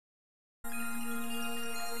Oh,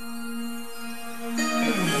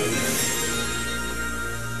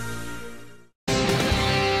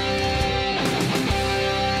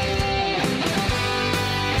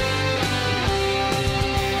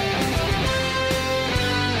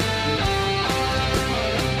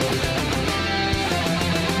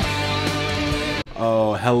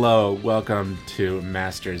 hello. Welcome to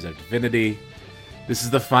Masters of Divinity. This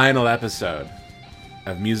is the final episode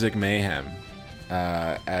of Music Mayhem.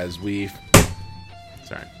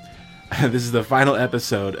 This is the final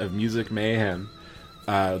episode of Music Mayhem.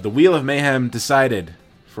 The Wheel of Mayhem decided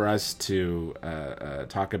for us to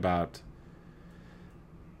talk about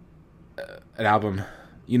an album.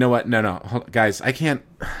 You know what? No. Guys, I can't.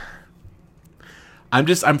 I'm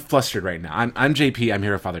flustered right now. I'm JP. I'm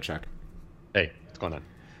here with Father Chuck. Hey, what's going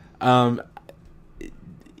on?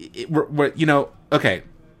 Okay,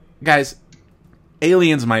 guys,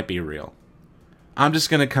 aliens might be real. I'm just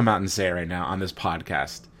gonna come out and say it right now on this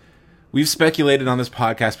podcast. We've speculated on this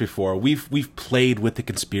podcast before. We've played with the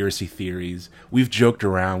conspiracy theories. We've joked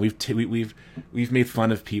around. We've made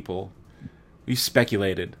fun of people. We've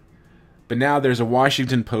speculated, but now there's a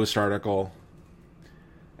Washington Post article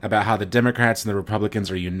about how the Democrats and the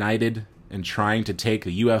Republicans are united in trying to take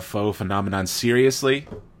the UFO phenomenon seriously.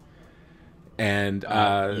 And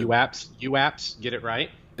UAPs, get it right.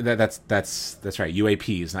 That's right.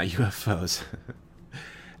 UAPs, not UFOs.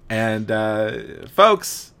 And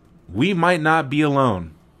folks, we might not be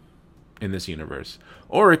alone in this universe,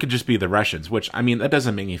 or it could just be the Russians. Which, I mean, that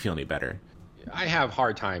doesn't make me feel any better. I have a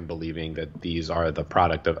hard time believing that these are the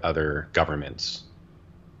product of other governments,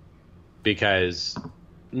 because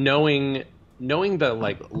knowing the,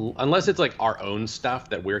 like, unless it's like our own stuff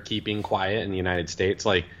that we're keeping quiet in the United States,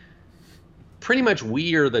 like, pretty much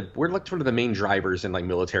we're like sort of the main drivers in like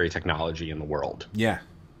military technology in the world. Yeah.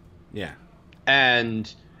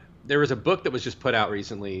 And there was a book that was just put out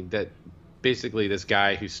recently that basically this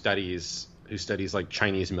guy who studies like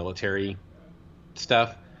Chinese military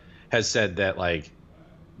stuff has said that, like,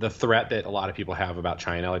 the threat that a lot of people have about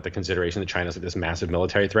China, like the consideration that China's like this massive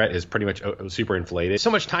military threat, is pretty much super inflated. So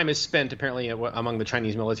much time is spent apparently among the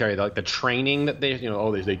Chinese military, like the training that they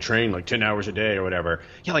train like 10 hours a day or whatever.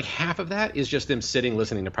 Yeah, like half of that is just them sitting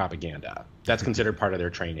listening to propaganda. That's considered part of their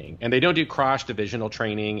training. And they don't do cross-divisional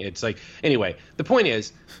training. It's like, anyway, the point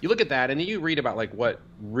is, you look at that and then you read about like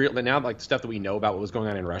the stuff that we know about what was going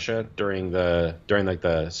on in Russia during like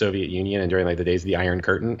the Soviet Union and during like the days of the Iron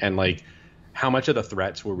Curtain, and like how much of the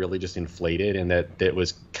threats were really just inflated, and that it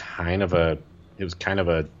was kind of a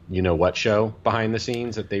you know what show behind the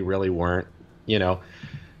scenes, that they really weren't, it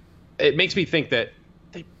makes me think that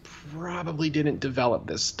they probably didn't develop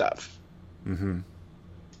this stuff. Mm-hmm.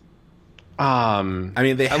 I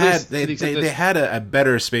mean, they had a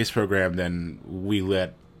better space program than we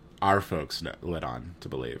let our folks let on to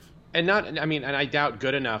believe. And I doubt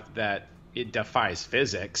good enough that it defies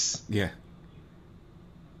physics. Yeah.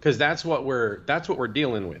 Because that's what we're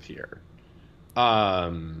dealing with here,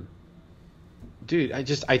 dude.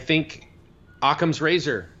 I think Occam's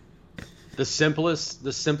razor, the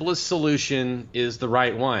simplest solution is the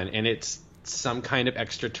right one, and it's some kind of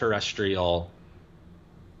extraterrestrial.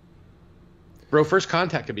 Bro, first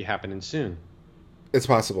contact could be happening soon. It's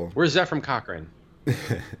possible. Where's Zephram Cochrane?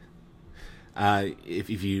 If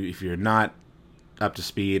you're not up to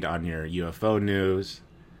speed on your UFO news,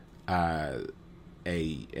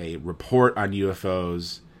 a report on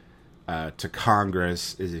UFOs to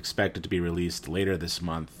Congress is expected to be released later this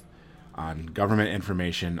month on government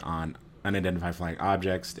information on unidentified flying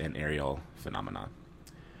objects and aerial phenomena.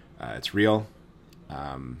 It's real.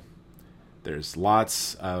 There's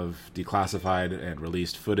lots of declassified and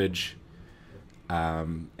released footage,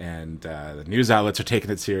 and the news outlets are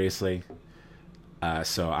taking it seriously.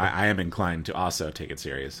 So I am inclined to also take it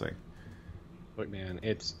seriously. Look, man,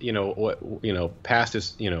 it's past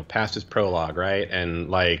is prologue, right? And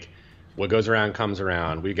like what goes around comes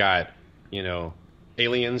around. We got,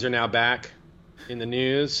 aliens are now back in the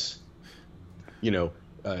news.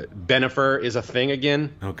 Benifer is a thing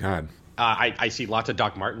again. Oh God. I see lots of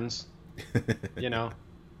Doc Martens.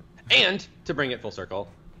 And to bring it full circle,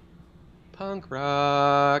 punk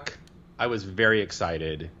rock. I was very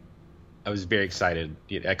excited. I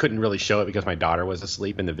couldn't really show it because my daughter was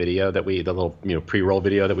asleep in the video the little pre-roll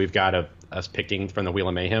video that we've got of us picking from the Wheel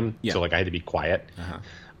of Mayhem. Yeah. So like I had to be quiet. Uh-huh.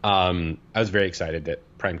 I was very excited that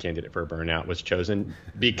Prime Candidate for a Burnout was chosen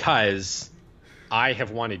because I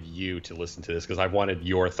have wanted you to listen to this, because I've wanted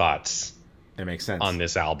your thoughts. It makes sense on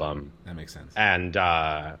this album. That makes sense. And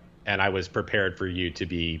I was prepared for you to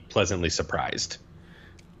be pleasantly surprised.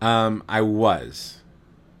 I was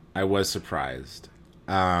surprised.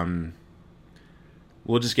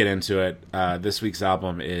 we'll just get into it. This week's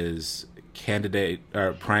album is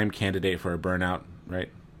prime candidate for a burnout, right?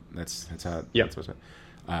 That's how. Yep. That's what's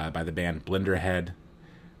by the band Blenderhead.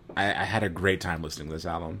 I had a great time listening to this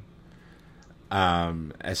album.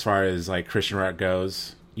 As far as like Christian rock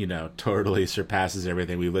goes, totally surpasses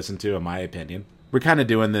everything we listened to, in my opinion. We're kind of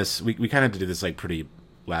doing this. We kind of do this like pretty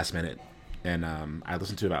last minute, and I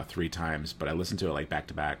listened to it about 3 times, but I listened to it like back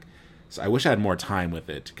to back. So I wish I had more time with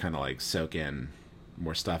it to kind of like soak in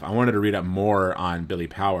more stuff. I wanted to read up more on Billy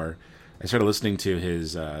Power. I started listening to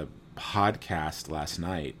his podcast last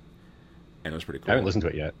night, and it was pretty cool. I haven't listened to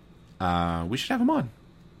it yet. We should have him on.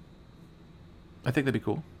 I think that'd be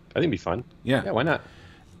cool. I think it'd be fun. Yeah. Yeah, why not?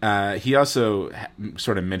 He also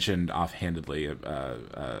sort of mentioned offhandedly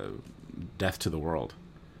Death to the World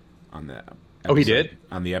on the episode, Oh, he did?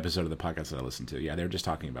 on the episode of the podcast that I listened to. Yeah, they were just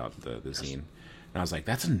talking about the zine. And I was like,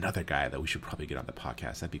 that's another guy that we should probably get on the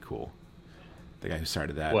podcast. That'd be cool. The guy who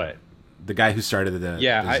started that. What? The guy who started the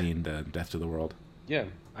zine, the Death to the World. Yeah,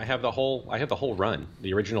 I have the whole run,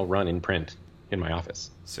 the original run in print in my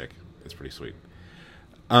office. Sick. That's pretty sweet.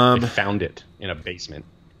 I found it in a basement.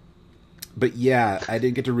 But yeah, I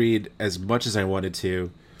didn't get to read as much as I wanted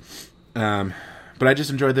to. But I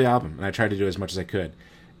just enjoyed the album, and I tried to do as much as I could.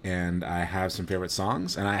 And I have some favorite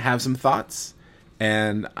songs, and I have some thoughts.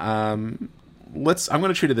 And I'm going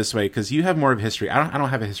to treat it this way, because you have more of a history. I don't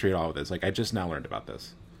have a history at all with this. Like, I just now learned about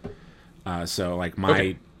this. So like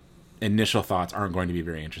my initial thoughts aren't going to be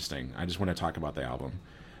very interesting. I just want to talk about the album.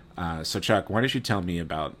 So Chuck, why don't you tell me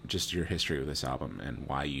about just your history with this album and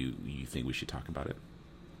why you think we should talk about it?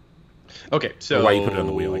 Okay, so or why you put it on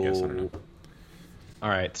the wheel, I guess. I don't know. All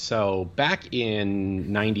right, so back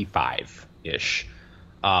in 95 ish,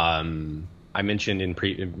 I mentioned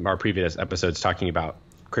in our previous episodes talking about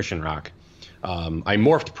Christian rock. I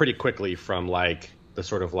morphed pretty quickly from like the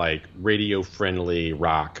sort of like radio friendly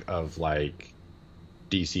rock of like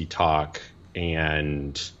DC Talk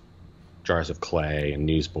and Jars of Clay and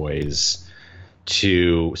Newsboys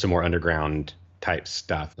to some more underground type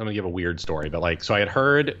stuff. I'm gonna give a weird story, but like, so I had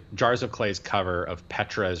heard Jars of Clay's cover of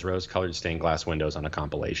Petra's Rose-Colored Stained Glass Windows on a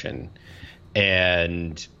compilation,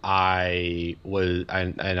 and I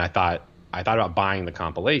thought about buying the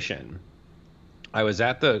compilation. I was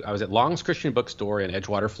at Long's Christian Bookstore in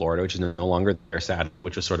Edgewater, Florida, which is no longer there, sad,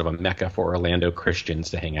 which was sort of a mecca for Orlando Christians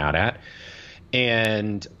to hang out at.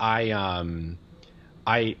 And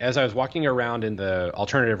as I was walking around in the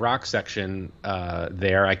alternative rock section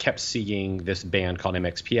there, I kept seeing this band called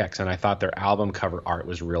MXPX, and I thought their album cover art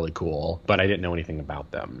was really cool, but I didn't know anything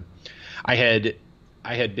about them. I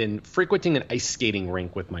had been frequenting an ice skating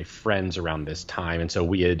rink with my friends around this time, and so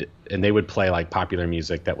they would play like popular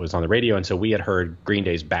music that was on the radio, and so we had heard Green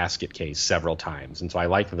Day's Basket Case several times, and so I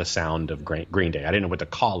liked the sound of Green Day. I didn't know what to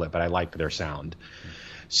call it, but I liked their sound.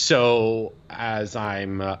 So as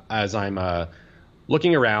I'm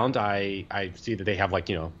looking around, I see that they have like,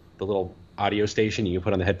 the little audio station you can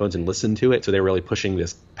put on the headphones and listen to it. So they're really pushing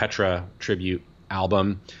this Petra tribute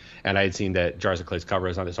album. And I had seen that Jars of Clay's cover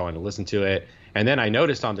was on there, so I wanted to listen to it. And then I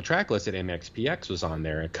noticed on the track list that MXPX was on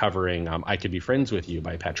there covering I Could Be Friends With You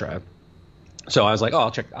by Petra. So I was like,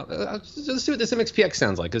 I'll see what this MXPX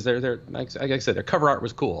sounds like, because they're like I said, their cover art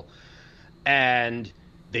was cool. And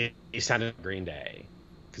they sounded like Green Day,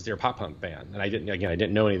 because they're a pop punk band, and I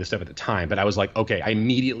didn't know any of the stuff at the time, but I was like, okay, I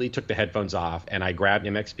immediately took the headphones off and I grabbed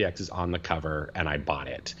MXPX's On the Cover and I bought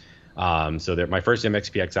it. So my first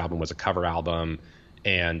MXPX album was a cover album,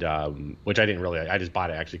 and which I just bought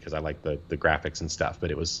it actually because I liked the graphics and stuff, but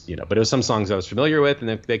it was some songs I was familiar with, and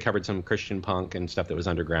then they covered some Christian punk and stuff that was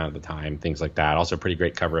underground at the time, things like that. Also a pretty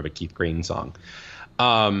great cover of a Keith Green song.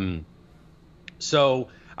 So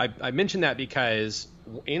I mentioned that because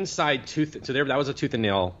inside that was a Tooth and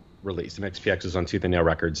Nail release. MXPX was on Tooth and Nail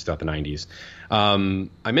Records throughout the 90s.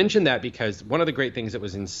 I mentioned that because one of the great things that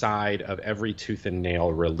was inside of every Tooth and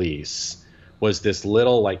Nail release was this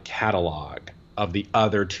little like catalog of the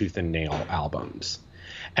other Tooth and Nail albums.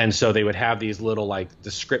 And so they would have these little like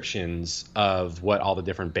descriptions of what all the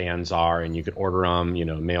different bands are, and you could order them,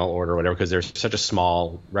 mail order or whatever, because there's such a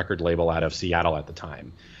small record label out of Seattle at the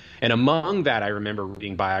time. And among that, I remember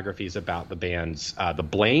reading biographies about the bands The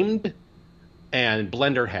Blamed and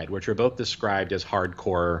Blenderhead, which were both described as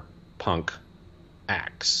hardcore punk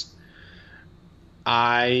acts.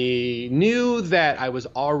 I knew that I was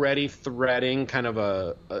already threading kind of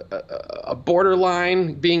a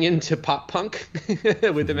borderline being into pop punk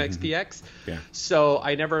with MXPX. Yeah. So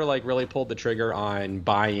I never like really pulled the trigger on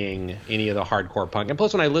buying any of the hardcore punk. And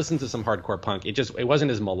plus, when I listened to some hardcore punk, it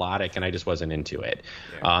wasn't as melodic, and I just wasn't into it.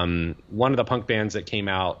 Yeah. One of the punk bands that came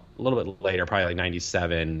out a little bit later, probably like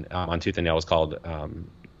 '97, on Tooth and Nail, was called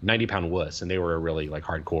 90 Pound Wuss, and they were a really like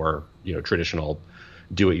hardcore, traditional,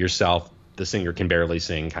 do-it-yourself, the singer can barely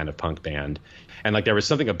sing kind of punk band. And like there was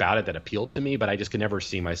something about it that appealed to me, but I just could never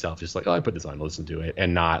see myself just like, oh, I put this on, listen to it,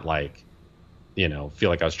 and not like, feel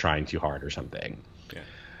like I was trying too hard or something. Yeah.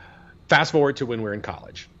 Fast forward to when we're in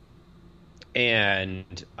college. And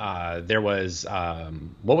there was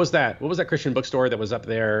what was that Christian bookstore that was up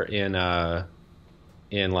there in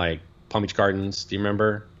like Palm Beach Gardens? Do you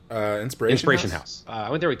remember? Inspiration House. I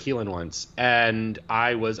went there with Keelan once, and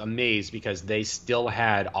I was amazed because they still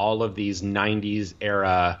had all of these 90s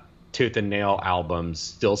era Tooth and Nail albums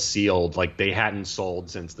still sealed. Like they hadn't sold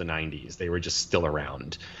since the 90s. They were just still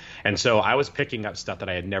around. And so I was picking up stuff that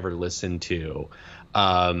I had never listened to,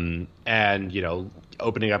 and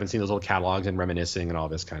opening up and seeing those little catalogs and reminiscing and all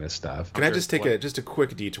this kind of stuff. Can I just take a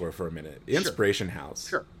quick detour for a minute? The Inspiration House.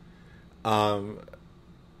 Sure.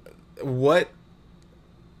 What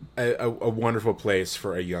a wonderful place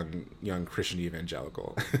for a young Christian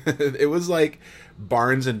evangelical. It was like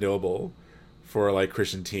Barnes and Noble for like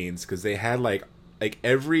Christian teens, because they had like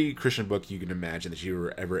every Christian book you can imagine that you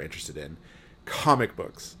were ever interested in, comic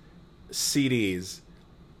books, CDs,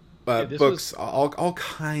 books, all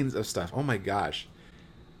kinds of stuff. Oh my gosh.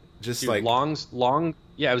 Just like Long's.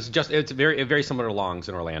 Yeah, it's very similar to Long's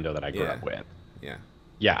in Orlando that I grew up with. Yeah.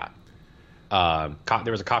 Yeah.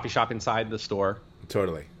 There was a coffee shop inside the store.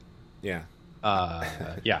 Totally. Yeah.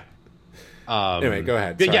 Yeah. Anyway, go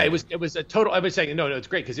ahead. Sorry. Yeah, it was a total. I was saying no, it's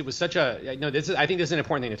great because it was such a. I think this is an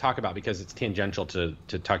important thing to talk about because it's tangential to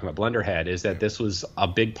talking about Blunderhead. Is that this was a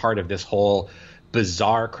big part of this whole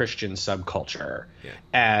bizarre Christian subculture,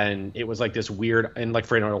 and it was like this weird, and like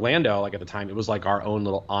for in Orlando, like at the time, it was like our own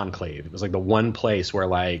little enclave. It was like the one place where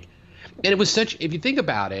like, and it was such. If you think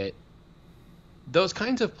about it, those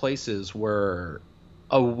kinds of places were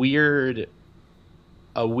a weird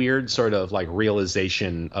sort of like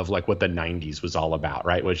realization of like what the 90s was all about,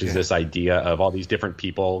 right? Which is this idea of all these different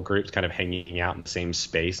people groups kind of hanging out in the same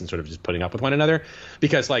space and sort of just putting up with one another.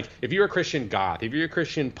 Because like if you were a Christian goth, if you're a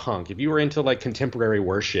Christian punk, if you were into like contemporary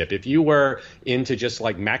worship, if you were into just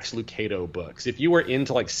like Max Lucado books, if you were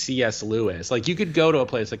into like C.S. Lewis, like you could go to a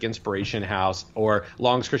place like Inspiration House or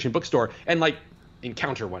Long's Christian Bookstore and like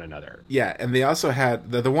encounter one another. Yeah, and they also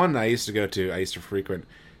had the one I used to frequent.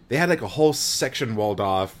 They had like a whole section walled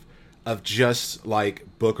off of just like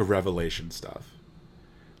Book of Revelation stuff.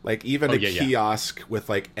 Like even kiosk with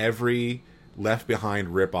like every Left Behind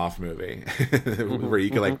ripoff movie where you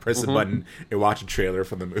can like press a button and watch a trailer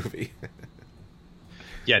from the movie.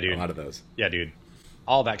 Yeah, dude. A lot of those. Yeah, dude.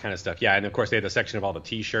 All that kind of stuff. Yeah, and of course they had the section of all the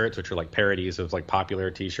T-shirts, which are like parodies of like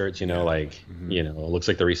popular T-shirts. It looks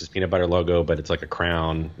like the Reese's peanut butter logo, but it's like a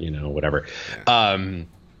crown. Whatever. Yeah.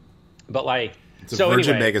 But like. It's a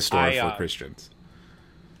Virgin Megastore for Christians.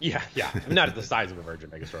 Yeah. Not the size of a Virgin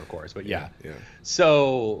Megastore, of course, but yeah.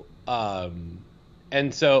 So,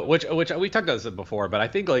 which we talked about this before, but I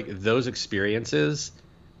think like those experiences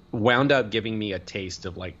wound up giving me a taste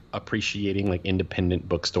of like appreciating like independent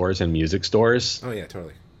bookstores and music stores. Oh yeah,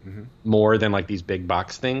 totally. Mm-hmm. More than like these big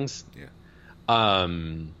box things. Yeah.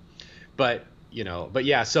 But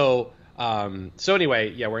yeah. So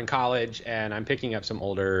anyway, we're in college and I'm picking up some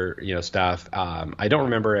older, stuff. I don't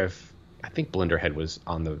remember I think Blunderhead was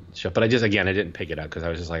on the show, but I didn't pick it up because I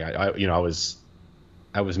was just like,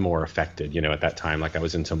 I was more affected, at that time. Like I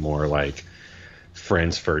was into more like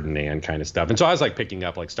Franz Ferdinand kind of stuff. And so I was like picking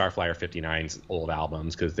up like Starflyer 59's old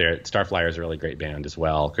albums because Starflyer is a really great band as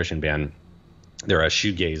well, Christian band. They're a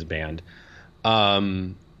shoegaze band.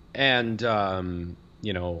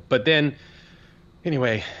 But then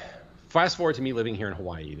anyway, fast forward to me living here in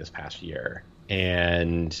Hawaii this past year,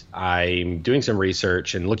 and I'm doing some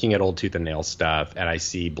research and looking at old Tooth and Nail stuff, and I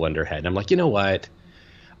see Blunderhead, and I'm like, you know what?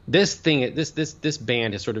 This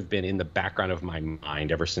band has sort of been in the background of my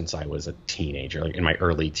mind ever since I was a teenager, like in my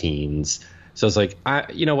early teens. So I was like,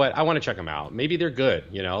 you know what? I want to check them out. Maybe they're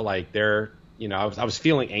good. Like they're, I was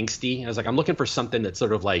feeling angsty. I was like, I'm looking for something that's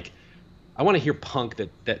sort of like, I want to hear punk that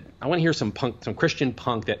I want to hear some Christian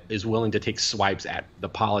punk that is willing to take swipes at the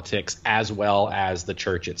politics as well as the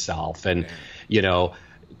church itself. And,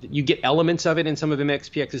 you get elements of it in some of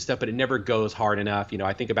MXPX's stuff, but it never goes hard enough. You know,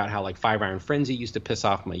 I think about how like Five Iron Frenzy used to piss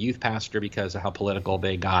off my youth pastor because of how political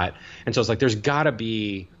they got. And so it's like, there's gotta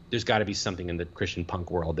be something in the Christian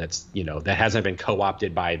punk world that's, you know, that hasn't been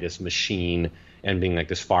co-opted by this machine and being like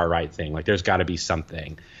this far right thing. Like there's gotta be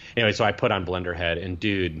something. Anyway, so I put on Blenderhead, and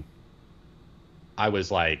dude, I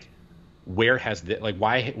was like, where has this, like,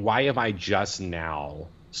 why have I just now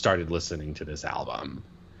started listening to this album?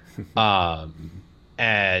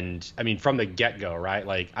 And I mean, from the get-go, right?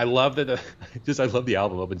 Like, I love that I love the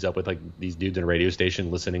album opens up with like these dudes in a radio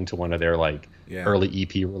station listening to one of their like early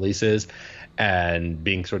EP releases and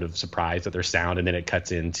being sort of surprised at their sound, and then it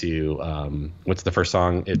cuts into what's the first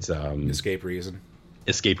song? It's Escape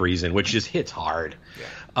Reason, which just hits hard.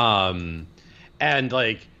 And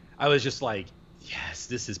like I was just like, yes,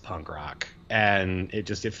 this is punk rock, and it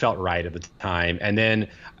felt right at the time. And then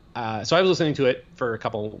so I was listening to it for a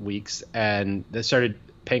couple weeks, and I started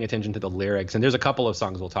paying attention to the lyrics. And there's a couple of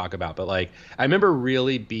songs we'll talk about, but like I remember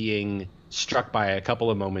really being struck by a couple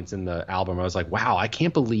of moments in the album. I was like, wow, I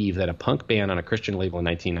can't believe that a punk band on a Christian label in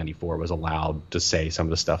 1994 was allowed to say some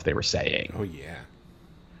of the stuff they were saying. Oh yeah.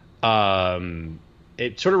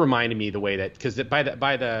 It sort of reminded me the way that, because by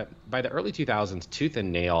the early 2000s, Tooth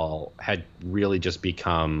and Nail had really just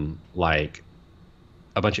become like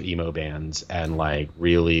a bunch of emo bands and like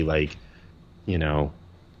really like, you know,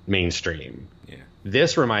 mainstream. Yeah.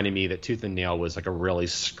 This reminded me that Tooth and Nail was like a really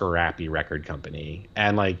scrappy record company.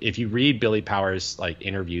 And like if you read Billy Powers like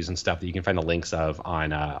interviews and stuff that you can find the links of on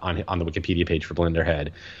the Wikipedia page for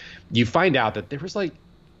Blenderhead, you find out that there was like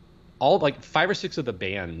all like 5 or 6 of the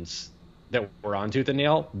bands that were on Tooth and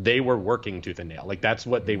Nail, they were working Tooth and Nail. Like that's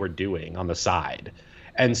what they were doing on the side.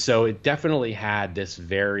 And so it definitely had this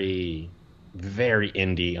very, very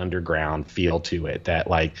indie underground feel to it, that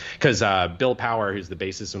like, because Bill Power, who's the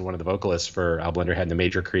bassist and one of the vocalists for Blenderhead and the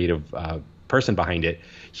major creative person behind it,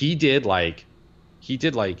 he did like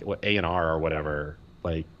what A&R or whatever,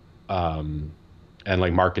 like and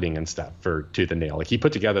like marketing and stuff for Tooth and Nail. Like he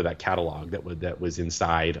put together that catalog that was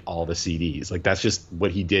inside all the CDs. Like that's just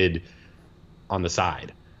what he did on the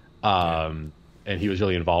side. And he was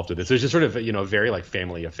really involved with this. So it's just sort of, you know, a very like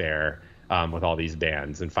family affair with all these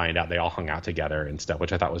bands, and find out they all hung out together and stuff,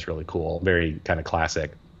 which I thought was really cool. Very kind of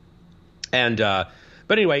classic. And, but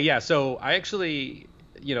anyway, yeah, so I actually,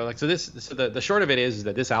 you know, like, so the short of it is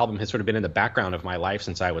that this album has sort of been in the background of my life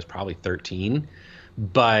since I was probably 13,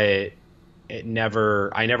 but I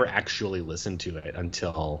never actually listened to it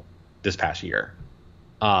until this past year.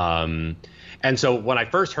 And so when I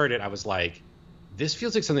first heard it, I was like, this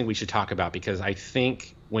feels like something we should talk about, because I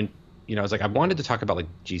think when, you know, I was like, I wanted to talk about like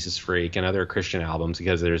Jesus Freak and other Christian albums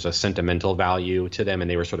because there's a sentimental value to them,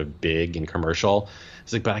 and they were sort of big and commercial.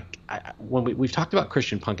 It's like, but when we've talked about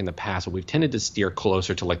Christian punk in the past, we've tended to steer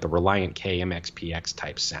closer to like the Relient K, MXPX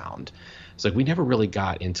type sound. It's like we never really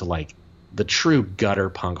got into like the true gutter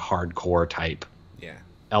punk hardcore type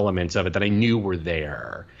elements of it that I knew were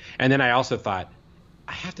there. And then I also thought,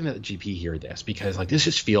 I have to let GP hear this, because like this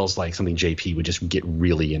just feels like something JP would just get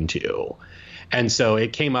really into. And so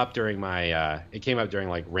it came up during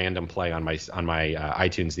like random play on my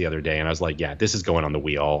iTunes the other day, and I was like, yeah, this is going on the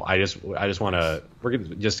wheel. I just want to, we're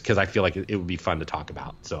gonna, just because I feel like it would be fun to talk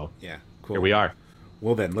about. So yeah, cool. Here we are.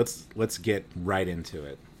 Well then, let's get right into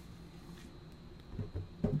it.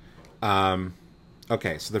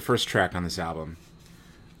 Okay, so the first track on this album,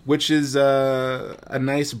 which is a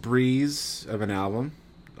nice breeze of an album,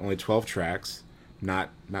 only 12 tracks.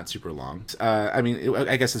 Not super long. I mean,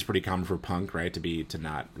 I guess it's pretty common for punk, right, to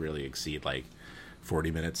not really exceed like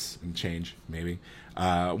 40 minutes and change, maybe.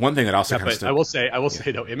 One thing that also kind of stuck. I will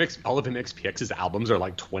say though, all of MXPX's albums are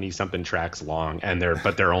like 20 something tracks long, and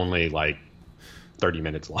they're only like 30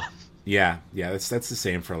 minutes long. Yeah, that's the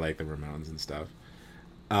same for like the Ramones and stuff.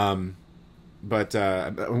 But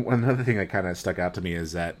another thing that kind of stuck out to me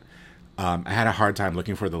is that I had a hard time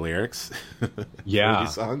looking for the lyrics for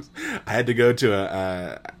these songs. I had to go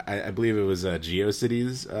to I believe it was a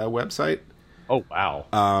GeoCities website. Oh, wow.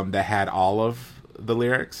 That had all of the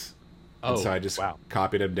lyrics. Oh, and so I just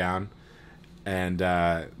copied them down, and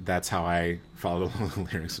that's how I followed the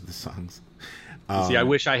lyrics of the songs. See, I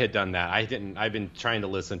wish I had done that. I didn't. I've been trying to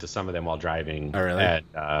listen to some of them while driving. Oh, really?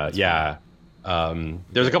 Yeah.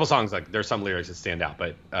 There's a couple songs, like there's some lyrics that stand out,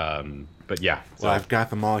 but yeah. So I've got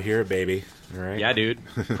them all here, baby. All right. Yeah, dude.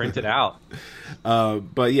 Print it out.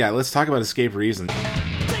 But yeah, let's talk about Escape Reason.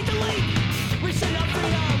 Take the leap, reach out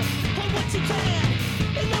freedom, hold what you can,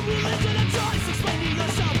 and then we live in a choice, explaining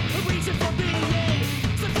yourself, a reason for being,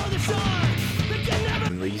 so for the shore, we can never.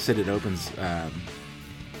 And like you said, it opens.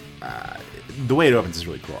 The way it opens is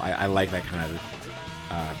really cool. I like that kind of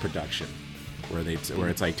production, where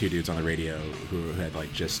it's like two dudes on the radio who had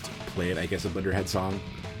like just played, I guess, a Blunderhead song,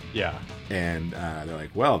 Yeah. and they're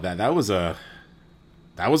like, well, that was a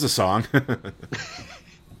song.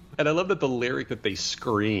 And I love that the lyric that they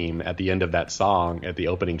scream at the end of that song, at the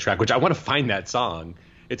opening track, which I want to find that song.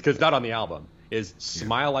 It's because it's not on the album. Is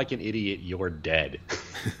 "Smile like an idiot, you're dead."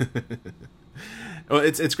 Well,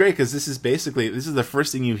 it's great because this is the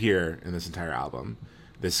first thing you hear in this entire album,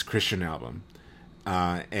 this Christian album,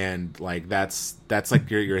 and like that's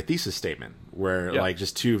like your thesis statement, where like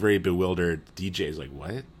just two very bewildered DJs like,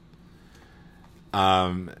 what?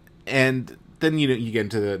 And then you get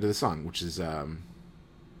into the song, which is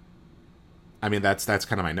I mean that's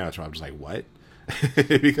kind of my notes where I'm just like, what?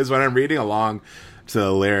 Because when I'm reading along to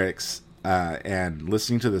the lyrics and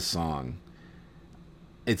listening to the song,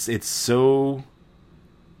 it's so.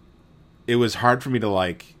 It was hard for me to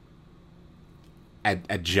like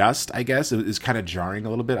adjust. I guess it was kind of jarring a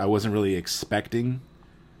little bit. I wasn't really expecting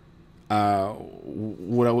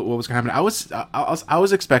what was going to happen. I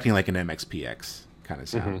was expecting like an MXPX kind of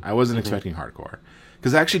sound. I wasn't expecting hardcore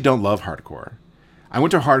because I actually don't love hardcore. I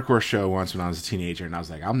went to a hardcore show once when I was a teenager, and I was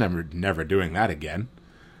like, I'm never doing that again.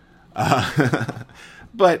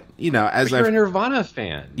 But as you're a Nirvana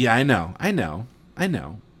fan. Yeah, I know.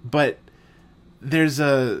 But there's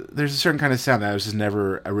a certain kind of sound that I was just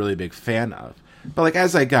never a really big fan of. But like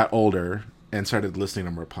as I got older and started listening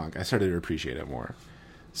to more punk, I started to appreciate it more.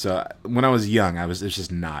 So when I was young, it's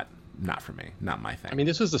just not for me, not my thing. I mean,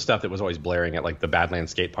 this was the stuff that was always blaring at like the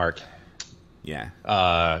Badlands skate park. Yeah.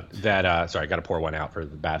 Sorry, I got to pour one out for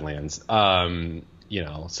the Badlands.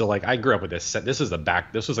 So like I grew up with this. This was like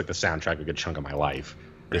the soundtrack of a good chunk of my life.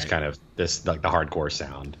 This kind of like the hardcore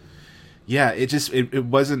sound. Yeah, it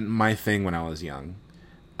wasn't my thing when I was young.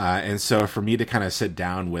 And so for me to kind of sit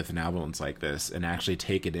down with an album like this and actually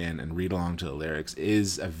take it in and read along to the lyrics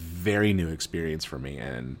is a very new experience for me.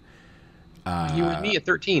 And you and me at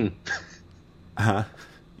 13.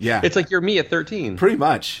 Yeah. It's like you're me at 13. Pretty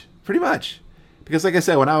much. Because like I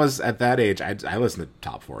said, when I was at that age, I listened to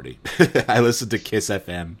Top 40. I listened to Kiss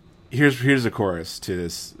FM. Here's a chorus to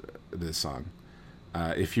this song.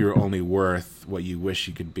 If you're only worth what you wish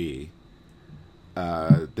you could be,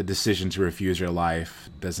 the decision to refuse your life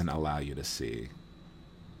doesn't allow you to see.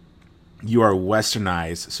 You are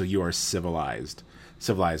westernized, so you are civilized.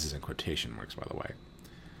 Civilized is in quotation marks, by the way.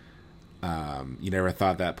 You never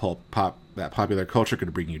thought that popular culture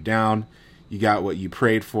could bring you down. You got what you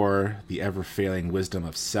prayed for, the ever-failing wisdom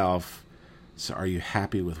of self. So are you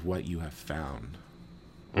happy with what you have found?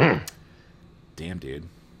 Damn, dude.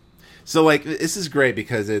 So, like, this is great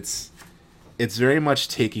because it's very much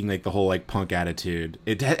taking, like, the whole, like, punk attitude.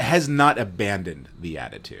 It has not abandoned the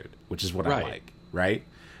attitude, which is what I like, right?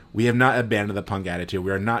 We have not abandoned the punk attitude.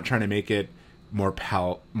 We are not trying to make it more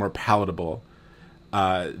palatable.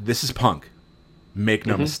 This is punk. Make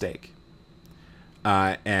no mistake.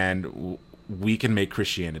 And we can make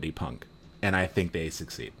Christianity punk, and I think they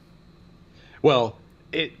succeed. Well,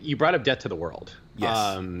 you brought up Death to the World.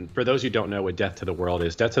 Yes. For those who don't know what Death to the World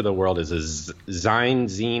is, Death to the World is a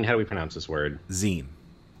zine. How do we pronounce this word? Zine.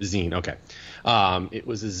 Zine. Okay. It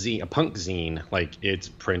was a punk zine. Like it's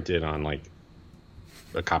printed on like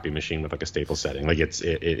a copy machine with like a staple setting. Like it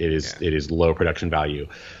is low production value.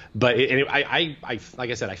 But I like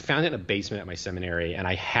I said, I found it in a basement at my seminary, and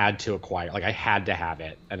I had to acquire. Like I had to have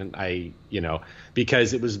it, and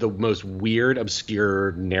because it was the most weird,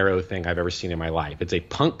 obscure, narrow thing I've ever seen in my life. It's a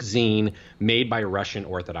punk zine made by Russian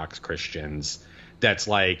Orthodox Christians. That's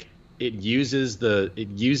like it uses the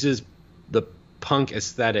punk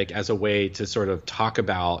aesthetic as a way to sort of talk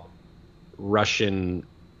about Russian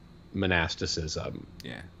monasticism.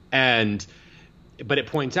 Yeah. But it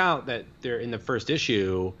points out that there in the first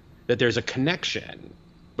issue that there's a connection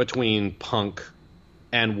between punk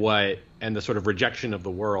and the sort of rejection of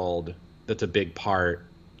the world that's a big part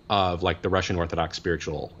of like the Russian Orthodox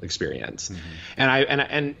spiritual experience. And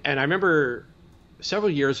I remember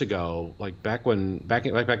several years ago, like back when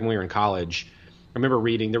we were in college, I remember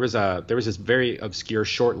reading there was this very obscure,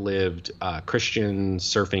 short-lived Christian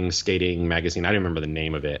surfing skating magazine. I don't remember the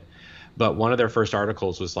name of it. But one of their first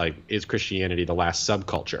articles was like, "Is Christianity the last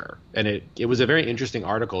subculture?" And it was a very interesting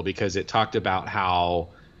article because it talked about how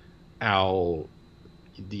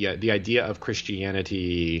the idea of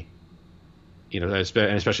Christianity, and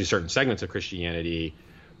especially certain segments of Christianity,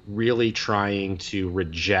 really trying to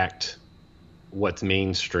reject what's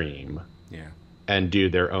mainstream, and do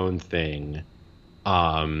their own thing,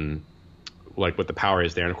 like what the power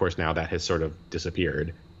is there. And of course now that has sort of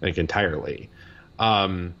disappeared, like entirely.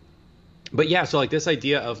 But yeah, so like this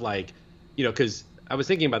idea of like, because I was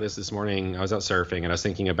thinking about this morning. I was out surfing and I was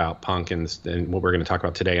thinking about punk and what we're going to talk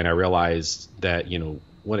about today. And I realized that, you know,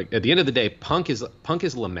 at the end of the day, punk is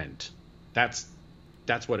lament. That's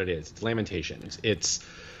what it is. It's lamentations. It's,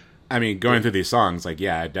 I mean, going through these songs, like,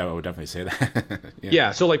 yeah, I would definitely say that.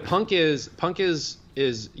 yeah. So like punk is,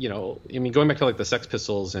 you know, I mean, going back to like the Sex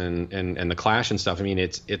Pistols and the Clash and stuff, I mean,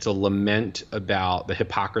 it's a lament about the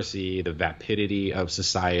hypocrisy, the vapidity of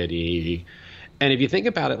society. And if you think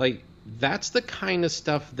about it, like, that's the kind of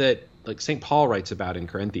stuff that like St. Paul writes about in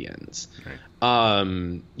Corinthians. Right.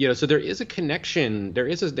 You know, so there is a connection. There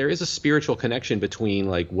is a spiritual connection between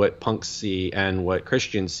like what punks see and what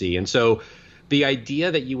Christians see. And so the idea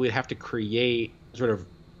that you would have to create sort of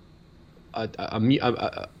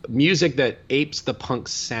a music that apes the punk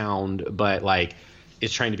sound, but like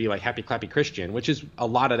is trying to be like happy clappy Christian, which is a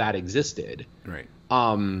lot of that existed. Right.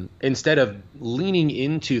 Instead of leaning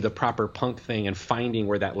into the proper punk thing and finding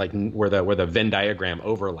where that like where the Venn diagram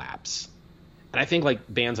overlaps. And I think like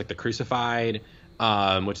bands like the Crucified,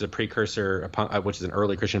 which is a precursor, which is an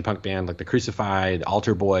early Christian punk band, like the Crucified,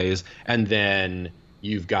 Altar Boys, and then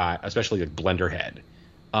you've got especially like Blenderhead,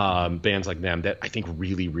 bands like them that I think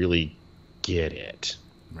really, really get it.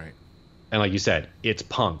 Right. And like you said, it's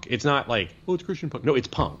punk. It's not like, oh, it's Christian punk. No, it's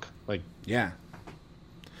punk. Like, yeah.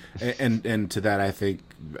 And to that, I think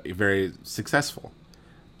very successful.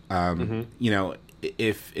 You know,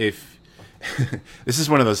 if this is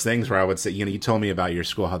one of those things where I would say, you know, you told me about your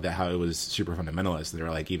school, how it was super fundamentalist. They were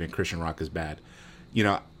like, even Christian rock is bad. You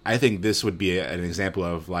know, I think this would be an example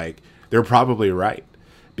of like, they're probably right.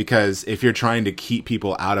 Because if you're trying to keep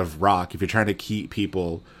people out of rock, if you're trying to keep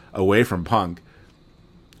people away from punk,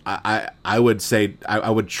 I would say I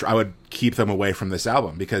would keep them away from this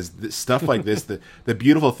album, because stuff like this, the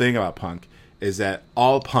beautiful thing about punk is that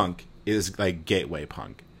all punk is like gateway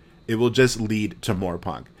punk. It will just lead to more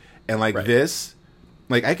punk. And like right. This,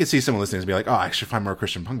 like I could see someone listening and be like, oh, I should find more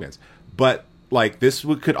Christian punk bands. But like this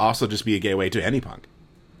could also just be a gateway to any punk.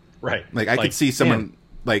 Right. Like I could see someone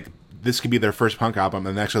like this could be their first punk album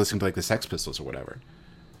and actually listening to like the Sex Pistols or whatever.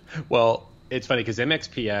 Well, it's funny because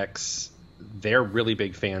MXPX, they're really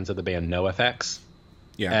big fans of the band NoFX.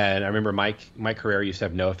 Yeah. And I remember Mike Herrera used to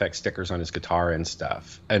have NoFX stickers on his guitar and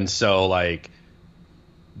stuff. And so like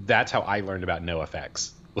that's how I learned about NoFX,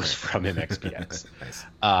 was from MXPX. Nice.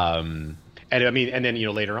 And I mean, and then, you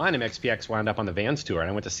know, later on MXPX wound up on the Vans tour, and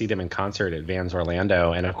I went to see them in concert at Vans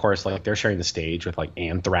Orlando. And of course, like they're sharing the stage with like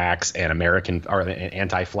Anthrax and American or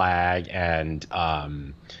Anti-Flag and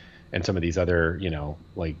some of these other, you know,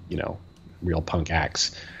 like, you know, real punk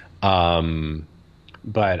acts. Yeah,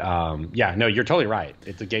 no, you're totally right.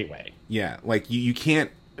 It's a gateway. Yeah, like you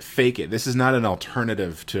can't fake it. This is not an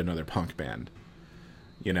alternative to another punk band,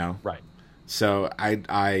 you know? Right. So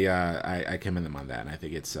I commend them on that, and I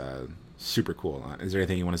think it's super cool. Is there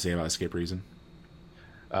anything you want to say about Escape Reason?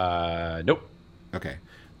 Nope. Okay,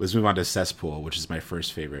 let's move on to Cesspool, which is my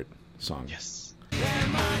first favorite song. Yes.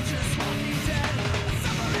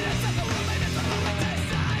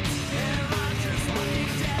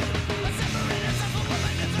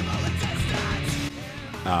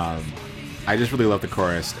 I just really love the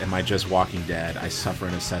chorus. Am I just walking dead? I suffer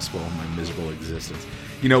in a cesspool in my miserable existence.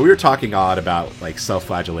 You know, we were talking a lot about like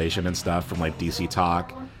self-flagellation and stuff from like DC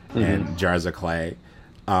Talk and Jars of Clay.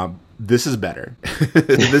 This is better.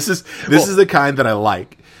 This is the kind that I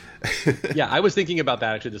like. Yeah, I was thinking about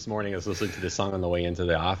that actually this morning. I was listening to this song on the way into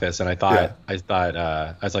the office, and I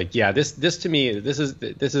was like, yeah, this to me, this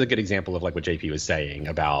is a good example of like what JP was saying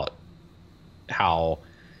about how,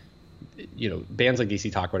 you know, bands like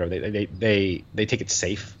DC Talk, whatever, they take it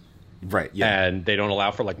safe, right? Yeah, and they don't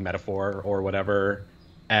allow for like metaphor or whatever.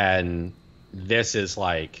 And this is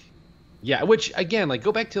like, yeah, which again, like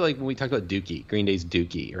go back to like when we talked about Dookie, Green Day's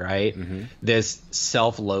Dookie, right? Mm-hmm. This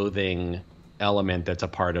self-loathing element that's a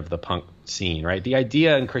part of the punk scene, right? The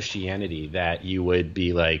idea in Christianity that you would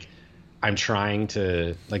be like, I'm trying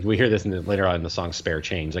to, like we hear this later on in the song Spare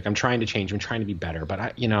Change, like I'm trying to change, I'm trying to be better, but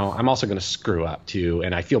I'm also going to screw up too,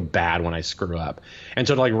 and I feel bad when I screw up. And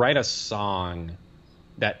so to like write a song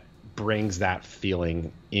that brings that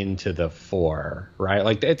feeling into the fore, right?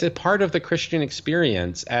 Like it's a part of the Christian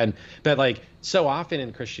experience. But like so often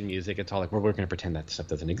in Christian music, it's all like, well, we're going to pretend that stuff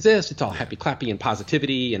doesn't exist. It's all happy clappy and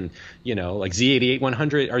positivity, and, you know, like Z88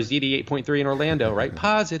 100 or Z88.3 in Orlando, right?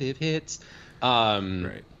 Positive hits.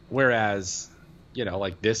 Right. Whereas, you know,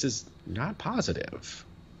 like this is not positive.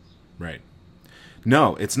 Right.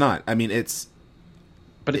 No, it's not. I mean,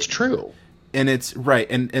 but it's true. And it's right.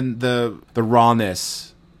 And the rawness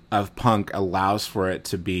of punk allows for it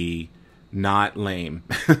to be not lame.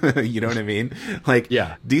 You know what I mean? Like,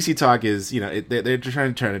 Yeah. DC Talk is, you know, they're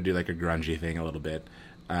trying to do like a grungy thing a little bit.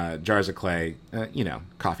 Jars of Clay, you know,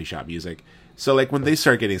 coffee shop music. So like when they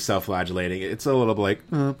start getting self-flagellating, it's a little bit like,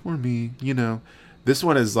 oh, poor me, you know. This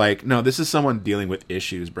one is like, no, this is someone dealing with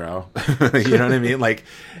issues, bro. You know what I mean? Like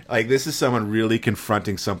this is someone really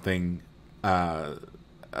confronting something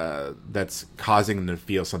that's causing them to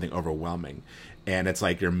feel something overwhelming, and it's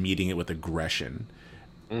like you're meeting it with aggression,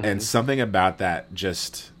 and something about that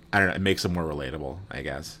just, I don't know, it makes it more relatable, I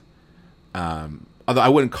guess. Although I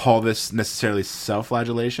wouldn't call this necessarily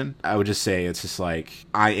self-flagellation, I would just say it's just like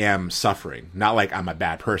I am suffering, not like I'm a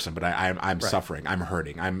bad person, but I'm Right. suffering, I'm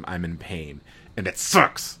hurting, I'm in pain. And it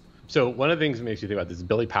sucks. So one of the things that makes you think about this is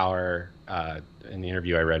Billy Power, in the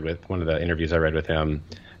interview I read with, one of the interviews I read with him,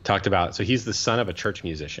 talked about, so he's the son of a church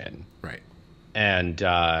musician. Right. And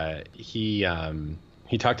he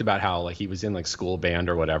talked about how like he was in like school band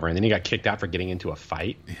or whatever, and then he got kicked out for getting into a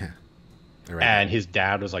fight. Yeah. Right. And his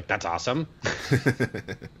dad was like, that's awesome.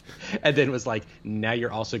 And then was like, now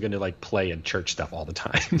you're also going to like play in church stuff all the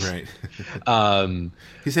time. Right.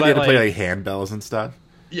 He said but, he had to play like, like handbells and stuff.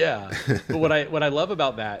 Yeah, but what I love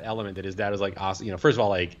about that element that his dad was like awesome. You know, first of all,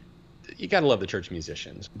 like you gotta love the church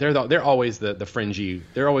musicians. They're always the fringy.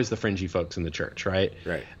 They're always the fringy folks in the church, right?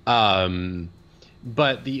 Right.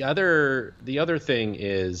 But the other thing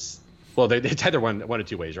is, well, it's either one of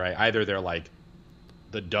two ways, right? Either they're like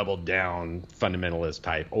the doubled down fundamentalist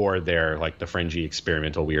type, or they're like the fringy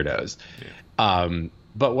experimental weirdos. Yeah.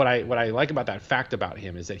 But what I like about that fact about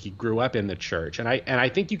him is that he grew up in the church, and I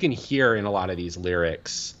think you can hear in a lot of these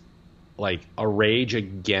lyrics like a rage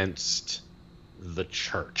against the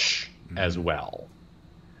church as well,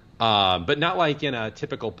 but not like in a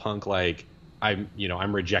typical punk like I'm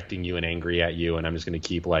rejecting you and angry at you and I'm just going to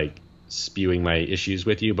keep like spewing my issues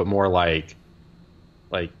with you, but more like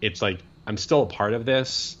it's like I'm still a part of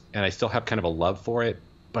this and I still have kind of a love for it,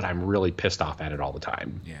 but I'm really pissed off at it all the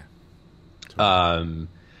time. Yeah.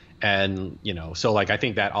 And you know, so like I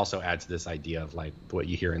think that also adds to this idea of like what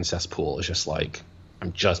you hear in Cesspool is just like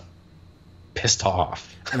I'm just pissed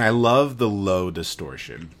off. And I love the low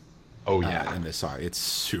distortion. Oh yeah, in this song, it's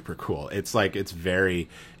super cool. It's like it's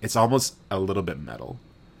almost a little bit metal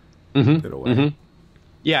in a way.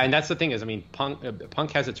 Yeah, and that's the thing is, I mean,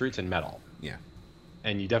 punk has its roots in metal. Yeah,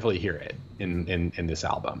 and you definitely hear it in this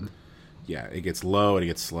album. Yeah, it gets low and it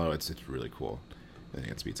gets slow. It's really cool. I think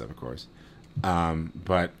it speeds up, of course.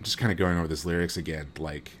 But just kind of going over this lyrics again,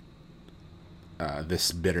 like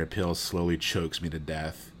this bitter pill slowly chokes me to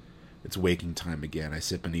death. It's waking time again. I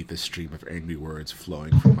sit beneath the stream of angry words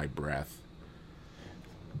flowing from my breath.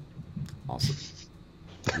 Awesome.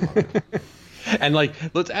 Love it. And like,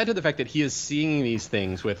 let's add to the fact that he is seeing these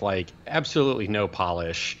things with like absolutely no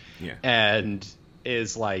polish, Yeah. and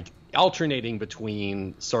is like alternating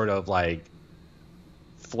between sort of like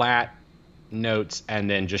flat notes and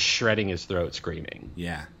then just shredding his throat screaming.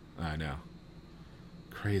 Yeah, I know.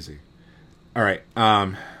 Crazy. All right.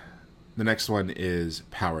 The next one is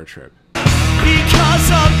Power Trip.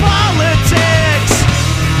 Because of politics,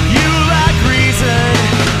 you lack reason.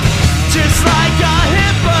 Just like a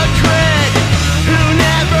hypocrite who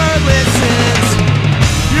never listens.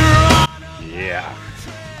 You're on Yeah.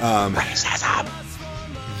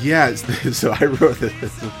 Yeah, so I wrote this.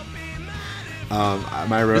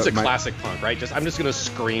 It's a classic punk, right? I'm just gonna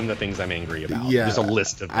scream the things I'm angry about. Yeah, There's a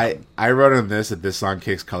list of them. I wrote on this that this song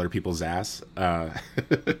kicks colored people's ass.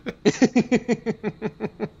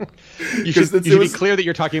 You should be clear that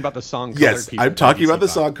you're talking about the song Colored Yes, People I'm talking by about the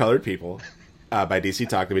DC song Talk. Colored People by DC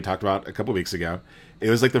Talk that we talked about a couple weeks ago. It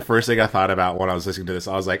was like the first thing I thought about when I was listening to this.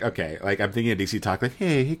 I was like, okay, like I'm thinking of DC Talk, like,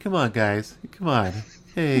 hey, come on, guys. Come on.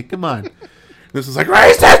 Hey, come on. This was like,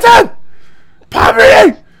 racism!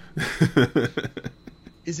 Poverty!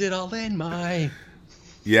 Is it all in my...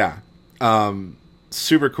 Yeah.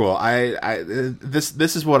 Super cool.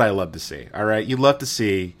 This is what I love to see. All right. You love to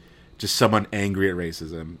see just someone angry at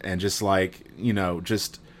racism and just like, you know,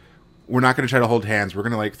 just, we're not going to try to hold hands. We're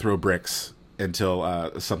going to like throw bricks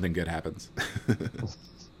until something good happens.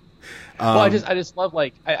 Well, I just love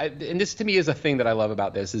like, and this to me is a thing that I love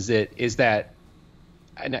about this is that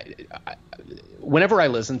whenever I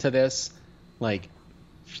listen to this, like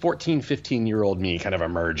 14, 15-year-old me kind of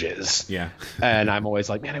emerges. Yeah. And I'm always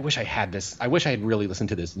like, man, I wish I had this. I wish I had really listened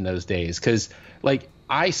to this in those days. Cause like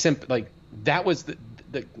that was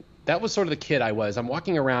that was sort of the kid I was. I'm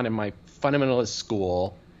walking around in my fundamentalist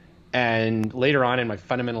school and later on in my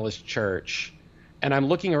fundamentalist church, and I'm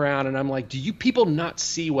looking around and I'm like, do you people not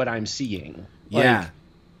see what I'm seeing? Like, Yeah.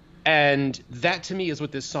 And that to me is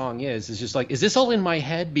what this song is just like, is this all in my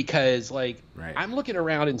head? Because like Right. I'm looking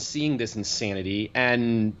around and seeing this insanity,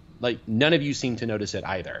 and like none of you seem to notice it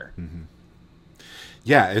either.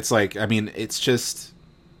 Yeah, it's like, I mean, it's just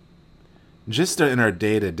in our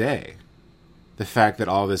day to day, the fact that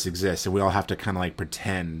all this exists and we all have to kind of like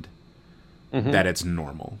pretend that it's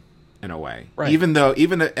normal in a way. Right.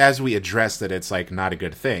 Even as we address that it's like not a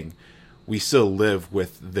good thing, we still live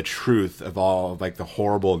with the truth of all like the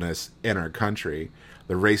horribleness in our country,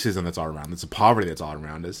 the racism that's all around us, the poverty that's all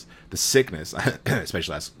around us, the sickness,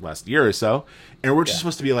 especially last year or so, and we're just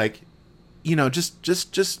supposed to be like, you know,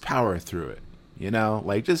 just power through it, you know,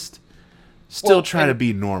 like just still try to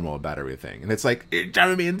be normal about everything, and it's like it's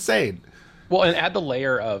driving me insane. Well, and add the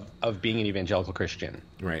layer of being an evangelical Christian.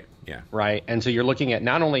 Right. Yeah. Right. And so you're looking at,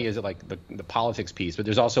 not only is it like the politics piece, but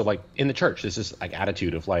there's also like in the church, there's this like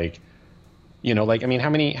attitude of like, you know, like, I mean, how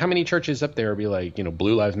many churches up there be like, you know,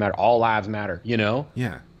 blue lives matter, all lives matter, you know?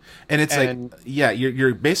 Yeah. And it's like, yeah,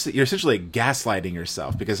 you're essentially gaslighting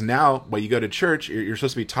yourself, because now when you go to church, you're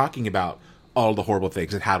supposed to be talking about all the horrible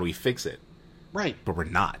things and how do we fix it. Right. But we're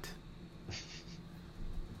not.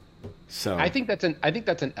 So I think that's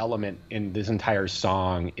an element in this entire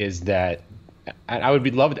song, is that, and I would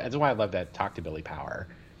be loved. That's why I love that Talk to Billy Power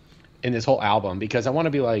in this whole album, because I want to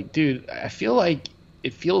be like, dude, I feel like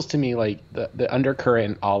it feels to me like the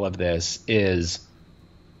undercurrent in all of this is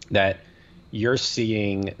that you're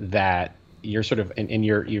seeing that you're sort of, and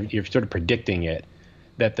you're sort of predicting it,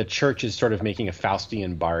 that the church is sort of making a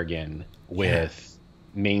Faustian bargain with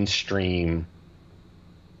mainstream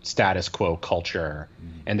status quo culture,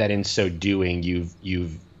 and that in so doing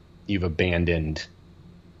you've abandoned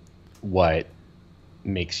what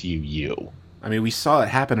makes you. I mean, we saw it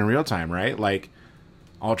happen in real time, right? Like,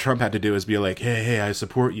 all Trump had to do is be like, hey, I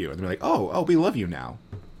support you. And they're like, oh, we love you now.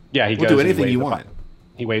 Yeah, We'll do anything you want.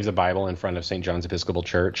 He waves a Bible in front of St. John's Episcopal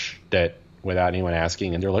Church that without anyone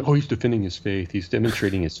asking, and they're like, oh, he's defending his faith. He's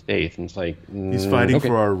demonstrating his faith. And it's like, he's fighting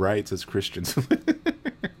for our rights as Christians.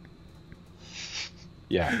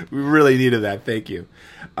 Yeah. We really needed that. Thank you.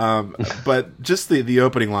 But just the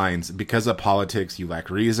opening lines, because of politics, you lack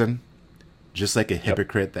reason. Just like a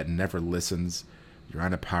hypocrite that never listens. You're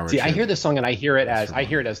on a power See, trip. I hear this song and I hear it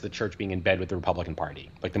as the church being in bed with the Republican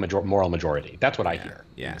Party, like the moral majority. That's what I hear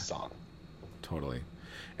in this song. Totally.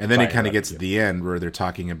 And then it kind of gets to the end where they're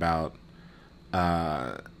talking about,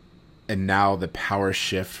 and now the power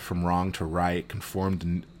shift from wrong to right,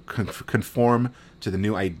 conform to the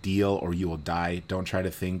new ideal, or you will die. Don't try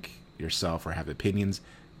to think yourself or have opinions.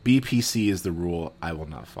 BPC is the rule. I will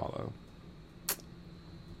not follow.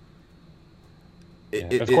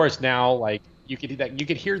 Of course, now like you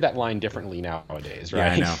could hear that line differently nowadays,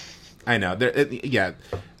 right? Yeah, I know.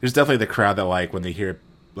 There's definitely the crowd that like when they hear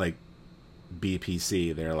like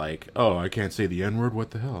BPC, they're like, "Oh, I can't say the N-word.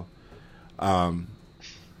 What the hell?"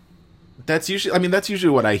 That's usually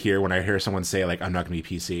what I hear when I hear someone say like, "I'm not going to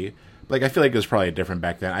be PC." Like, I feel like it was probably different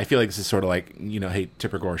back then. I feel like this is sort of like, you know, hey,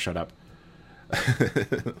 Tipper Gore, shut up.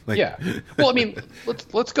 Like, yeah. Well, I mean,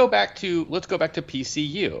 let's go back to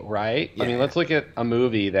PCU, right? Yeah. I mean, let's look at a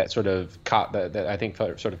movie that sort of caught that I think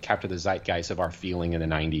sort of captured the zeitgeist of our feeling in the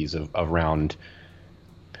 90s of around,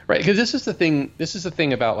 right? Because this is the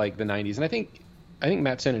thing about like the 90s, and I think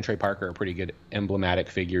Matt Stone and Trey Parker are pretty good emblematic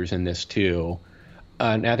figures in this too.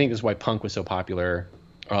 And I think this is why punk was so popular,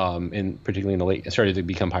 particularly started to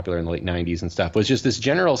become popular in the late 90s and stuff, was just this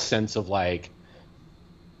general sense of like,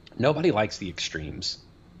 nobody likes the extremes.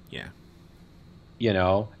 Yeah. You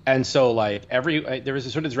know? And so like there was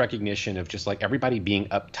a sort of this recognition of just like everybody being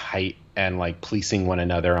uptight and like policing one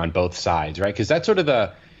another on both sides, right? Because that's sort of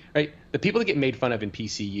the people that get made fun of in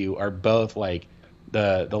PCU are both like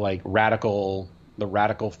the radical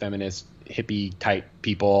feminist hippie type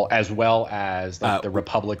people, as well as like the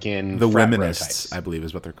Republican the frat bro womanists, types. I believe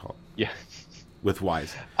is what they're called. Yeah. With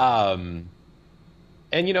Y's.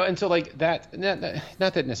 And, you know, and so like that,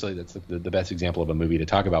 not that necessarily that's the best example of a movie to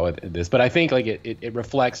talk about with this, but I think like it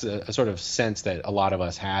reflects a sort of sense that a lot of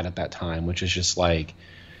us had at that time, which is just like,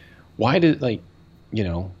 why did, like, you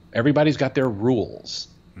know, everybody's got their rules.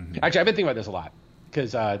 Mm-hmm. Actually, I've been thinking about this a lot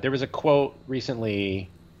because there was a quote recently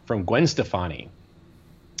from Gwen Stefani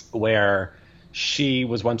where she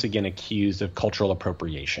was once again accused of cultural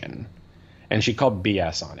appropriation, and she called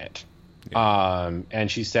BS on it. Yeah.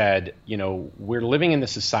 And she said, you know, we're living in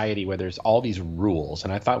this society where there's all these rules,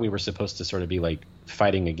 and I thought we were supposed to sort of be like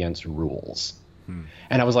fighting against rules.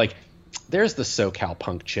 And I was like, there's the SoCal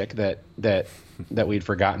punk chick that we'd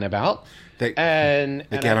forgotten about. That and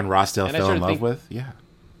Gavin Rossdale fell in love with.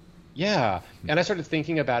 Yeah. And I started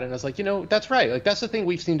thinking about it, and I was like, you know, that's right. Like, that's the thing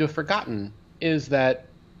we've seemed to have forgotten, is that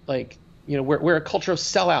like, you know, we're a culture of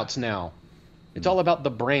sellouts now. It's all about the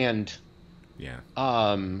brand. Yeah.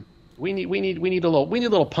 We need a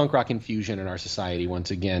little punk rock infusion in our society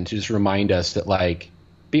once again to just remind us that, like,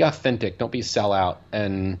 be authentic, don't be sellout,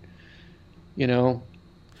 and, you know,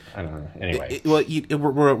 I don't know. Anyway,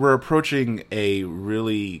 We're approaching a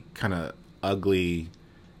really kind of ugly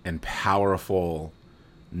and powerful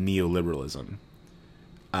neoliberalism,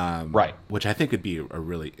 right? Which I think would be a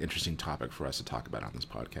really interesting topic for us to talk about on this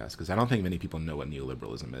podcast, because I don't think many people know what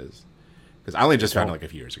neoliberalism is. Because I only just found it like a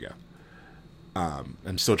few years ago.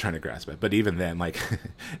 I'm still trying to grasp it, but even then, like,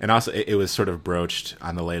 and also it was sort of broached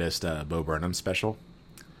on the latest Bo Burnham special,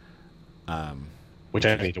 Which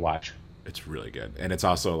I need to watch. It's really good, and it's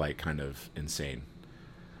also like kind of insane.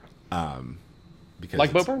 Because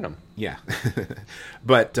like Bo Burnham. Yeah.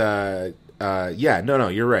 But yeah, no,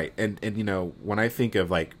 you're right. And you know, when I think of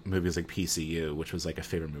like movies like PCU, which was like a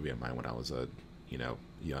favorite movie of mine when I was a, you know,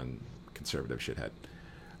 young conservative shithead.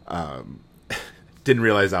 Didn't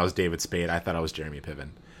realize I was David Spade. I thought I was Jeremy Piven.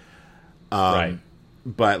 Right.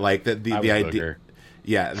 But like the idea,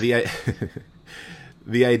 yeah,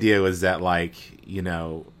 the idea was that, like, you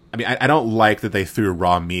know, I mean, I don't like that they threw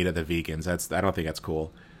raw meat at the vegans. I don't think that's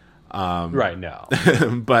cool. Right, no.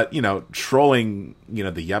 But, you know, trolling, you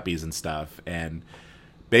know, the yuppies and stuff, and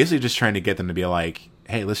basically just trying to get them to be like,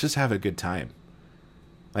 hey, let's just have a good time.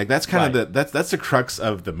 Like, that's kind of that's the crux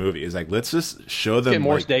of the movie, is like, let's just show them, get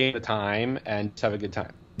more like, stay at a time and just have a good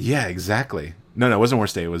time. Yeah, exactly. No, it wasn't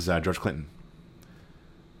Morris Day. It was George Clinton.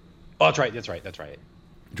 Oh, that's right. George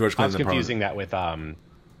Clinton. I was confusing that with I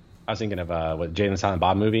was thinking of what Jay and the Silent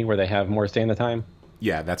Bob movie where they have more stay in the time.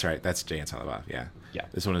 Yeah, that's right. That's Jay and Silent Bob. Yeah. Yeah.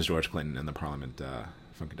 This one is George Clinton and the Parliament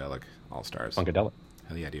Funkadelic All Stars. Funkadelic.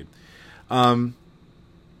 Hell yeah, dude.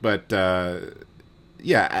 But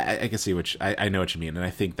yeah, I can see I know what you mean, and I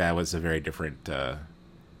think that was a very different. It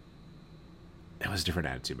was a different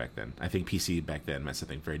attitude back then. I think PC back then meant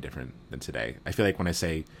something very different than today. I feel like when I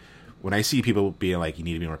see people being like, you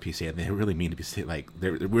need to be more PC, and they really mean to be they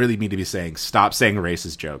really mean to be saying, stop saying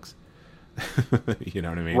racist jokes. You know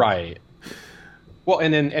what I mean? Right. Well,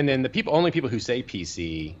 and then the only people who say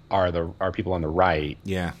PC are people on the right.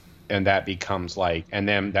 Yeah. And that becomes like, and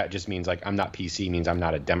then that just means like, I'm not PC means I'm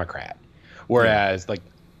not a Democrat. Whereas like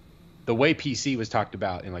the way PC was talked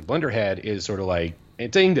about in like Blunderhead is sort of like,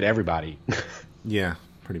 it's aimed at everybody. Yeah,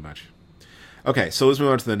 pretty much. Okay, so let's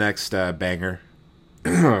move on to the next banger,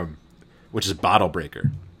 which is Bottle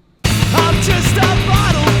Breaker. I'm just a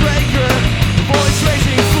bottle breaker, voice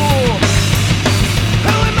raising fool. Who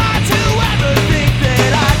am I to ever think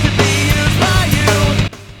that I could be used by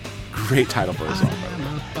you? Great title for a song, by the way.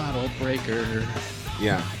 I'm a bottle breaker.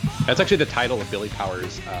 Yeah. That's actually the title of Bill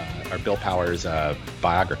Powers'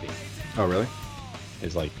 biography. Oh, really?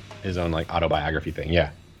 Is like his own like autobiography thing.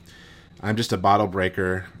 Yeah. I'm just a bottle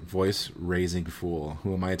breaker, voice raising fool.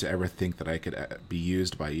 Who am I to ever think that I could be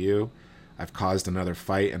used by you? I've caused another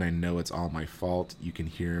fight, and I know it's all my fault. You can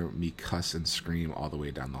hear me cuss and scream all the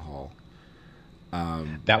way down the hall.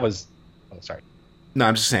 That was. Oh, sorry. No,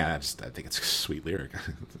 I'm just saying. I think it's a sweet lyric.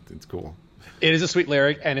 It's cool. It is a sweet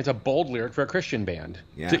lyric, and it's a bold lyric for a Christian band.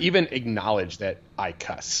 Yeah. To even acknowledge that I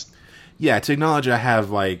cuss. Yeah, to acknowledge I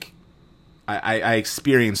have, like, I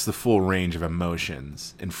experience the full range of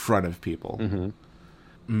emotions in front of people. Mm-hmm.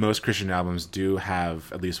 Most Christian albums do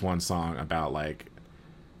have at least one song about, like,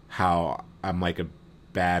 how I'm, like, a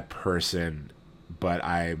bad person, but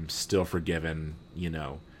I'm still forgiven, you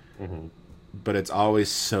know. Mm-hmm. But it's always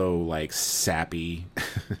so, like, sappy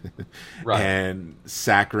right. and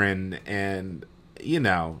saccharine and, you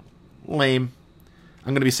know, lame.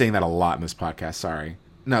 I'm going to be saying that a lot in this podcast, sorry.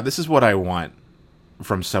 No, this is what I want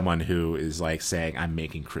from someone who is, like, saying I'm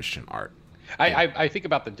making Christian art. I think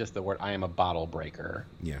about the word I am a bottle breaker.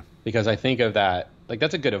 Yeah. Because I think of that, like,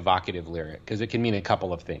 that's a good evocative lyric because it can mean a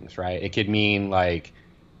couple of things, right? It could mean, like,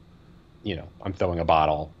 you know, I'm throwing a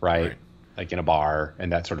bottle, right? Like in a bar,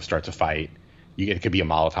 and that sort of starts a fight. It could be a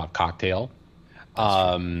Molotov cocktail.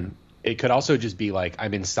 It could also just be like I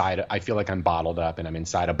feel like I'm bottled up, and I'm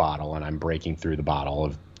inside a bottle, and I'm breaking through the bottle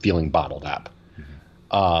of feeling bottled up.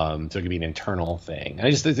 Mm-hmm. So it could be an internal thing.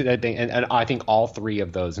 And I think all three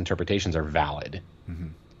of those interpretations are valid. Mm-hmm.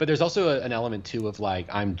 But there's also an element too of like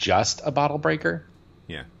I'm just a bottle breaker.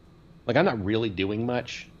 Yeah. Like I'm not really doing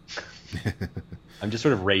much. I'm just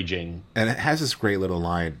sort of raging. And it has this great little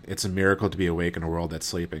line. It's a miracle to be awake in a world that's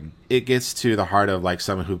sleeping. It gets to the heart of, like,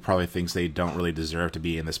 someone who probably thinks they don't really deserve to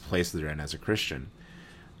be in this place they're in as a Christian.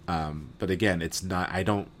 But again, it's not. I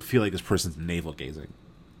don't feel like this person's navel gazing.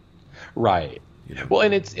 Right. You know? Well,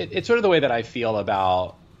 and it's sort of the way that I feel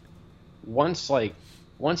about once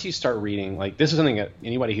once you start reading, like, this is something that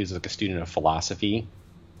anybody who's like a student of philosophy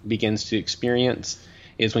begins to experience,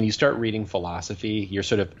 is when you start reading philosophy,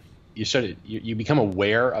 you become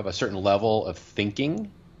aware of a certain level of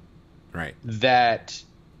thinking Right. that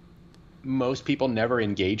most people never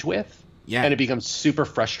engage with. Yeah. And it becomes super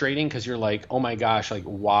frustrating because you're like, oh my gosh, like,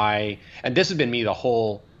 why? And this has been me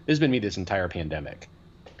this entire pandemic.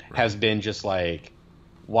 Right. Has been just like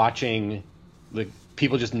watching like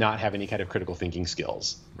people just not have any kind of critical thinking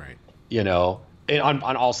skills, Right. you know, and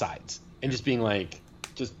on all sides, and just being like,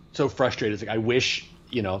 just so frustrated. It's like, I wish,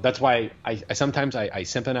 you know, that's why I sometimes I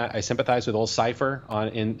sympathize with old Cypher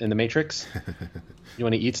in The Matrix. You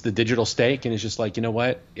when he eats the digital steak and it's just like, you know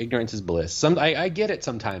what? Ignorance is bliss. I get it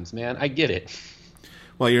sometimes, man. I get it.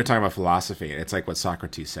 Well, you're talking about philosophy. It's like what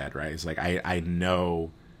Socrates said, right? It's like, I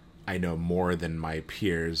know more than my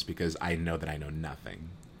peers because I know that I know nothing.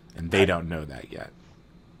 And they don't know that yet.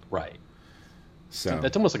 Right. So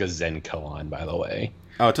That's almost like a Zen koan, by the way.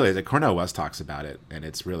 Oh, totally. Like Cornel West talks about it, and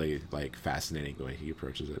it's really like fascinating the way he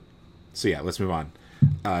approaches it. So yeah, let's move on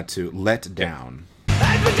to Let Down.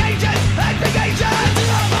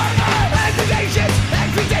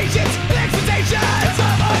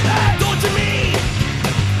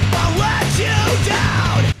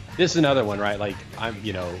 This is another one, right? Like,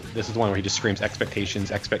 this is the one where he just screams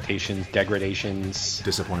expectations, degradations,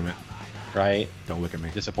 Disappointment. right? Don't look at me.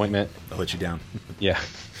 Disappointment. I'll let you down. Yeah.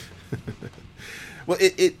 Well,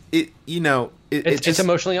 it's It's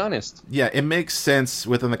emotionally honest. Yeah, it makes sense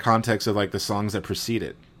within the context of like the songs that precede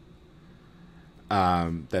it.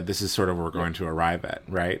 That this is sort of where we're going to arrive at,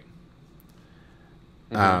 right?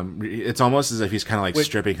 Mm-hmm. It's almost as if he's kind of like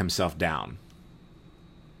stripping himself down,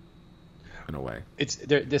 in a way.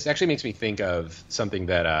 This actually makes me think of something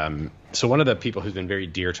that. So one of the people who's been very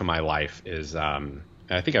dear to my life is.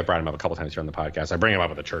 I think I brought him up a couple times here on the podcast. I bring him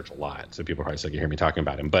up at the church a lot, so people probably sick of hearing me talking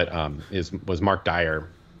about him. But was Mark Dyer.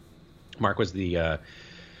 Mark was an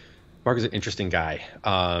interesting guy.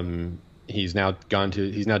 He's now dead, gone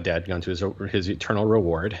to his eternal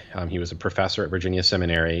reward. He was a professor at Virginia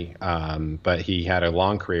Seminary, but he had a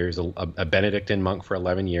long career. He was a Benedictine monk for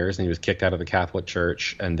 11 years, and he was kicked out of the Catholic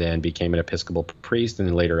Church, and then became an Episcopal priest, and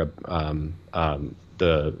then later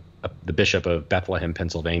the bishop of Bethlehem,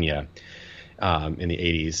 Pennsylvania, in the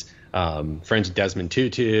 80s. Friends with Desmond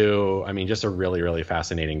Tutu. I mean, just a really, really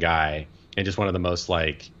fascinating guy, and just one of the most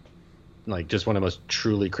just one of the most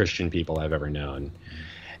truly Christian people I've ever known.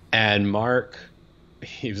 And Mark,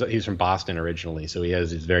 he's from Boston originally, so he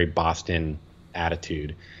has this very Boston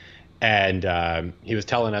attitude. And he was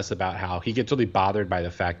telling us about how he gets really bothered by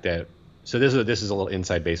the fact that, so this is a little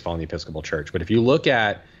inside baseball in the Episcopal Church, but if you look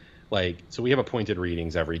at so we have appointed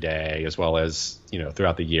readings every day, as well as,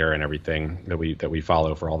 throughout the year and everything that we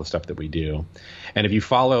follow for all the stuff that we do. And if you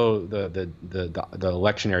follow the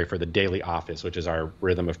lectionary for the daily office, which is our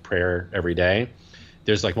rhythm of prayer every day,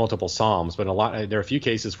 there's like multiple Psalms, but there are a few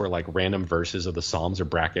cases where like random verses of the Psalms are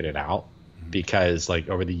bracketed out because like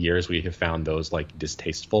over the years we have found those like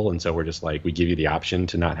distasteful. And so we're just like, we give you the option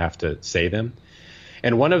to not have to say them.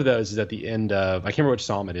 And one of those is at the end of, I can't remember which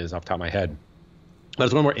Psalm it is off the top of my head, but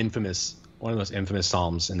it's one of the most infamous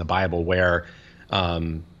Psalms in the Bible where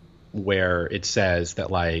it says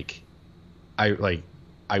that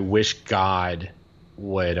I wish God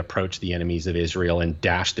would approach the enemies of Israel and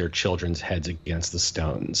dash their children's heads against the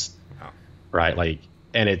stones. Wow. Right.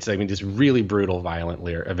 And it's, this really brutal, violent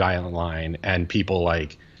line, and people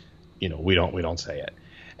we don't say it.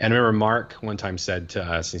 And I remember Mark one time said to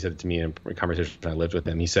us, he said it to me in a conversation I lived with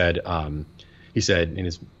him. He said in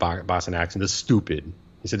his Boston accent, "It's stupid."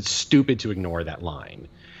 He said, "It's stupid to ignore that line."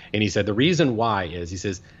 And he said, the reason why is, he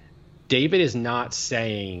says, David is not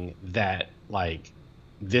saying that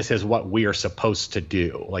this is what we are supposed to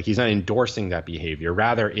do. He's not endorsing that behavior.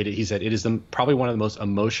 Rather, he said, it is probably one of the most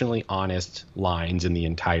emotionally honest lines in the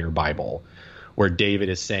entire Bible, where David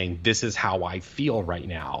is saying, this is how I feel right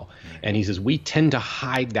now. And he says, we tend to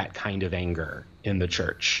hide that kind of anger in the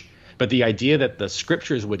church. But the idea that the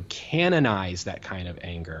scriptures would canonize that kind of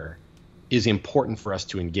anger is important for us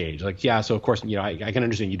to engage. So of course, I can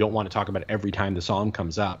understand you don't want to talk about it every time the psalm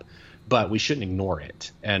comes up, but we shouldn't ignore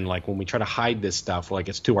it. And when we try to hide this stuff,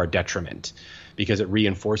 it's to our detriment, because it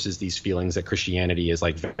reinforces these feelings that Christianity is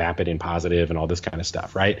vapid and positive and all this kind of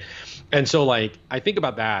stuff, right? And so I think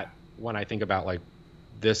about that when I think about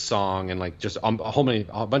this song and just a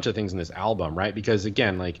bunch of things in this album, right? Because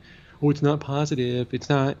again, it's not positive, it's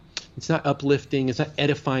not uplifting, it's not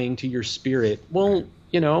edifying to your spirit. Well,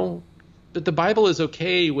 but the Bible is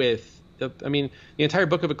okay with the entire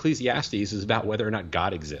book of Ecclesiastes is about whether or not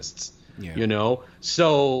God exists. Yeah.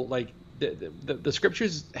 So the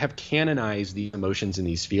scriptures have canonized these emotions and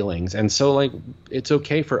these feelings, and so like it's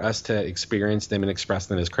okay for us to experience them and express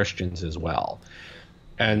them as Christians as well.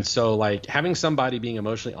 And so like having somebody being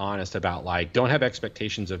emotionally honest about like, don't have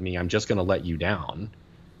expectations of me, I'm just going to let you down,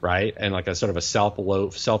 right? And like a sort of a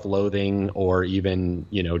self-loathing or even,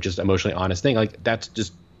 you know, just emotionally honest thing, like that's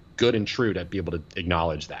just good and true to be able to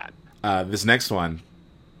acknowledge that. This next one,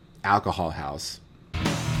 Alcohol House. We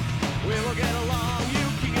will get along, you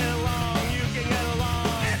can get along, you can get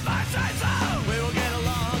along. If I say so, we will get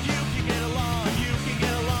along, you can get along, you can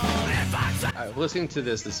get along. If I say Listening to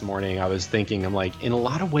this morning, I was thinking, I'm like, in a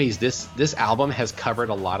lot of ways, this album has covered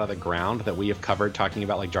a lot of the ground that we have covered talking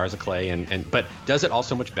about like Jars of Clay, and but does it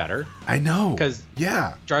also much better? I know. Because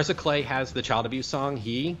yeah, Jars of Clay has the child abuse song,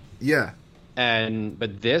 yeah,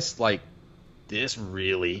 but this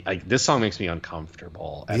really, like, this song makes me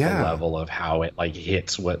uncomfortable at the level of how it like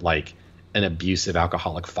hits what like an abusive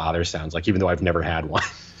alcoholic father sounds like, even though I've never had one.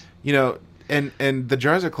 You know, and the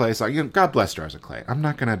Jars of Clay song, you know, God bless Jars of Clay. I'm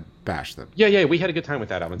not gonna bash them. Yeah, we had a good time with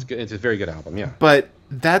that album. It's good. It's a very good album. Yeah. But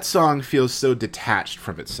that song feels so detached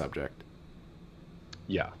from its subject.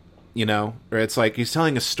 Yeah. You know, or it's like he's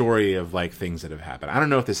telling a story of like things that have happened. I don't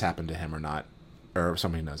know if this happened to him or not, or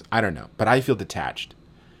somebody knows. I don't know, but I feel detached.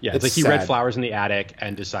 Yeah, it's like he read flowers in the attic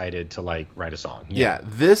and decided to like write a song. Yeah,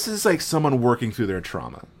 this is like someone working through their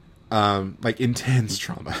trauma, like intense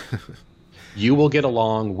trauma. You will get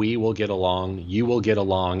along. We will get along. You will get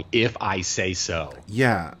along if I say so.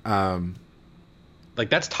 Yeah. Like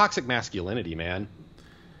that's toxic masculinity, man.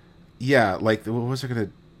 Yeah, like what was I gonna?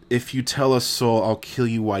 If you tell a soul, I'll kill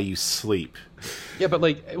you while you sleep. Yeah, but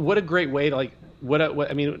like, what a great way to like. What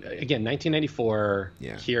I mean, again, 1994.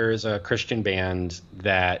 Yeah. Here's a Christian band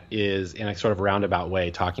that is in a sort of roundabout way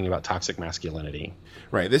talking about toxic masculinity.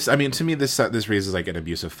 Right. This, I mean, to me, this reads as like an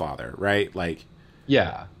abusive father, right? Like,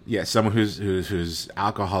 yeah, someone whose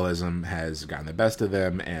alcoholism has gotten the best of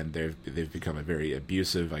them, and they've become a very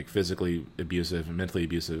abusive, like physically abusive and mentally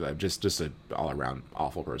abusive, just a all around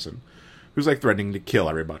awful person, who's like threatening to kill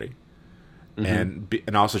everybody. Mm-hmm.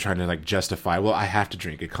 And also trying to like justify, well, I have to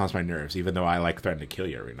drink, it calms my nerves, even though I like threaten to kill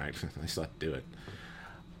you every night. I still have to do it.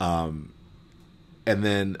 And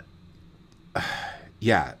then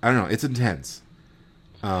yeah, I don't know, it's intense.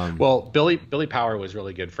 Well, Billy Power was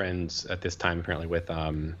really good friends at this time apparently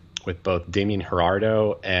with both Damien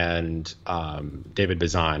Gerardo and David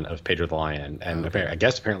Bazan of Pedro the Lion, and I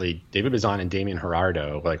guess apparently David Bazan and Damien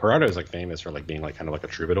Gerardo, like Gerardo is like famous for like being like kind of like a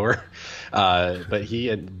troubadour, but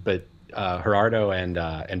Gerardo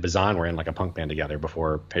and Bazan were in like a punk band together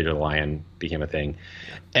before Pedro the Lion became a thing,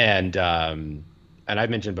 and I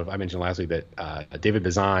mentioned last week that David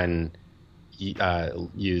Bazan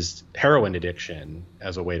used heroin addiction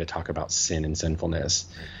as a way to talk about sin and sinfulness.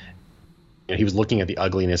 You know, he was looking at the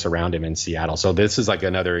ugliness around him in Seattle. So this is like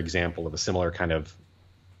another example of a similar kind of.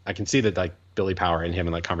 I can see that like Billy Power and him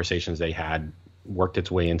and like conversations they had worked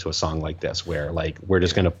its way into a song like this, where like we're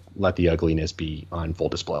just going to let the ugliness be on full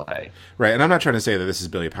display. Right, and I'm not trying to say that this is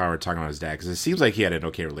Billy Power talking about his dad, because it seems like he had an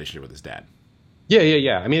okay relationship with his dad.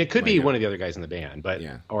 Yeah. I mean, it could be one of the other guys in the band, but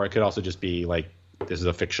yeah. Or it could also just be like this is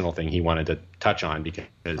a fictional thing he wanted to touch on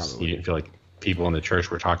because he didn't feel like people in the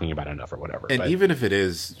church were talking about it enough or whatever. And even if it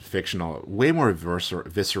is fictional, way more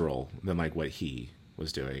visceral than like what he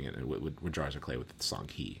was doing and with Jars of Clay with the song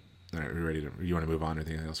He. All right, we ready to? You want to move on? Or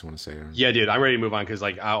anything else you want to say? Or? Yeah, dude, I'm ready to move on because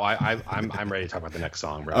like I'm ready to talk about the next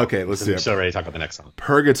song, bro. Okay, let's do it. I'm so ready to talk about the next song.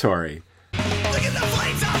 Purgatory. Look at the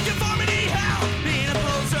flames of conformity, how being a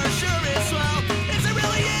poser sure is swell. Is it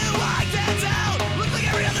really you? I can't tell. Look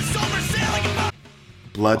like every other soul for sale. Like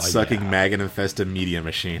blood-sucking maggot-infested media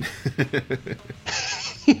machine.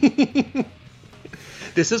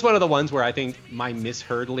 This is one of the ones where I think my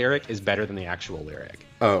misheard lyric is better than the actual lyric.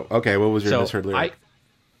 Oh, okay. What was your misheard lyric?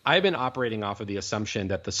 I've been operating off of the assumption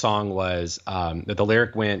that the song was that the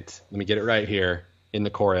lyric went. Let me get it right here in the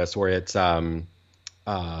chorus, where it's it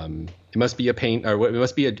must be a pain, or it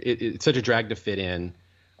must be it's such a drag to fit in.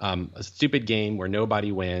 A stupid game where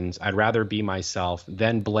nobody wins. I'd rather be myself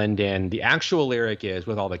than blend in. The actual lyric is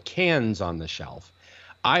with all the cans on the shelf.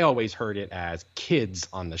 I always heard it as kids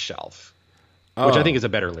on the shelf, which I think is a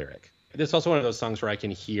better lyric. This is also one of those songs where I can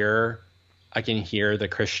hear the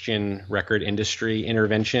Christian record industry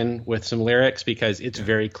intervention with some lyrics, because it's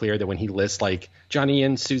very clear that when he lists like Johnny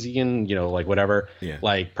and Susie and, you know, like whatever,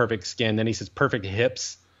 like perfect skin, then he says perfect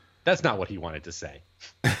hips. That's not what he wanted to say.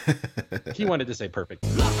 He wanted to say perfect.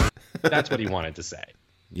 That's what he wanted to say.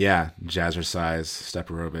 Yeah, Jazzercise, Step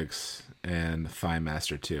Aerobics, and Thigh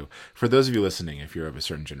Master 2. For those of you listening, if you're of a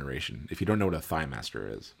certain generation, if you don't know what a Thigh Master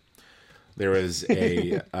is, there was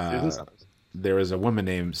a there was a woman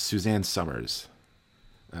named Suzanne Summers,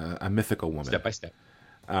 a mythical woman. Step by Step.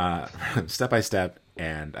 Step by Step,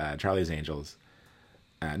 and Charlie's Angels.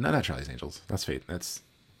 No, not Charlie's Angels. That's Fate. That's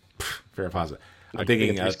Farrah Fawcett. I'm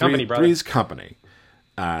thinking Three's Company, brother. Three's Company,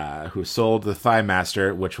 who sold the Thigh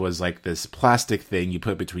Master, which was like this plastic thing you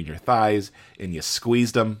put between your thighs and you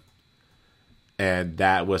squeezed them, and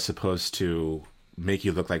that was supposed to make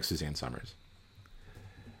you look like Suzanne Summers.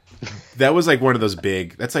 That was like one of those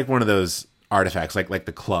big. That's like one of those artifacts, like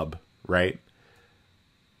the club, right?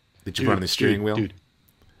 That you put on the steering wheel. Dude,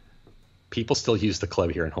 people still use the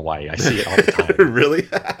club here in Hawaii. I see it all the time. Really?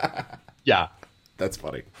 Yeah. That's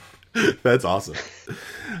funny. That's awesome.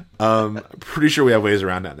 Pretty sure we have ways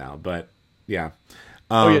around that now, but yeah.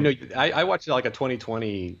 I watched like a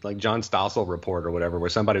 2020 like John Stossel report or whatever, where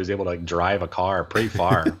somebody was able to like drive a car pretty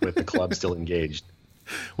far with the club still engaged.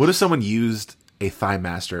 What if someone used a Thigh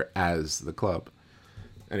Master as the club?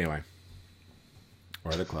 Anyway,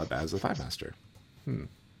 or the club as the Thigh Master.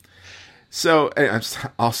 So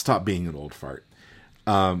I'll stop being an old fart.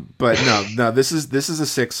 But no, this is a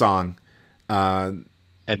sick song. And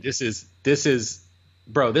this is,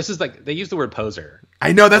 bro, this is like, they use the word poser.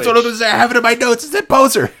 I know, that's what I was saying. I have it in my notes. It said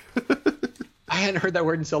poser. I hadn't heard that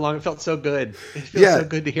word in so long. It felt so good. It feels so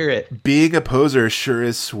good to hear it. Being a poser sure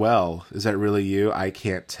is swell. Is that really you? I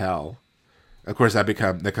can't tell. Of course,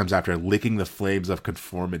 that comes after licking the flames of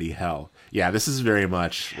conformity hell. Yeah, this is very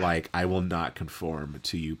much like I will not conform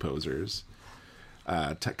to you posers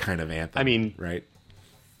kind of anthem. I mean, right?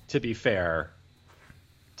 To be fair,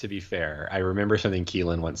 I remember something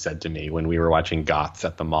Keelan once said to me when we were watching Goths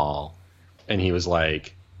at the mall, and he was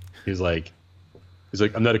like,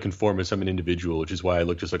 I'm not a conformist, I'm an individual, which is why I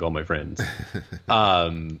look just like all my friends.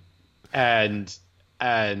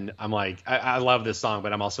 And I'm like, I love this song,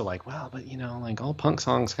 but I'm also like, well, but you know, like all punk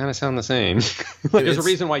songs kind of sound the same. Like, there's a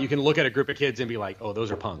reason why you can look at a group of kids and be like, oh, those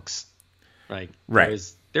are punks. Like, right.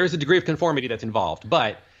 There's a degree of conformity that's involved,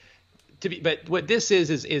 but what this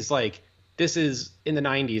is like, this is in the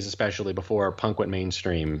 90s, especially before punk went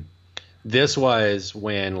mainstream. This was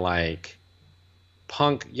when like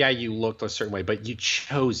punk, you looked a certain way, but you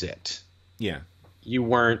chose it. Yeah. You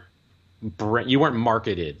weren't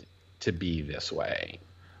marketed to be this way.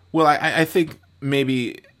 Well, I think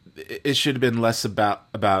maybe it should have been less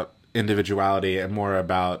about individuality and more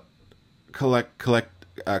about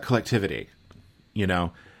collectivity. You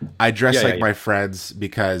know, I dress like my friends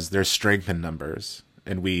because there's strength in numbers,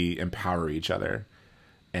 and we empower each other,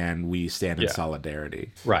 and we stand in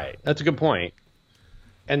solidarity. Right. That's a good point.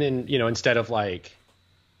 And then, you know, instead of like,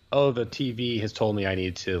 oh, the TV has told me I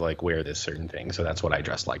need to like wear this certain thing, so that's what I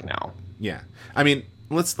dress like now. Yeah. I mean,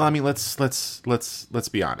 let's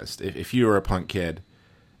be honest. If you were a punk kid,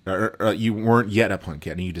 or you weren't yet a punk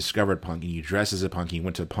kid, and you discovered punk, and you dressed as a punk, and you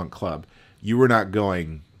went to a punk club, you were not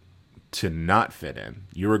going to not fit in.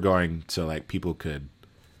 You were going to like people could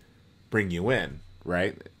bring you in,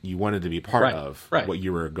 right? You wanted to be part of what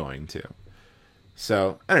you were going to.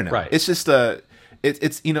 So I don't know. Right. It's just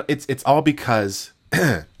it's all because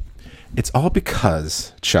it's all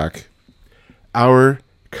because, Chuck, our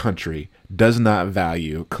country does not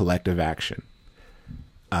value collective action.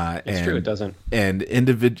 It's true, it doesn't. And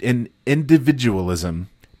individualism,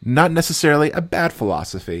 not necessarily a bad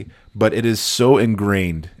philosophy, but it is so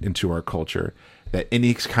ingrained into our culture that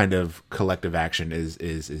any kind of collective action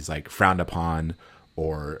is like frowned upon,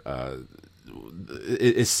 or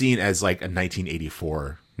is seen as like a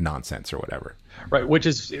 1984 nonsense or whatever. Right, which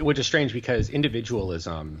is strange, because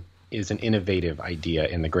individualism is an innovative idea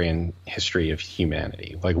in the grand history of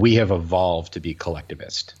humanity. Like, we have evolved to be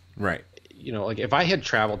collectivist. Right. You know, like if I had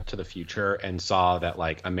traveled to the future and saw that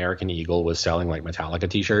like American Eagle was selling like Metallica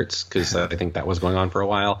t-shirts, because I think that was going on for a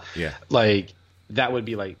while. Yeah. Like, that would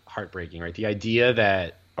be like heartbreaking, right? The idea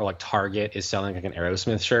that, or like Target is selling like an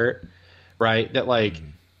Aerosmith shirt, right? That like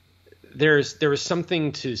there was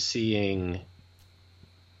something to seeing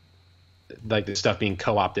like the stuff being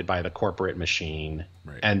co-opted by the corporate machine,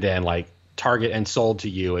 right, and then like Target and sold to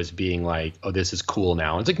you as being like, oh, this is cool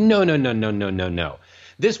now. And it's like, no.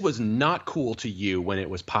 This was not cool to you when it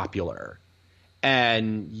was popular.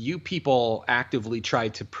 And you people actively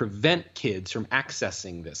tried to prevent kids from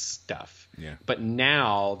accessing this stuff. Yeah. But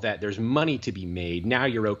now that there's money to be made, now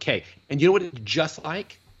you're okay. And you know what it's just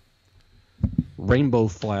like? Rainbow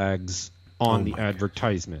flags on the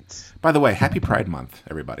advertisements. By the way, happy Pride Month,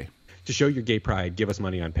 everybody. To show your gay pride, give us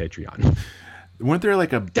money on Patreon. Weren't there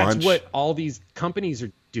like a bunch... That's what all these companies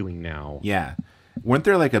are doing now. Yeah. Weren't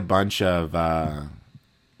there like a bunch of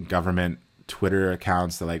government Twitter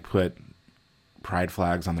accounts that like put pride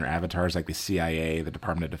flags on their avatars, like the CIA, the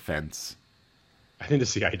Department of Defense? I think the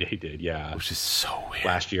CIA did, yeah, which is so weird.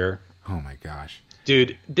 last year. Oh my gosh,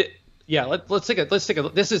 Dude, yeah, let's take a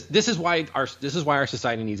this is why our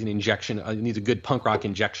society needs an injection, needs a good punk rock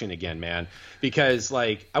injection again, man. Because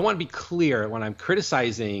like I want to be clear when I'm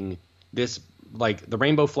criticizing this, like the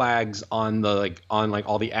rainbow flags on the on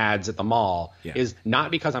all the ads at the mall, is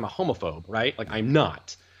not because I'm a homophobe, right? Like I'm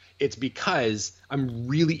not. It's because I'm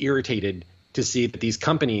really irritated to see that these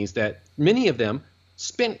companies, that many of them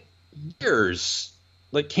spent years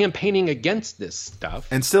like campaigning against this stuff,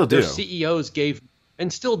 and still do. Their CEOs gave,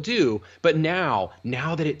 and still do, but now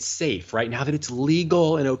that it's safe, right? Now that it's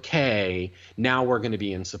legal and okay, now we're going to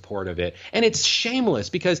be in support of it, and it's shameless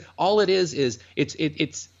because all it is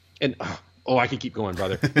it's and oh, I could keep going,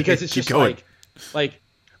 brother, because it's just like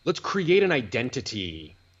let's create an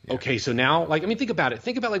identity. Yeah. Okay, so now, like, I mean, think about it.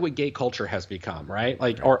 Think about like what gay culture has become, right?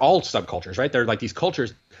 Like, or all subcultures, right? They're like these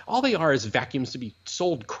cultures. All they are is vacuums to be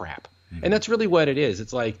sold crap. And that's really what it is.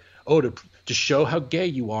 It's like, oh, to show how gay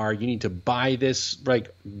you are, you need to buy this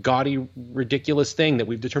like gaudy, ridiculous thing that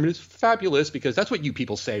we've determined is fabulous, because that's what you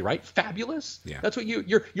people say, right? Fabulous. Yeah. That's what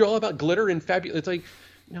you're all about, glitter and fabulous. It's like,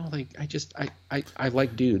 no, like I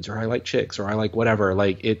like dudes, or I like chicks, or I like whatever.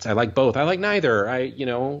 Like I like both. I like neither.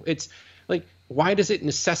 It's like, why does it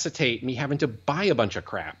necessitate me having to buy a bunch of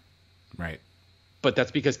crap? Right. But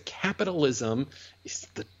that's because capitalism is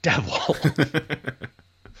the devil.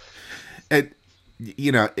 And,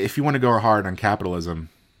 if you want to go hard on capitalism,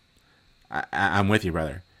 I'm with you,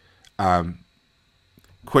 brother.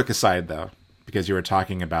 Quick aside, though, because you were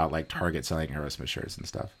talking about like Target selling Aerosmith shirts and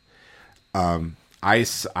stuff.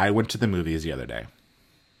 I went to the movies the other day.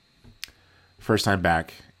 First time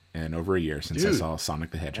back in over a year since I saw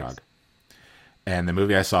Sonic the Hedgehog. Yes. And the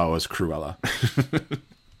movie I saw was Cruella.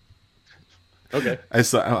 Okay. I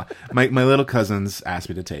saw my little cousins asked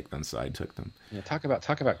me to take them, so I took them. Yeah, talk about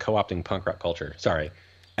co-opting punk rock culture. Sorry.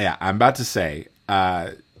 Yeah, I'm about to say.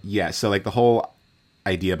 So like the whole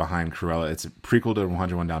idea behind Cruella, it's a prequel to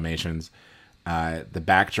 101 Dalmatians. The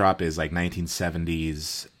backdrop is like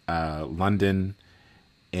 1970s London,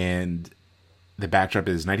 and the backdrop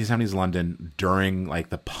is 1970s London during like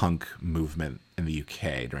the punk movement in the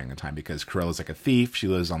UK during the time, because Cruella's like a thief. She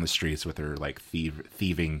lives on the streets with her like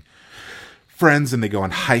thieving friends, and they go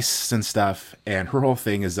on heists and stuff. And her whole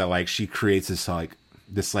thing is that like she creates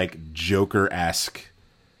this Joker-esque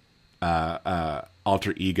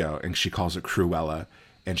alter ego, and she calls it Cruella,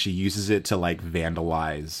 and she uses it to like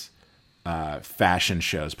vandalize fashion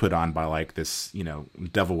shows put on by like this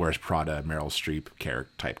Devil Wears Prada Meryl Streep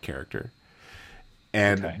type character.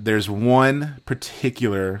 And there's one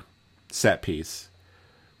particular set piece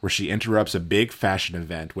where she interrupts a big fashion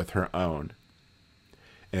event with her own,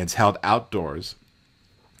 and it's held outdoors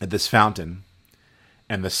at this fountain,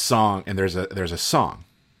 and there's a song,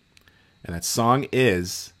 and that song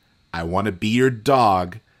is "I Want to Be Your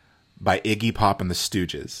Dog" by Iggy Pop and the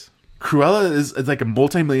Stooges. Cruella is like a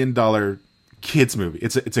multi-million-dollar kids movie.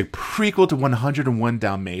 It's a prequel to 101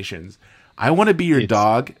 Dalmatians. "I Want to Be Your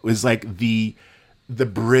Dog" was like the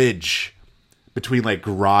bridge between like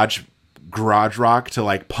garage rock to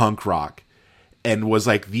like punk rock, and was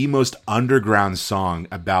like the most underground song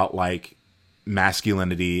about like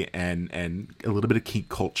masculinity and a little bit of kink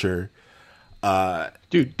culture.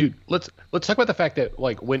 Dude, let's talk about the fact that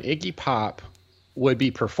like when Iggy Pop would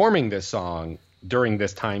be performing this song during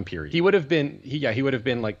this time period, he would have been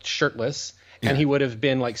like shirtless, and he would have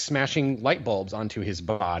been like smashing light bulbs onto his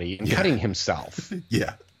body and cutting himself.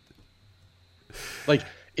 Yeah. Like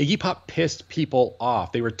Iggy Pop pissed people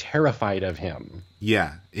off. They were terrified of him.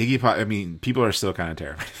 Yeah, Iggy Pop. I mean, people are still kind of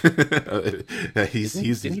terrified.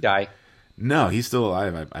 Didn't he die? No, he's still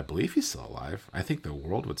alive. I believe he's still alive. I think the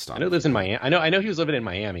world would stop. I know he lives in Miami. I know he was living in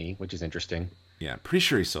Miami, which is interesting. Yeah, pretty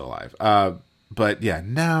sure he's still alive. But yeah,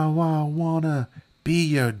 "Now I Wanna Be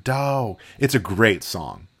Your Dog." It's a great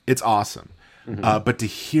song. It's awesome. Mm-hmm. But to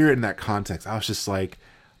hear it in that context, I was just like,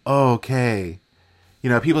 oh, okay.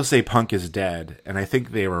 People say punk is dead, and I think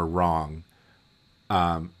they were wrong.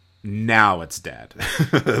 Now it's dead.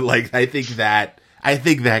 Like I think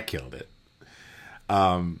that killed it.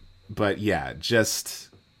 But yeah,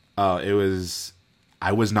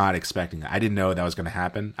 I was not expecting that. I didn't know that was going to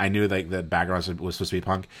happen. I knew like the background was supposed to be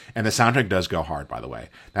punk, and the soundtrack does go hard, by the way.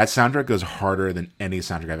 That soundtrack goes harder than any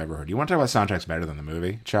soundtrack I've ever heard. You want to talk about soundtracks better than the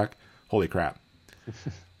movie, Chuck? Holy crap.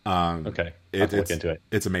 Okay. Let's look into it.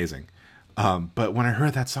 It's amazing. But when I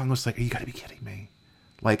heard that song, I was like, you gotta be kidding me.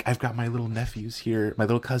 Like, I've got my little nephews here, my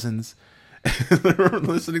little cousins,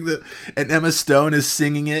 listening to it, and Emma Stone is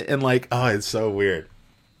singing it, and like, oh, it's so weird.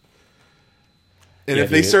 And if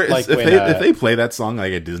they play that song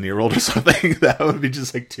like at Disney World or something, that would be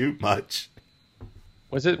just like too much.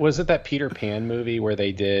 Was it that Peter Pan movie where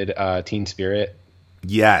they did Teen Spirit?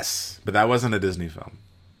 Yes, but that wasn't a Disney film.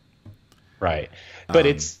 Right. But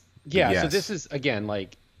it's so yes. this is again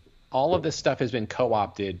like all of this stuff has been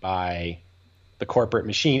co-opted by the corporate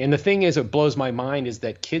machine. And the thing is, it blows my mind is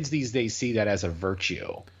that kids these days see that as a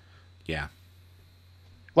virtue. Yeah.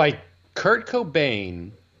 Like Kurt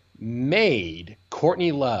Cobain made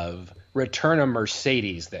Courtney Love return a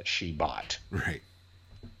Mercedes that she bought. Right.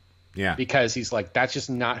 Yeah. Because he's like, that's just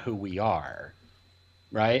not who we are.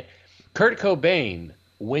 Right? Kurt Cobain,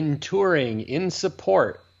 when touring in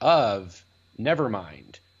support of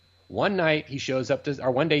Nevermind, one day he shows up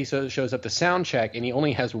to sound check, and he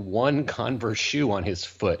only has one Converse shoe on his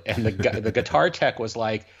foot. And the guitar tech was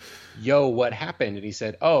like, yo, what happened? And he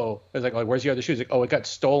said, oh, I was like, where's your other shoes? Like, oh, it got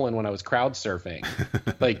stolen when I was crowd surfing.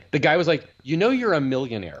 Like, the guy was like, you're a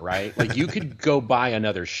millionaire, right? Like, you could go buy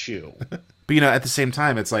another shoe. But, at the same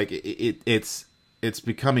time, it's like it's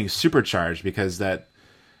becoming supercharged because that,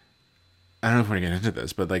 I don't know if we're going to get into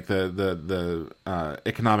this, but like the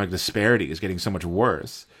economic disparity is getting so much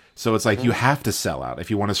worse. So it's like you have to sell out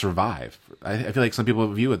if you want to survive. I feel like some people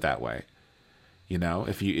view it that way.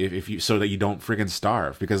 If you so that you don't friggin'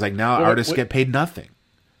 starve, because like now artists get paid nothing.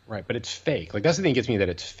 Right, but it's fake. Like that's the thing that gets me, that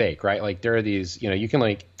it's fake, right? Like there are these, you can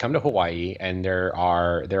like come to Hawaii and there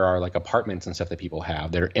are like apartments and stuff that people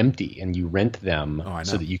have that are empty, and you rent them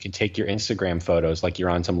so that you can take your Instagram photos like you're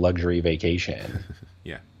on some luxury vacation.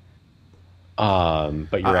 Yeah.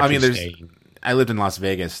 But you're actually staying. I lived in Las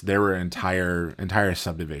Vegas. There were entire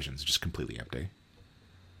subdivisions just completely empty,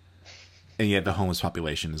 and yet the homeless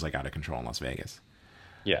population is like out of control in Las Vegas.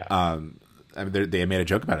 Yeah. I mean, they made a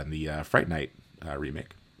joke about it in the Fright Night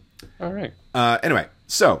remake. All right. Anyway,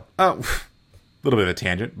 so a little bit of a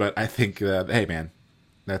tangent, but I think hey man,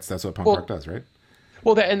 that's what punk rock does, right?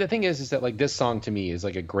 Well, and the thing is that like this song to me is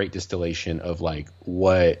like a great distillation of like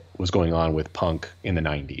what was going on with punk in the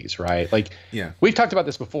 90s, right? Like, yeah, we've talked about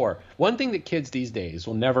this before. One thing that kids these days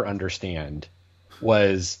will never understand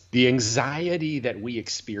was the anxiety that we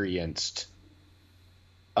experienced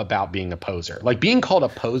about being a poser. Like being called a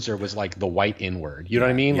poser was like the white N-word. You know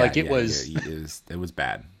what I mean? Like it was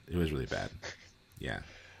bad. It was really bad. Yeah.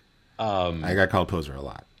 I got called poser a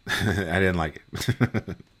lot. I didn't like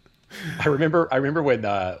it. I remember when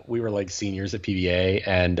we were like seniors at PBA,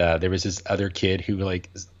 and there was this other kid who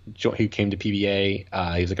came to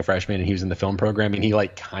PBA. He was like a freshman, and he was in the film program, and he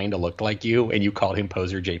like kind of looked like you, and you called him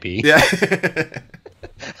Poser JP. Yeah,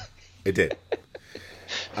 it did.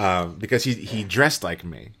 Because he dressed like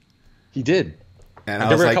me. He did. And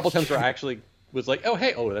there were a couple times where I actually was like, oh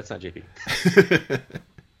hey, that's not JP.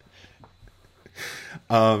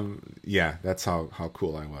 Yeah, that's how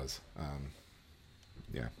cool I was.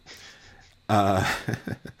 Yeah.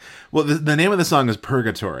 Well, the name of the song is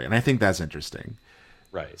Purgatory, and I think that's interesting.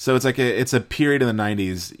 Right. So it's like it's a period in the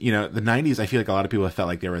 90s. The 90s, I feel like a lot of people felt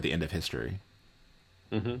like they were at the end of history.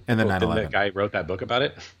 Mm-hmm. And then 9/11. Didn't that guy wrote that book about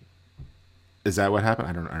it? Is that what happened?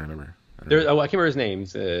 I don't remember. I can't remember his name.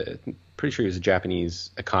 Pretty sure he was a Japanese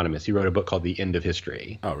economist. He wrote a book called The End of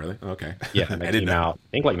History. Oh, really? Okay. Yeah, that came out, I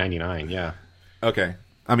think, like 99, yeah. Okay.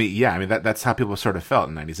 I mean, that's how people sort of felt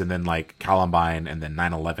in the 90s. And then, like, Columbine, and then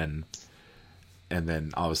 9/11, and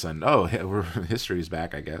then all of a sudden, history's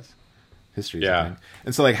back, I guess. History's a thing.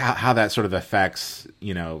 And so, like, how that sort of affects,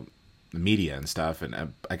 the media and stuff.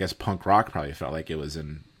 And I guess punk rock probably felt like it was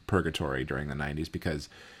in purgatory during the 90s because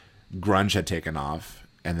grunge had taken off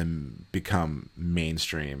and then become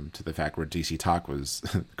mainstream to the fact where DC Talk was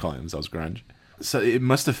calling themselves grunge. So it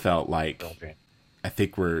must have felt like, I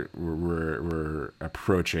think we're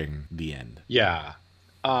approaching the end. Yeah.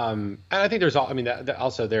 And I think there's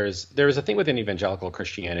also there is a thing within evangelical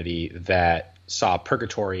Christianity that saw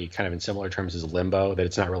purgatory kind of in similar terms as limbo, that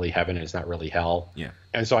it's not really heaven and it's not really hell. Yeah.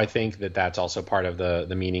 And so I think that that's also part of the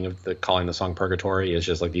meaning of calling the song purgatory, is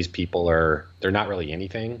just like these people they're not really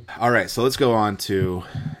anything. All right, so let's go on to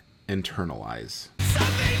Internalize.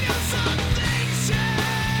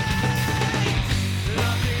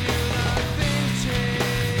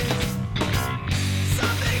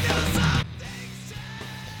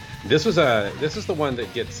 This is the one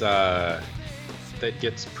that gets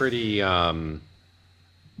pretty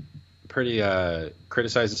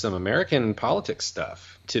criticizes some American politics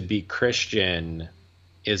stuff. To be Christian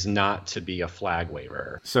is not to be a flag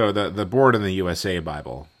waver. So the board in the USA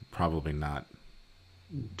Bible, probably not.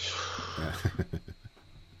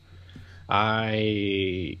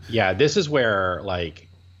 This is where like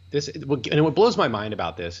this, and what blows my mind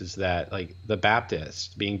about this is that like the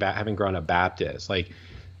Baptist, having grown up Baptist, like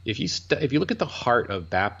if you look at the heart of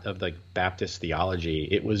Baptist theology,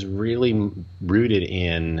 it was really rooted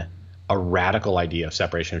in a radical idea of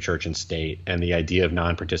separation of church and state and the idea of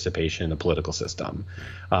non-participation in the political system.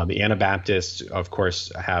 The Anabaptists, of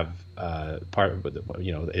course, have part of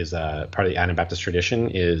the Anabaptist tradition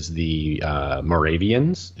is the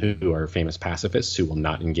Moravians, who are famous pacifists who will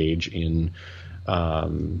not engage in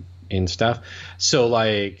stuff. So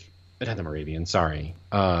like, not the Moravians, sorry.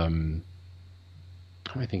 Who am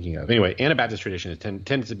I thinking of? Anyway, Anabaptist tradition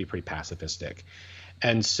tends to be pretty pacifistic.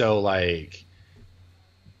 And so like,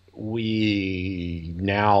 we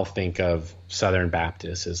now think of Southern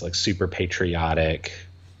Baptists as like super patriotic.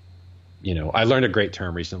 You know, I learned a great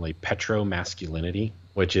term recently, petromasculinity,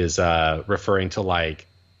 which is referring to like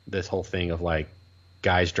this whole thing of like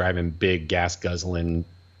guys driving big gas guzzling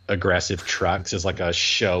aggressive trucks as like a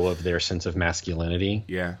show of their sense of masculinity.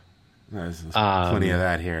 Yeah. There's plenty of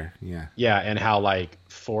that here. Yeah. Yeah. And how like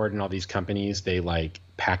Ford and all these companies, they like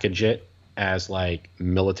package it as like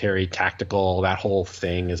military, tactical, that whole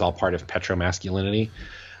thing is all part of petromasculinity.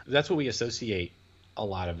 That's what we associate a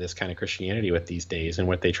lot of this kind of Christianity with these days, and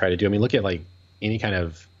what they try to do. I mean, look at like any kind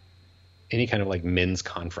of like men's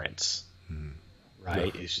conference,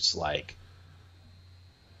 right? It's just like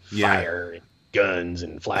fire and guns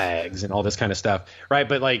and flags and all this kind of stuff, right?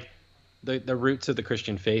 But like the roots of the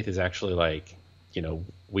Christian faith is actually like, you know,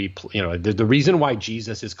 the reason why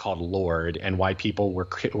Jesus is called Lord and why people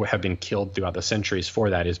have been killed throughout the centuries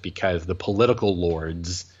for that is because the political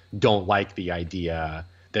lords don't like the idea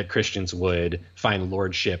that Christians would find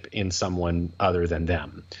lordship in someone other than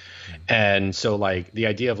them. And so like the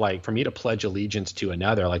idea of like, for me to pledge allegiance to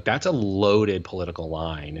another, like that's a loaded political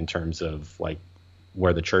line in terms of like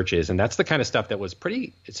where the church is. And that's the kind of stuff that was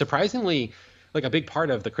pretty surprisingly like a big part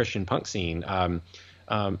of the Christian punk scene.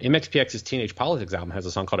 MXPX's Teenage Politics album has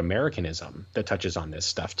a song called Americanism that touches on this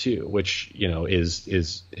stuff too, which, you know,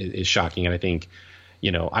 is shocking. And I think,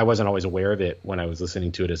 you know, I wasn't always aware of it when I was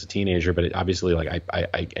listening to it as a teenager, but obviously like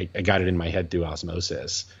I got it in my head through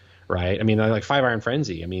osmosis, right? I mean, like Five Iron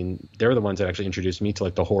Frenzy, I mean, they're the ones that actually introduced me to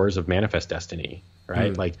like the horrors of Manifest Destiny,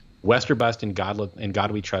 right? Like Wester Bust and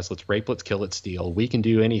God We Trust, let's rape, let's kill, let's steal. We can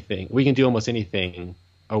do anything. We can do almost anything,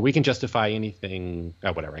 or we can justify anything.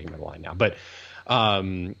 Oh, whatever, I can remember the line now. But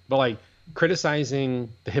like criticizing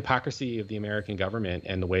the hypocrisy of the American government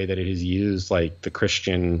and the way that it has used like the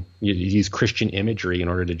Christian imagery in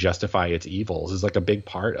order to justify its evils is like a big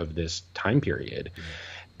part of this time period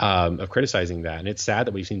of criticizing that. And it's sad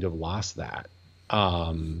that we seem to have lost that.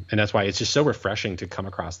 And that's why it's just so refreshing to come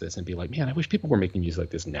across this and be like, man, I wish people were making music like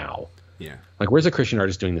this now. Yeah. Like, where's a Christian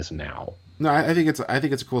artist doing this now? No, I think it's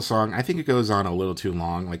a cool song. I think it goes on a little too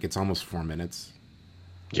long. Like it's almost 4 minutes.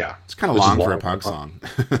 Yeah. It's kind of long for a punk song.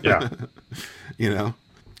 Yeah. You know?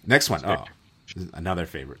 Next one. Oh, another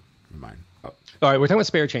favorite of mine. Oh. All right, we're talking about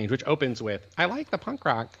Spare Change, which opens with, I like the punk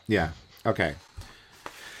rock. Yeah. Okay.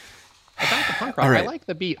 About the punk rock. All right. I like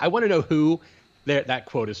the beat. I want to know who that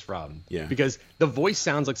quote is from. Yeah. Because the voice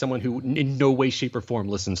sounds like someone who in no way, shape, or form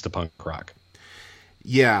listens to punk rock.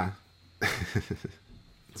 Yeah.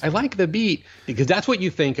 I like the beat because that's what you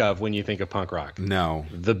think of when you think of punk rock. No.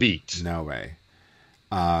 The beat. No way.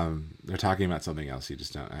 They're talking about something else. You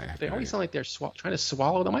just don't. They always sound like they're trying to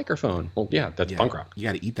swallow the microphone. Well, yeah, that's punk rock. You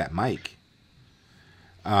got to eat that mic.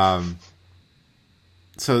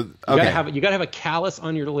 So okay. You gotta have a callus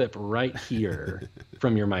on your lip right here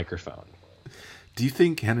from your microphone. Do you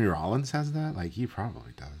think Henry Rollins has that? Like he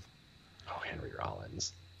probably does. Oh, Henry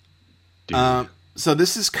Rollins. Dude. So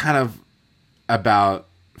this is kind of about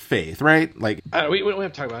faith, right? Like we don't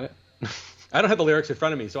have to talk about it. I don't have the lyrics in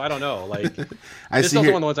front of me, so I don't know. Like, this is here,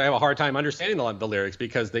 also one of the ones I have a hard time understanding the lyrics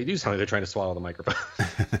because they do sound like they're trying to swallow the microphone.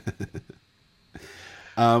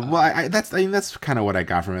 Well, that's kind of what I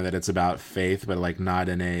got from it. That it's about faith, but like not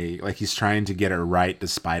in a like he's trying to get it right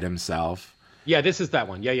despite himself. Yeah, this is that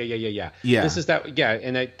one. Yeah. This is that. Yeah,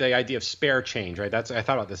 and the idea of spare change, right? I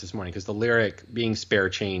thought about this morning because the lyric being spare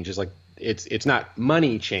change is like it's not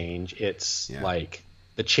money change. It's like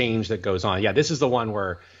the change that goes on. Yeah, this is the one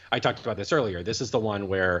where. I talked about this earlier. This is the one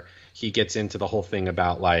where he gets into the whole thing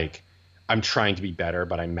about like, I'm trying to be better,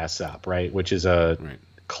 but I mess up, right? Which is a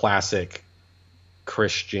classic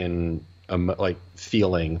Christian like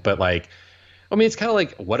feeling. But like, I mean, it's kind of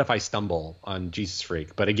like, what if I stumble on Jesus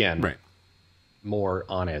Freak? But again, more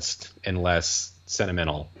honest and less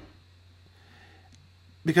sentimental.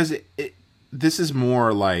 Because this is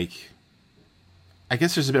more like, I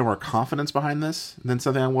guess there's a bit more confidence behind this than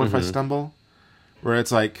something on What If I Stumble? Where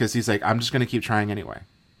it's like, because he's like, I'm just going to keep trying anyway.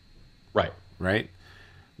 Right?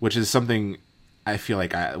 Which is something I feel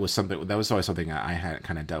like that was always something I had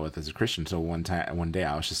kind of dealt with as a Christian. So one day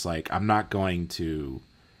I was just like, I'm not going to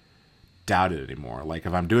doubt it anymore. Like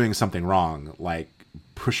if I'm doing something wrong, like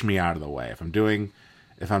push me out of the way.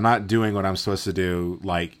 If I'm not doing what I'm supposed to do,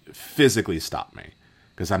 like physically stop me,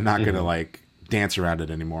 because I'm not gonna like dance around it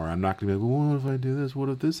anymore. I'm not gonna be like, well, what if I do this? What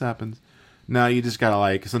if this happens? No, you just gotta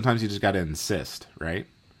like. Sometimes you just gotta insist, right?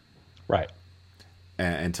 Right.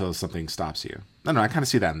 Until something stops you. I don't know. I kind of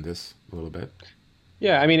see that in this a little bit.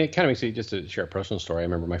 Yeah, I mean, it kind of makes me, just to share a personal story. I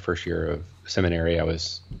remember my first year of seminary, I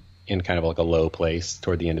was in kind of like a low place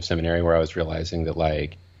toward the end of seminary, where I was realizing that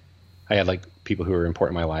like I had like people who were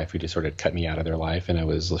important in my life who just sort of cut me out of their life, and I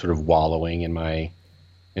was sort of wallowing in my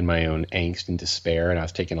own angst and despair. And I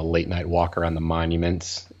was taking a late night walk around the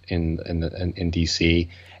monuments in DC,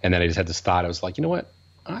 and then I just had this thought. I was like, you know what?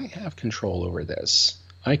 I have control over this.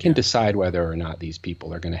 I can decide whether or not these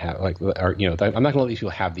people are going to have I'm not going to let these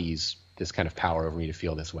people have this kind of power over me to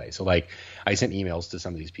feel this way. So like I sent emails to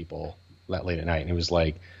some of these people that late at night, and it was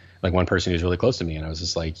like one person who's really close to me, and I was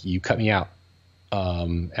just like, you cut me out.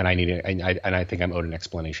 And I think I'm owed an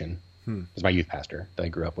explanation. It's my youth pastor that I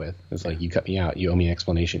grew up with. It was like, you cut me out, you owe me an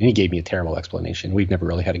explanation. And he gave me a terrible explanation. We've never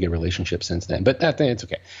really had a good relationship since then, but it's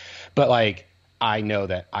okay. But like, I know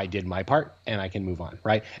that I did my part and I can move on.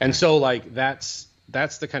 Right. And so like, that's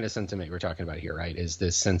the kind of sentiment we're talking about here, right? Is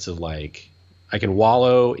this sense of like, I can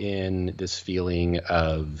wallow in this feeling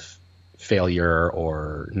of failure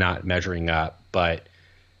or not measuring up, but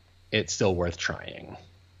it's still worth trying.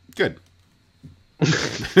 Good.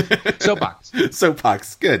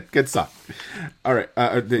 Soapbox. Good song. All right.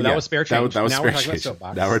 That was spare change. That was now spare we're talking change. about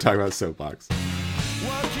soapbox. Now we're talking about soapbox.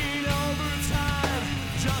 Working overtime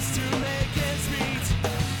just to make ends meet.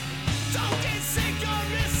 Don't get sick on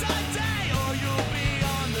this day or you'll be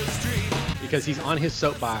on the street. Because he's on his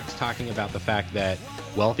soapbox talking about the fact that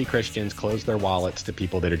wealthy Christians close their wallets to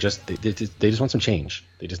people that are just they just want some change.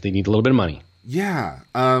 They need a little bit of money. Yeah.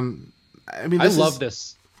 I mean, I love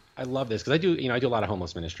this because I do a lot of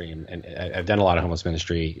homeless ministry, and I've done a lot of homeless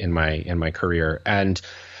ministry in my career. And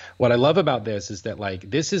what I love about this is that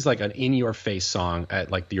like this is like an in your face song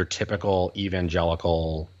at like your typical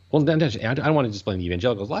evangelical. Well, I don't want to just blame the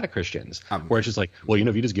evangelicals. A lot of Christians where it's just like, well,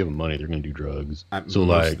 if you just give them money, they're going to do drugs. So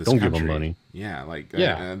like, don't give them money. Yeah, like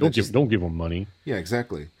don't give them money. Yeah,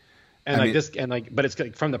 exactly. But it's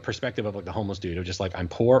like from the perspective of like the homeless dude of just like, I'm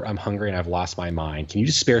poor, I'm hungry, and I've lost my mind. Can you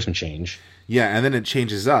just spare some change? Yeah, and then it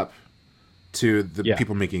changes up to the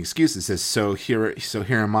people making excuses. It says, so here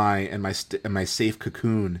am I in my safe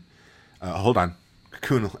cocoon. Hold on,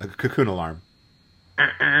 cocoon alarm.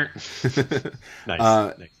 Nice.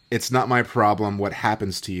 It's not my problem what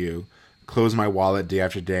happens to you. Close my wallet day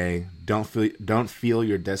after day. Don't feel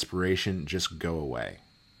your desperation. Just go away.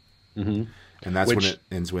 Mm-hmm. And that's when it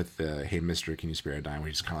ends with, hey, mister, can you spare a dime? Where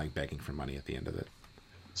he's just kind of like begging for money at the end of it.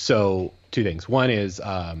 So two things. One is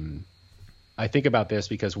I think about this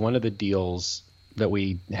because one of the deals that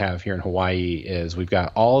we have here in Hawaii is we've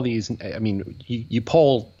got all these. I mean, you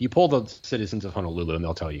poll the citizens of Honolulu and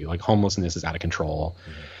they'll tell you like homelessness is out of control.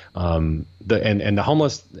 Mm-hmm.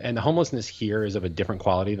 The homelessness here is of a different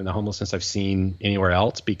quality than the homelessness I've seen anywhere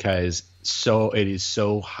else because it is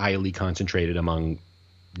so highly concentrated among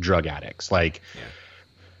drug addicts. Like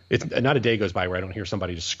it's not a day goes by where I don't hear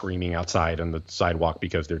somebody just screaming outside on the sidewalk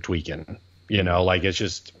because they're tweaking. Like it's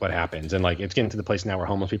just what happens. And like it's getting to the place now where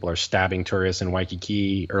homeless people are stabbing tourists in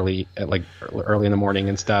Waikiki early in the morning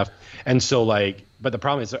and stuff. And so like, but the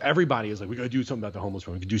problem is, so everybody is like, we got to do something about the homeless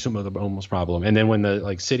problem. We could do something about the homeless problem. And then when the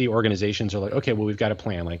like city organizations are like, okay, well, we've got a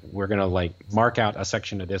plan. Like we're going to like mark out a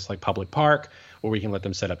section of this like public park where we can let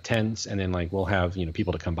them set up tents. And then like, we'll have,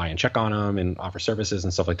 people to come by and check on them and offer services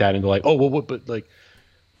and stuff like that. And they're like, oh, well, but I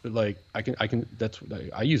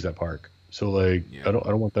use that park. So like, I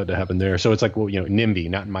don't want that to happen there. So it's like, well, NIMBY,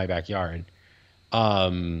 not in my backyard.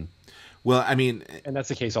 Well, I mean, and that's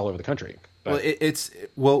the case all over the country. But.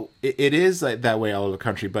 It is like that way all over the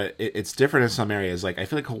country, but it's different in some areas. Like I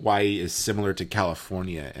feel like Hawaii is similar to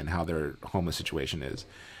California and how their homeless situation is,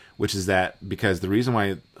 which is that because the reason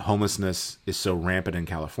why homelessness is so rampant in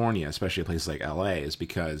California, especially places like LA, is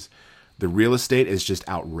because the real estate is just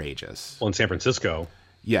outrageous. Well, in San Francisco.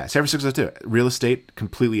 Yeah, San Francisco too. Real estate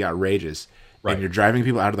completely outrageous, right. And you're driving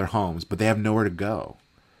people out of their homes, but they have nowhere to go.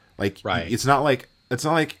 Like, right. It's not like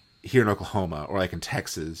here in Oklahoma or like in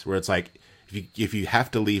Texas, where it's like if you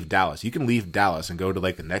have to leave Dallas, you can leave Dallas and go to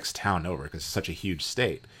like the next town over because it's such a huge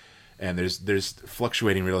state, and there's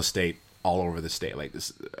fluctuating real estate all over the state. Like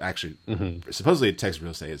this, actually, supposedly Texas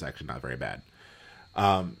real estate is actually not very bad.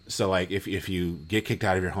 So like if you get kicked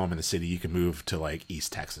out of your home in the city, you can move to like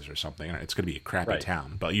East Texas or something. It's going to be a crappy Right.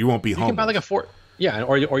 town, but you won't be home. You can buy like a four. Yeah,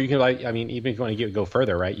 or you can like, I mean, even if you want to go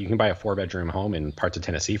further, right? You can buy a 4-bedroom home in parts of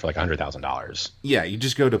Tennessee for like $100,000. Yeah, you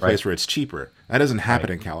just go to a place Right. where it's cheaper. That doesn't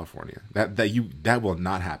happen Right. in California. That will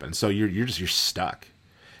not happen. So you're stuck.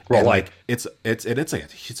 Well, And, like- it's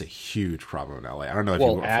a huge problem in LA. I don't know if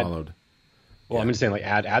Well, you add- followed. Well, I'm just saying, like,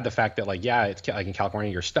 add the fact that, like, yeah, it's like in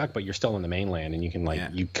California, you're stuck, but you're still in the mainland, and you can, like, Yeah.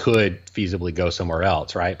 you could feasibly go somewhere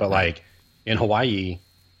else, right? But like in Hawaii,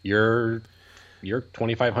 you're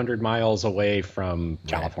 2,500 miles away from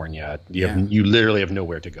California. You literally have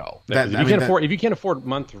nowhere to go. If you can't afford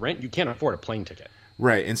month rent, you can't afford a plane ticket.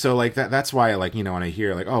 Right, and so like that's why, like, you know, when I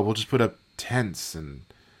hear like, oh, we'll just put up tents and,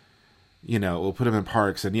 you know, we'll put them in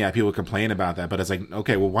parks, and yeah, people complain about that, but it's like,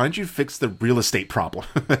 okay, well, why don't you fix the real estate problem?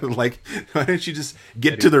 Like, why don't you just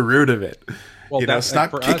get to the root of it? Well, You know, that's-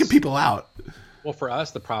 stop for kicking us- people out. Well, for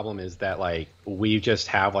us, the problem is that, like, we just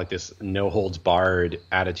have like this no holds barred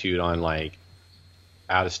attitude on like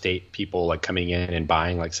out of state people like coming in and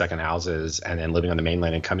buying like second houses and then living on the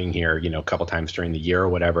mainland and coming here, you know, a couple times during the year or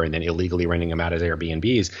whatever, and then illegally renting them out as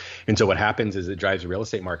Airbnbs. And so what happens is it drives the real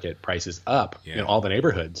estate market prices up in all the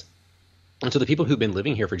neighborhoods. And so the people who've been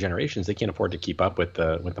living here for generations, they can't afford to keep up with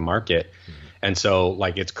the market. Mm-hmm. And so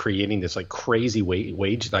like it's creating this like crazy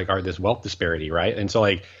wage like this wealth disparity, right? And so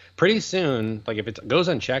like pretty soon, like if it goes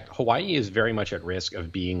unchecked, Hawaii is very much at risk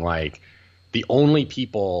of being like the only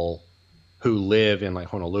people who live in like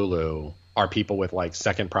Honolulu are people with like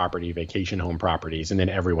second property, vacation home properties, and then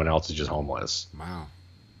everyone else is just homeless. Wow.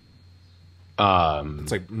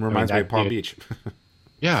 It's like reminds me of Palm Beach.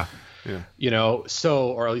 Yeah. Yeah. You know, so,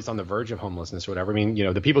 or at least on the verge of homelessness or whatever. I mean, you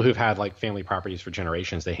know, the people who've had like family properties for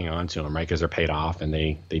generations, they hang on to them, right? Because they're paid off and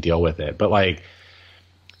they deal with it. But like,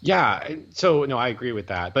 yeah. So no, I agree with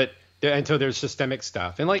that. But and so there's systemic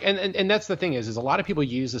stuff, and like, and that's the thing is a lot of people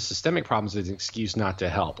use the systemic problems as an excuse not to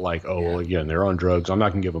help. Like, oh, well, again, they're on drugs. I'm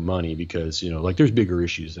not gonna give them money because, you know, like there's bigger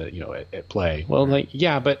issues that, you know, at play. Well, like,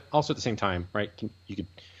 yeah, but also at the same time, right? You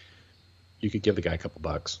could give the guy a couple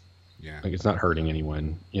bucks. Yeah. Like it's not hurting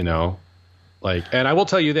anyone, you know? Like, and I will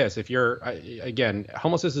tell you this, if you're, again,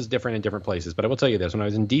 homelessness is different in different places, but I will tell you this, when I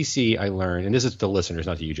was in DC, I learned, and this is to listeners,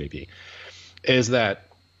 not to you, JP, is that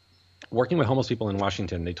working with homeless people in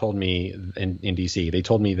Washington, they told me in DC, they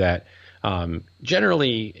told me that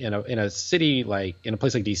generally in a city, like in a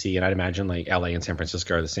place like DC, and I'd imagine like LA and San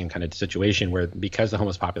Francisco are the same kind of situation where because the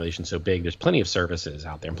homeless population is so big, there's plenty of services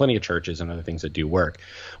out there and plenty of churches and other things that do work.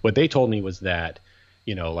 What they told me was that,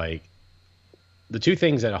 you know, like, the two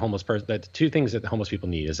things that the homeless people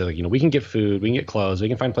need is that, like, you know, we can get food, we can get clothes, we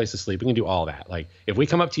can find a place to sleep, we can do all that. Like, if we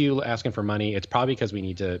come up to you asking for money, it's probably because we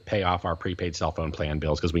need to pay off our prepaid cell phone plan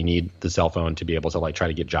bills because we need the cell phone to be able to like try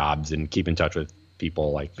to get jobs and keep in touch with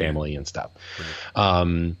people like family and stuff.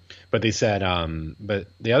 Right. But they said, but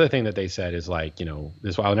the other thing that they said is like, you know,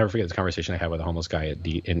 I'll never forget this conversation I had with a homeless guy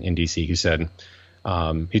in DC who said,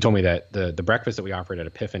 he told me that the breakfast that we offered at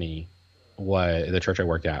Epiphany, the church I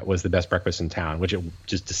worked at, was the best breakfast in town, which it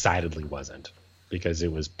just decidedly wasn't, because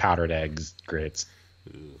it was powdered eggs, grits,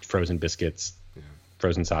 frozen biscuits,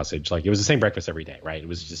 frozen sausage. Like, it was the same breakfast every day, right? It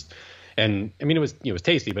was just, and I mean, it was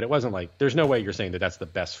tasty, but it wasn't like, there's no way you're saying that that's the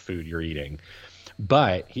best food you're eating.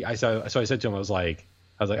 But I said to him, I was like,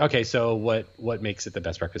 okay, so what makes it the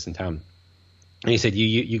best breakfast in town? And he said,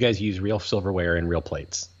 you guys use real silverware and real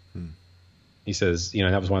plates. He says, you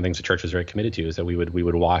know, that was one of the things the church was very committed to, is that we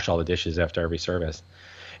would wash all the dishes after every service.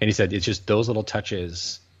 And he said, it's just those little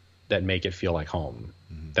touches that make it feel like home.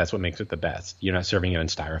 Mm-hmm. That's what makes it the best. You're not serving it in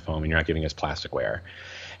styrofoam and you're not giving us plasticware.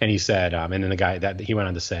 And he said, and then the guy that he went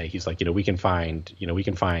on to say, he's like, you know, he went on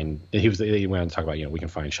to talk about, you know, we can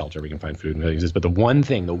find shelter, we can find food and things. But the one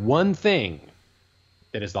thing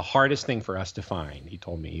that is the hardest thing for us to find, he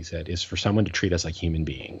told me, he said, is for someone to treat us like human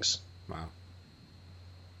beings. Wow.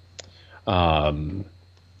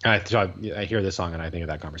 I hear this song and I think of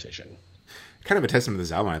that conversation. Kind of a testament to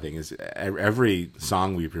this album, I think, is every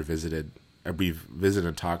song we've visited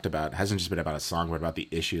and talked about hasn't just been about a song, but about the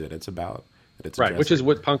issue that it's about. That it's right, which is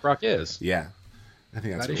what punk rock is. Yeah, I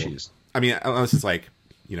think that's about cool. issues. I mean, unless it's like,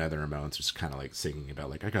 you know, the Ramones just kind of like singing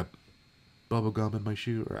about like, I got bubble gum in my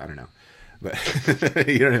shoe, or I don't know, but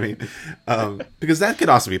you know what I mean? Because that could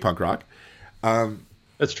also be punk rock.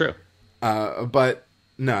 That's true. But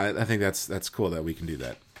no, I think that's cool that we can do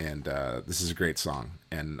that, and this is a great song,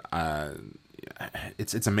 and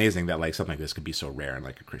it's amazing that like something like this could be so rare in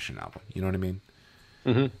like a Christian album. You know what I mean?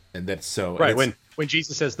 Mm-hmm. And that's so right when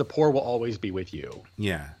Jesus says the poor will always be with you.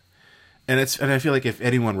 Yeah, and I feel like if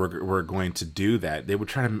anyone were going to do that, they would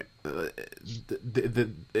try to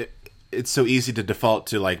it's so easy to default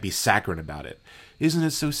to like be saccharine about it. Isn't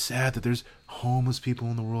it so sad that there's homeless people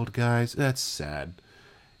in the world, guys? That's sad.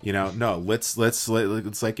 You know, no, let's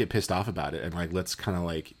like get pissed off about it, and like let's kind of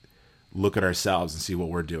like look at ourselves and see what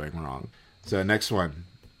we're doing wrong. So next one,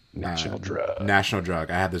 National Drug. National Drug.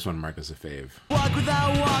 I have this one marked as a fave. Walk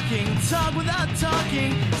without walking, talk without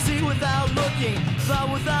talking, see without looking,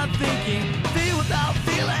 thought without thinking, feel without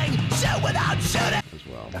feeling, shoot without shooting. As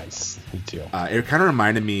well. Nice. Me too. It kind of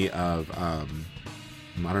reminded me of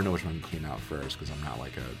I don't know which one came out first because I'm not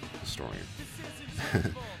like a historian.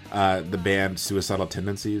 The band Suicidal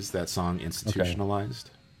Tendencies, that song Institutionalized.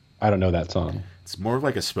 I don't know that song. It's more of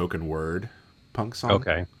like a spoken word punk song.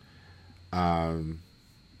 Okay.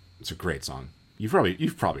 It's a great song. You've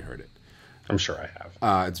probably heard it. I'm sure I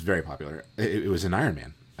have. It's very popular. It was in Iron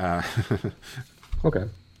Man. Okay.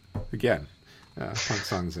 Again, punk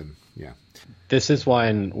songs, and yeah. This is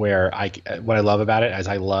one where what I love about it is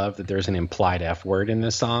I love that there's an implied F word in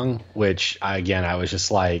this song, which I was just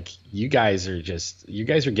like, you guys are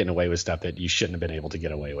getting away with stuff that you shouldn't have been able to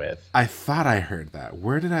get away with. I thought I heard that.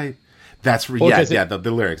 Where did I? That's Well,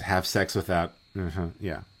 the lyrics, have sex without.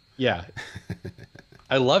 Yeah. Yeah.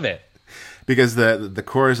 I love it. Because the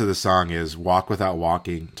chorus of the song is walk without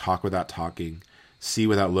walking, talk without talking, see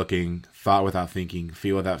without looking, thought without thinking,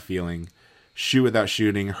 feel without feeling, shoot without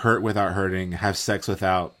shooting, hurt without hurting, have sex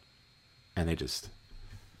without, and they just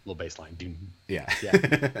Little bass line. Dude. yeah.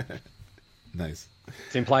 Nice.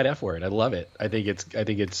 It's the implied F word. I love it. I think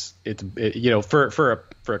it's you know, for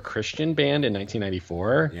a Christian band in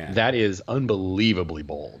 1994, Yeah. that is unbelievably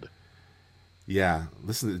bold. Yeah.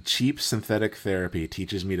 Listen, cheap synthetic therapy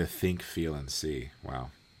teaches me to think, feel, and see. Wow.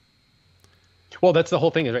 Well, that's the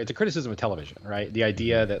whole thing. Right? It's a criticism of television, right? The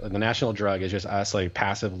idea that the national drug is just us like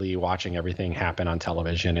passively watching everything happen on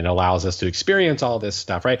television, and allows us to experience all this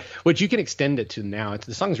stuff, right? Which you can extend it to now.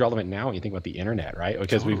 The song's relevant now when you think about the internet, right?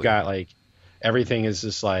 Because Totally. we've got like everything is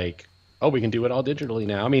just like, oh, we can do it all digitally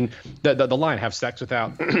now. I mean, the line "have sex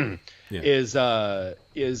without" is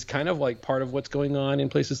kind of like part of what's going on in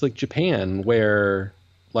places like Japan, where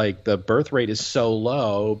like the birth rate is so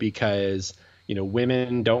low because, you know,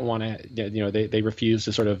 women don't want to, you know, they refuse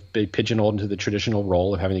to sort of be pigeonholed into the traditional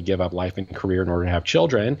role of having to give up life and career in order to have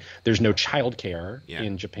children. There's no childcare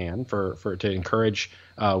in Japan for to encourage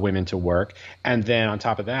women to work. And then on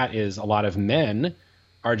top of that is a lot of men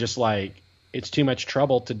are just like, it's too much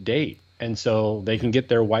trouble to date. And so they can get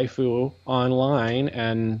their waifu online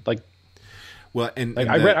and like, Well, and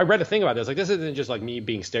I read a thing about this. Like, this isn't just like me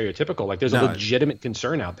being stereotypical. Like, there's a legitimate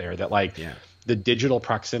concern out there that like the digital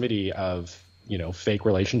proximity of, you know, fake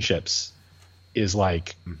relationships is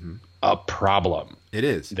like a problem. It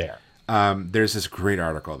is there. There's this great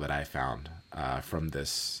article that I found from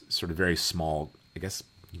this sort of very small, I guess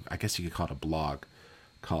you could call it a blog,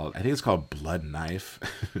 I think it's called Blood Knife.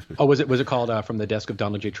 Oh, was it called From the Desk of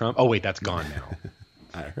Donald J. Trump? Oh wait, that's gone now.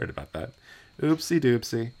 I heard about that. Oopsie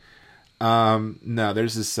doopsie. No,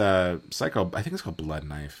 there's this site called, I think it's called Blood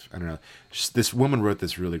Knife. I don't know. Just, this woman wrote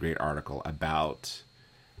this really great article about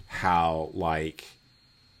how like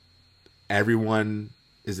everyone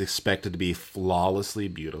is expected to be flawlessly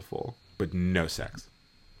beautiful, but no sex.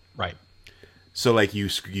 Right. So like you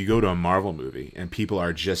go to a Marvel movie and people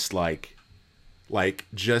are just like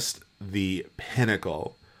just the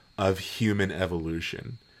pinnacle of human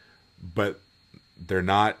evolution, but they're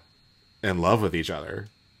not in love with each other.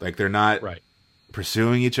 Like they're not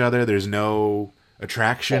pursuing each other. There's no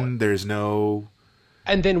attraction. There's no.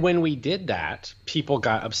 And then when we did that, people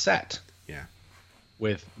got upset. Yeah.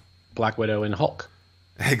 With Black Widow and Hulk.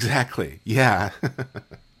 Exactly. Yeah.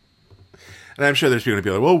 And I'm sure there's people gonna be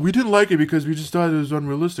like, "Well, we didn't like it because we just thought it was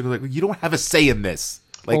unrealistic." Like, you don't have a say in this.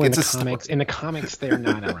 Like, well, it's a comics. In the comics, they're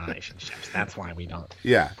not in relationships. That's why we don't.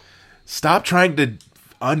 Yeah. Stop trying to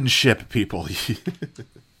unship people.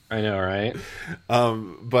 I know, right?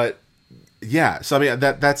 But yeah, so I mean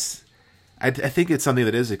that's I think it's something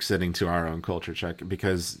that is extending to our own culture, Chuck,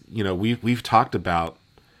 because you know we've talked about,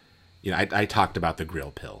 you know, I talked about the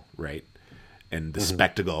grill pill, right, and the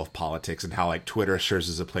spectacle of politics, and how like Twitter serves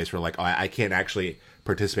as a place where like, oh, I can't actually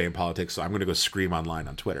participate in politics, so I'm going to go scream online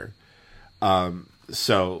on Twitter.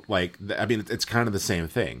 So like I mean it's kind of the same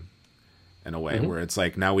thing in a way where it's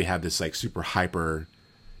like now we have this like super hyper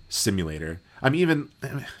simulator. I mean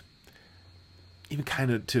even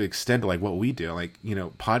kind of to extend to like what we do, like, you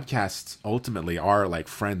know, podcasts ultimately are like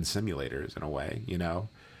friend simulators in a way, you know,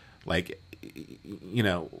 like, you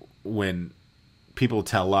know, when people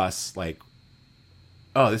tell us like,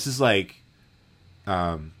 oh, this is like, you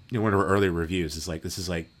know, one of our earlier reviews is like, this is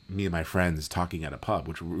like me and my friends talking at a pub,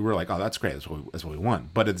 which we were like, oh, that's great. That's what we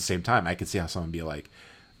want. But at the same time, I could see how someone be like,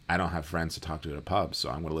 I don't have friends to talk to at a pub, so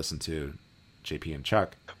I'm going to listen to JP and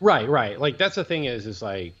Chuck. Right. Like that's the thing is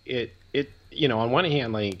like it, on one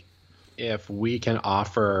hand, like if we can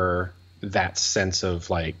offer that sense of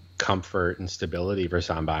like comfort and stability for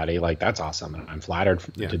somebody, like that's awesome. And I'm flattered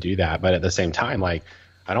to do that. But at the same time, like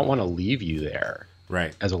I don't want to leave you there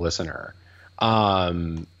right as a listener.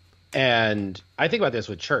 And I think about this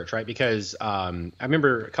with church, right? Because I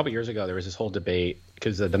remember a couple years ago, there was this whole debate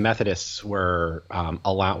because the Methodists were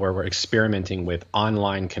were experimenting with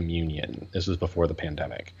online communion. This was before the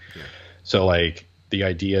pandemic. Yeah. So like the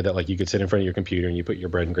idea that like you could sit in front of your computer and you put your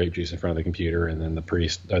bread and grape juice in front of the computer, and then the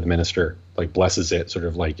priest or the minister like blesses it sort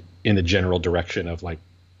of like in the general direction of like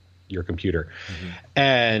your computer. Mm-hmm.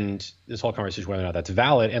 And this whole conversation whether or not that's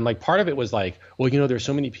valid, and like part of it was like, well, there's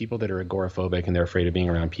so many people that are agoraphobic and they're afraid of being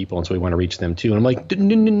around people, and so we want to reach them too. And I'm like,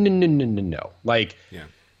 no, like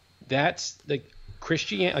that's like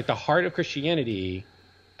Christianity, like the heart of Christianity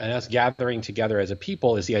and us gathering together as a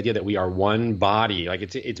people is the idea that we are one body. Like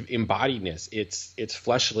it's embodiedness, it's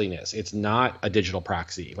fleshliness. It's not a digital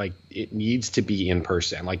proxy. Like it needs to be in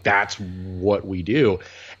person. Like that's what we do.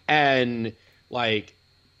 And like,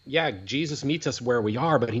 yeah, Jesus meets us where we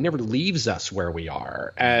are, but he never leaves us where we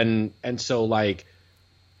are. And so like,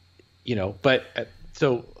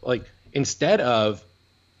 so like instead of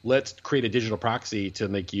let's create a digital proxy to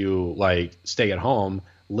make you like stay at home,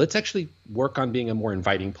 let's actually work on being a more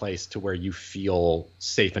inviting place to where you feel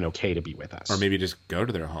safe and okay to be with us. Or maybe just go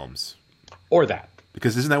to their homes. Or that.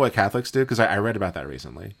 Because isn't that what Catholics do? Because I read about that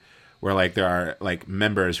recently, where like there are like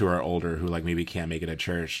members who are older who like maybe can't make it at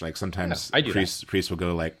church. Like sometimes priests will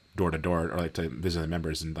go like door to door or like to visit the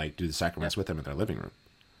members and like do the sacraments with them in their living room.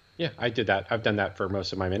 Yeah, I did that. I've done that for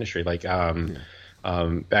most of my ministry. Like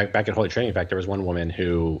back at Holy Trinity, in fact, there was one woman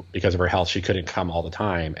who, because of her health, she couldn't come all the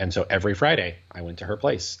time. And so every Friday I went to her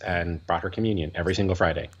place and brought her communion every single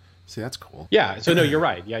Friday. See, that's cool. Yeah. So no, you're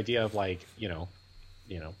right. The idea of like,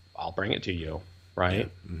 I'll bring it to you.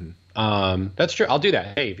 Right. Yeah. Mm-hmm. That's true. I'll do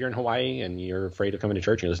that. Hey, if you're in Hawaii and you're afraid of coming to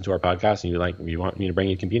church and you listen to our podcast and you want me to bring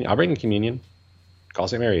you communion, I'll bring you communion. Call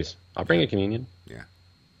St. Mary's. I'll bring you communion. Yeah.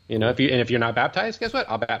 If you're not baptized, guess what?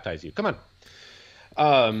 I'll baptize you. Come on.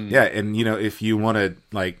 Yeah, and if you want to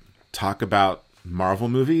like talk about Marvel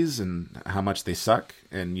movies and how much they suck,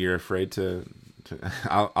 and you're afraid to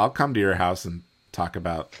I'll come to your house and talk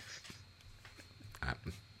about.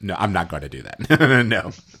 No, I'm not going to do that.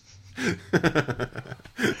 No.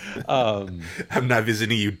 I'm not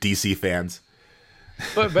visiting you, DC fans.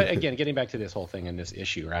 but again, getting back to this whole thing and this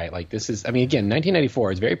issue, right? Like this is, again,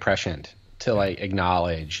 1994 is very prescient to like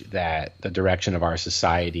acknowledge that the direction of our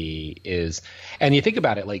society is, and you think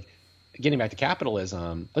about it, like getting back to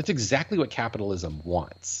capitalism, that's exactly what capitalism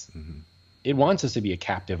wants. Mm-hmm. It wants us to be a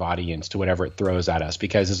captive audience to whatever it throws at us,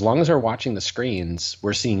 because as long as we're watching the screens,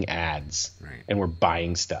 we're seeing ads and we're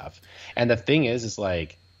buying stuff. And the thing is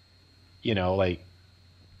like, like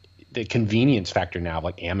the convenience factor now of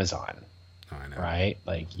like Amazon, right?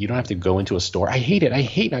 Like you don't have to go into a store. I hate it. I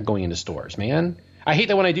hate not going into stores, man. I hate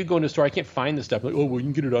that when I do go into a store, I can't find the stuff. Like, oh, well, you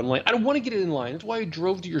can get it online. I don't want to get it online. That's why I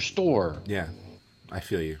drove to your store. Yeah, I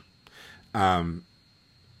feel you.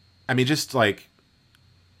 Just like,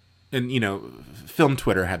 and film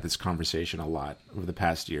Twitter had this conversation a lot over the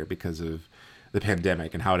past year because of the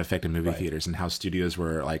pandemic and how it affected movie theaters and how studios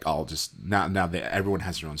were like all just now that everyone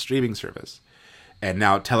has their own streaming service, and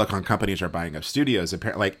now telecom companies are buying up studios.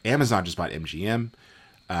 Apparently, like Amazon just bought MGM.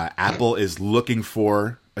 Apple is looking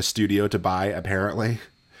for a studio to buy, apparently.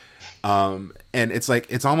 And it's like,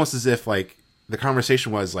 it's almost as if like the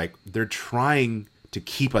conversation was like, they're trying to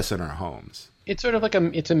keep us in our homes. It's sort of like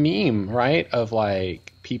it's a meme, right? Of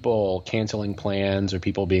like people canceling plans or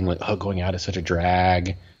people being like, oh, going out is such a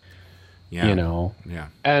drag. Yeah. Yeah.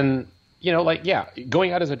 And,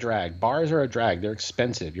 going out is a drag. Bars are a drag. They're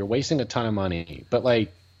expensive. You're wasting a ton of money. But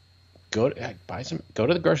like, go to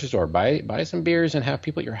the grocery store, buy some beers and have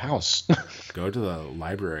people at your house. Go to the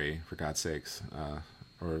library, for God's sakes,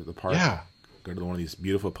 or the park. Yeah. Go to one of these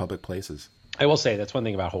beautiful public places. I will say that's one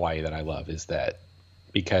thing about Hawaii that I love is that,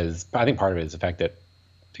 because I think part of it is the fact that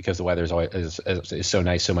because the weather is so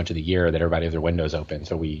nice so much of the year that everybody has their windows open,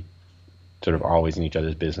 so we sort of are always in each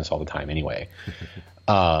other's business all the time anyway.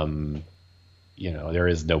 There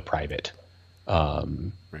is no private.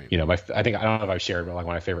 Right. I don't know if I've shared, but like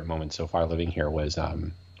one of my favorite moments so far living here was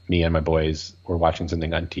me and my boys were watching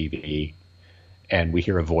something on TV, and we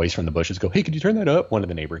hear a voice from the bushes go, "Hey, could you turn that up?" One of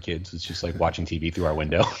the neighbor kids is just like watching TV through our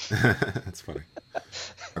window. That's funny.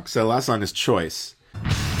 So last song is Choice.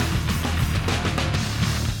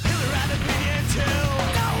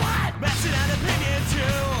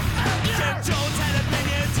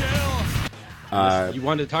 You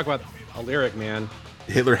wanted to talk about a lyric, man.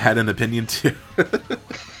 Hitler had an opinion too.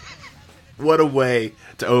 What a way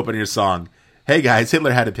to open your song. Hey guys,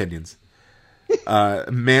 Hitler had opinions.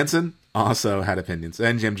 Manson also had opinions,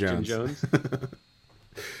 and Jim Jones.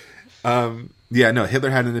 Yeah, no,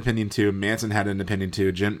 Hitler had an opinion too. Manson had an opinion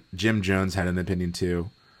too. Jim Jones had an opinion too.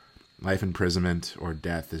 Life imprisonment or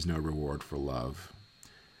death is no reward for love.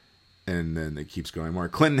 And then it keeps going more.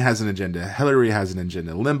 Clinton has an agenda. Hillary has an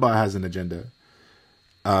agenda. Limbaugh has an agenda.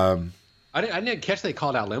 I didn't catch they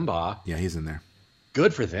called out Limbaugh. Yeah, he's in there.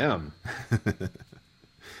 Good for them.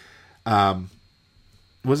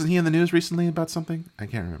 Wasn't he in the news recently about something? I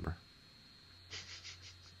can't remember.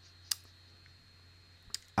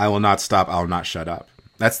 I will not stop. I will not shut up.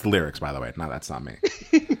 That's the lyrics, by the way. No, that's not me.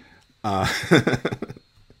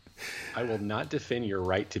 I will not defend your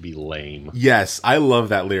right to be lame. Yes, I love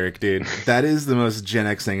that lyric, dude. That is the most Gen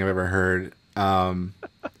X thing I've ever heard.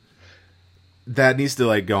 That needs to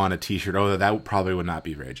like go on a T-shirt. Oh, that probably would not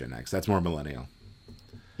be very Gen X. That's more millennial.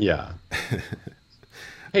 Yeah.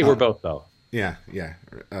 Hey, we're both though. Yeah.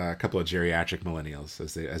 A couple of geriatric millennials,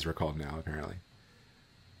 as we're called now, apparently.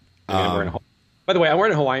 By the way, I'm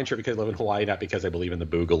wearing a Hawaiian shirt because I live in Hawaii, not because I believe in the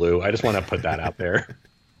Boogaloo. I just want to put that out there.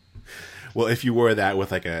 Well, if you wore that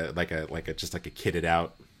with like a just like a kitted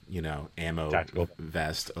out, ammo Tactical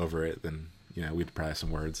vest over it, then we'd probably have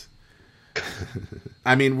some words.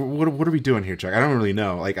 I mean, what are we doing here, Chuck? I don't really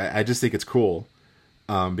know. Like, I just think it's cool.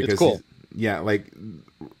 Because it's cool. Like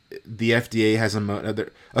the FDA has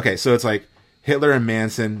okay, so it's like Hitler and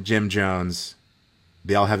Manson, Jim Jones,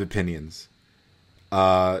 they all have opinions.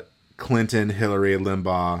 Clinton, Hillary,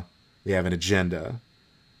 Limbaugh, they have an agenda.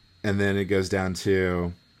 And then it goes down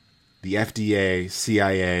to the FDA,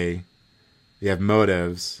 CIA, they have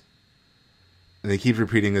motives. And they keep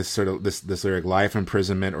repeating this lyric, life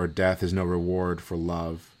imprisonment or death is no reward for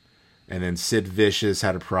love. And then Sid Vicious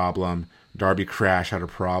had a problem, Darby Crash had a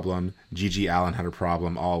problem, Gigi Allen had a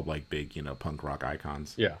problem, all like big, punk rock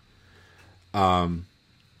icons. Yeah. I don't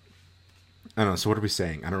know, so what are we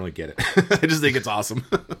saying? I don't really get it. I just think it's awesome.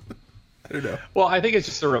 I don't know. Well, I think it's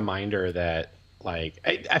just a reminder that, like,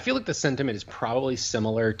 I feel like the sentiment is probably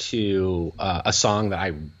similar to a song that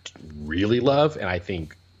I really love and I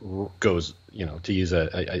think goes, to use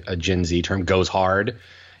a Gen Z term, goes hard,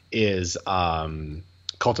 is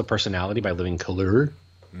Cult of Personality by Living Colour.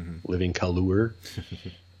 Mm-hmm. Living Colour.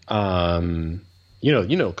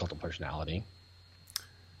 You know Cult of Personality.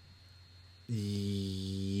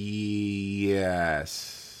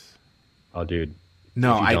 Yes. Oh, dude.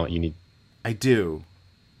 No, if you don't, you need. I do.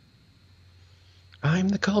 I'm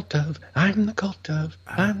the cult of personality.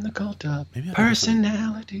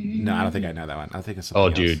 No, I don't think I know that one. I think it's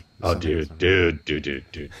something else. Dude.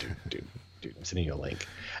 I'm sending you a link.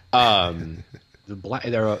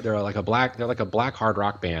 They're like a black hard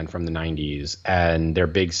rock band from the 90s, and their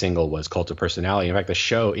big single was Cult of Personality. In fact, the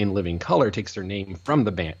show In Living Color takes their name from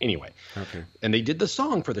the band. Anyway. Okay. And they did the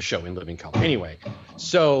song for the show In Living Color. Anyway.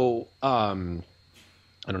 So, I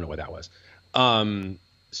don't know what that was.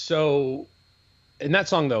 So in that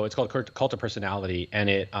song, though, it's called Cult of Personality, and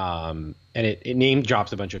it name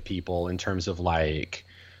drops a bunch of people in terms of, like,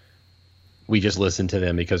 we just listen to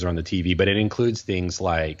them because they're on the TV, but it includes things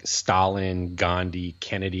like Stalin, Gandhi,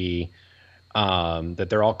 Kennedy, that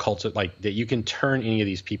they're all cults of, like, that you can turn any of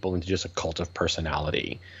these people into just a cult of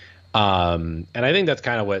personality. And I think that's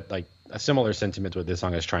kind of what, like, a similar sentiment what this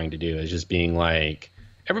song is trying to do, is just being like,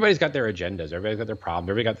 everybody's got their agendas, everybody's got their problems,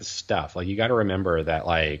 everybody got this stuff. Like, you got to remember that,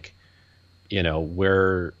 like,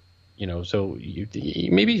 we're, so you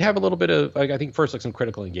maybe have a little bit of, like, I think first, like, some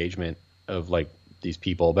critical engagement of, like, these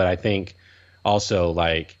people, but I think also,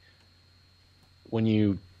 like, when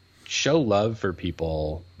you show love for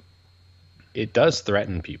people, it does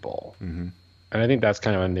threaten people. Mm-hmm. And I think that's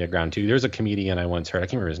kind of on the ground too. There's a comedian I once heard, I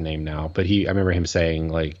can't remember his name now, but I remember him saying,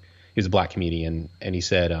 like, he's a black comedian, and he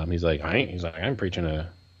said, I'm preaching a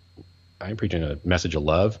message of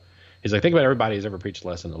love. He's like, think about everybody who's ever preached a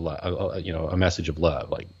lesson of love, a message of love.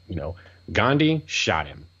 Like, Gandhi shot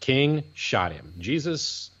him, King shot him,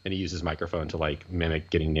 Jesus, and he used his microphone to, like, mimic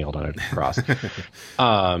getting nailed on a cross.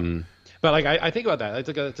 But, like, I think about that.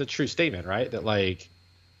 It's a true statement, right?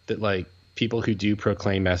 That people who do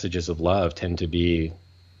proclaim messages of love tend to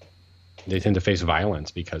face violence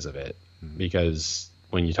because of it. Mm-hmm. Because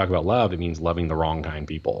when you talk about love, it means loving the wrong kind of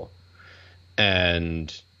people.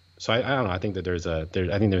 And so I don't know. I think that there's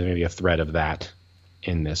maybe a thread of that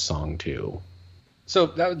in this song too. So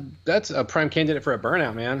that's a prime candidate for a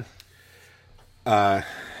burnout, man. I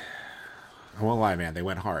won't lie, man. They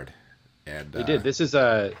went hard, and they did.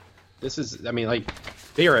 I mean, like,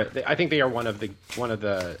 I think they are one of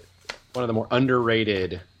the one of the more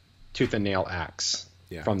underrated Tooth and Nail acts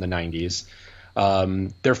from the 90s.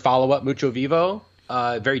 Their follow-up, Mucho Vivo,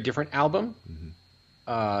 very different album.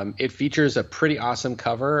 It features a pretty awesome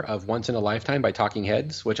cover of Once in a Lifetime by Talking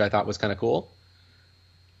Heads, which I thought was kind of cool.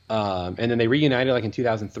 And then they reunited like in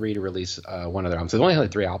 2003 to release one of their albums. So they only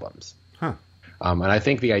had 3 albums. Huh. And I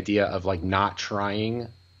think the idea of like not trying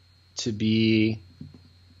to be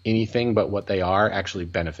anything but what they are actually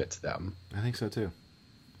benefits them. I think so too.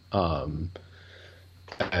 And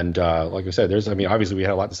like I said, obviously we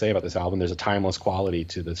had a lot to say about this album. There's a timeless quality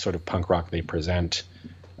to the sort of punk rock they present.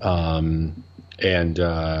 It's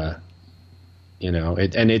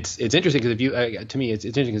interesting because if you, to me, it's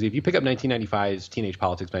interesting because if you pick up 1995's Teenage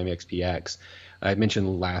Politics by MXPX, I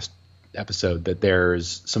mentioned last episode that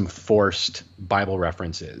there's some forced Bible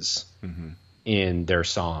references in their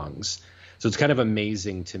songs. So it's kind of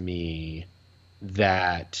amazing to me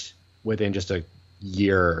that within just a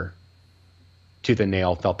year, Tooth and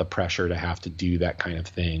Nail felt the pressure to have to do that kind of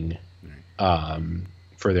thing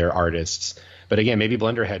for their artists. But again, maybe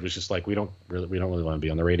Blenderhead was just like, we don't really want to be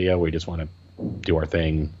on the radio. We just want to do our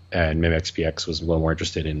thing. And maybe XPX was a little more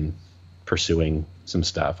interested in pursuing some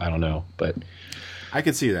stuff. I don't know, but I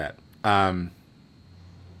could see that.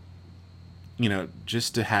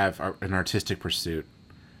 Just to have an artistic pursuit,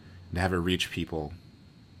 to have it reach people.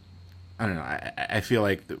 I don't know. I feel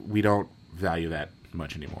like we don't value that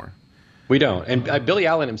much anymore. We don't. And Billy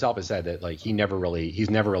Allen himself has said that like he's never really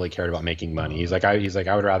cared about making money. I'd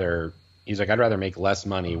rather make less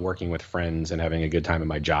money working with friends and having a good time at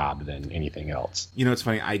my job than anything else. You know, it's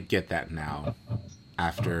funny. I get that now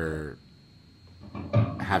after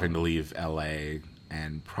having to leave LA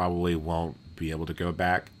and probably won't be able to go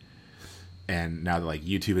back. And now that like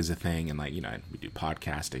YouTube is a thing and like, we do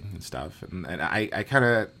podcasting and stuff. And I kind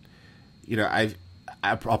of,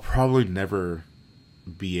 I'll probably never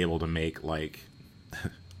be able to make like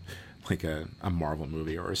a Marvel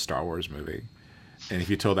movie or a Star Wars movie. And if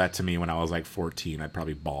you told that to me when I was like 14, I'd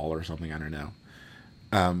probably bawl or something. I don't know.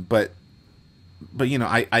 But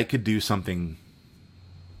I could do something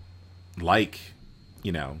like,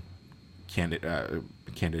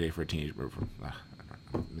 candidate for a teenage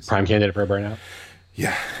prime candidate for a burnout.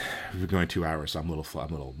 Yeah, we're going 2 hours, so I'm a little.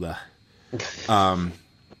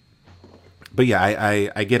 But yeah,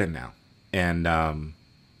 I get it now, and I don't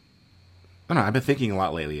know. I've been thinking a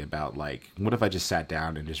lot lately about like, what if I just sat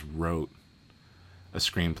down and just wrote a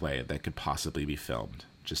screenplay that could possibly be filmed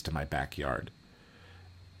just in my backyard,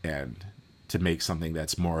 and to make something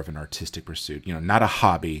that's more of an artistic pursuit, not a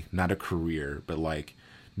hobby, not a career, but like,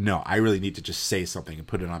 no, I really need to just say something and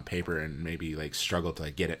put it on paper and maybe like struggle to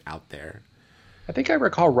like get it out there. I think I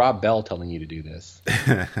recall Rob Bell telling you to do this.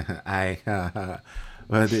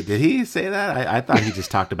 Well, did he say that? I thought he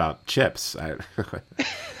just talked about chips.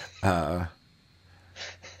 No.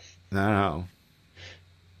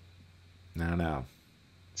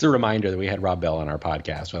 It's a reminder that we had Rob Bell on our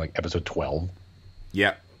podcast, like episode 12.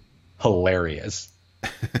 Yep. Hilarious.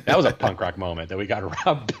 That was a punk rock moment that we got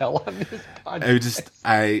Rob Bell on this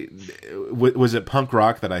podcast. Was it punk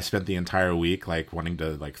rock that I spent the entire week like wanting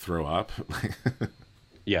to like throw up?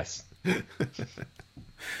 Yes.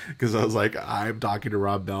 Because I was like, I'm talking to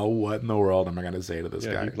Rob Bell. What in the world am I going to say to this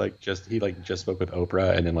guy? He just spoke with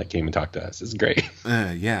Oprah and then like came and talked to us. It's great.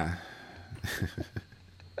 Yeah.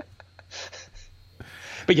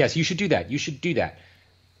 But yes, you should do that. You should do that.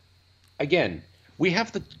 Again, we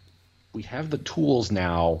have the tools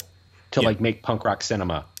now to like make punk rock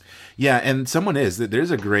cinema. Yeah, and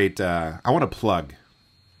there's a great I want to plug.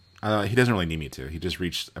 He doesn't really need me to. He just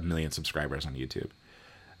reached 1 million subscribers on YouTube.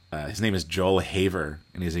 His name is Joel Haver,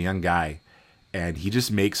 and he's a young guy, and he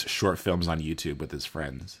just makes short films on YouTube with his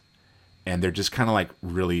friends, and they're just kind of like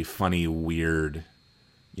really funny, weird,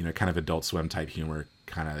 kind of Adult Swim type humor,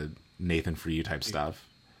 kind of Nathan For You type stuff.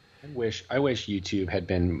 I wish YouTube had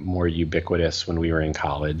been more ubiquitous when we were in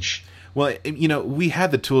college. Well, we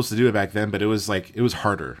had the tools to do it back then, but it was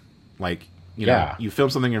harder. Like, you film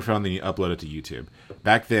something on your phone, then you upload it to YouTube.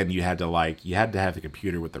 Back then, you had to have the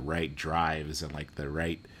computer with the right drives and like the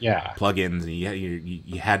right plugins, and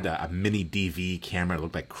you had a mini DV camera that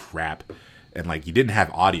looked like crap, and like you didn't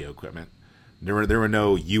have audio equipment. There were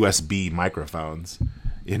no USB microphones.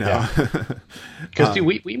 Because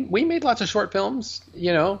we made lots of short films,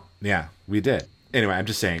 Yeah, we did. Anyway, I'm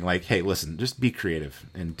just saying, like, hey, listen, just be creative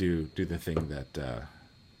and do the thing that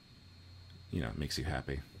makes you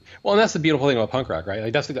happy. Well, and that's the beautiful thing about punk rock, right?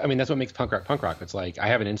 Like that's what makes punk rock. It's like I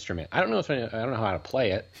have an instrument. I don't know how to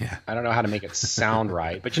play it. Yeah. I don't know how to make it sound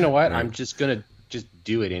right. But you know what? Right. I'm just gonna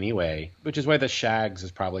do it anyway. Which is why the Shags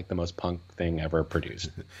is probably like the most punk thing ever produced.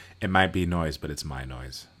 It might be noise, but it's my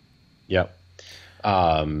noise. Yep.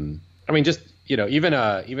 I mean, just,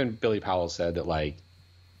 even Billy Powell said that, like,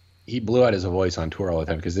 he blew out his voice on tour all the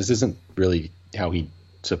time because this isn't really how he's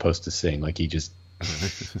supposed to sing. Like, he just,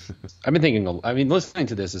 I've been thinking, listening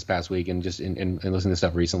to this past week and just and listening to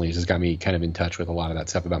stuff recently has just got me kind of in touch with a lot of that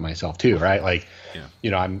stuff about myself too. Right. Like,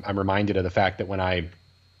 I'm reminded of the fact that when I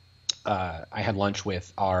had lunch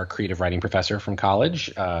with our creative writing professor from college,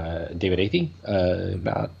 David Athey,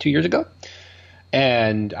 about 2 years ago.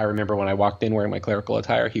 And I remember when I walked in wearing my clerical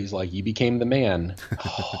attire, he was like, "You became the man."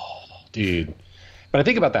 Oh, dude. But I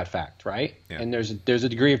think about that fact, right? Yeah. And there's a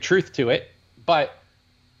degree of truth to it. But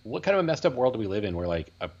what kind of a messed up world do we live in where,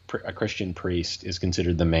 like, a Christian priest is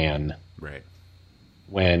considered the man? Right.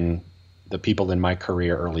 When the people in my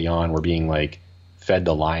career early on were being, like, fed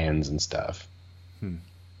to lions and stuff.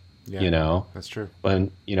 Yeah, that's true.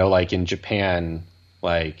 When, like in Japan,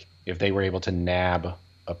 like, if they were able to nab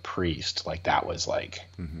a priest, like, that was like,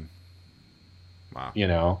 wow.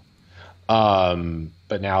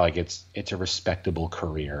 But now, like, it's a respectable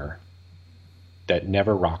career that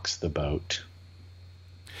never rocks the boat.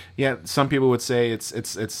 Yeah, some people would say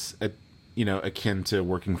it's akin to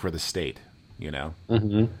working for the state,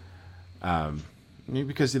 Mm-hmm.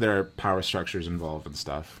 Because there are power structures involved and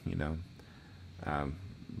stuff,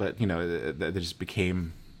 but they just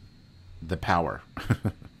became the power.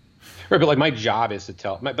 Right, but, like, my job is to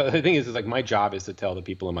tell. But the thing is, like, my job is to tell the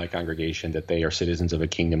people in my congregation that they are citizens of a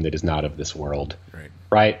kingdom that is not of this world. Right.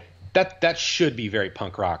 Right. That should be very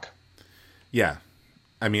punk rock. Yeah,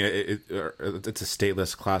 I mean, it's a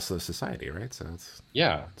stateless, classless society, right? So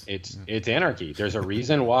it's anarchy. There's a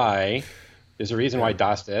reason why.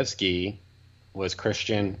 Dostoevsky was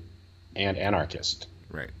Christian and anarchist.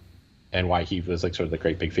 Right. And why he was, like, sort of the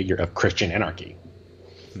great big figure of Christian anarchy.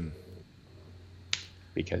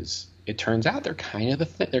 Because it turns out they're kind of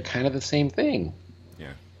the same thing.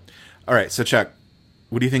 Yeah. All right, so Chuck,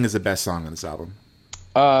 what do you think is the best song on this album?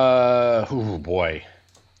 Oh boy,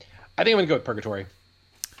 I think I'm gonna go with Purgatory.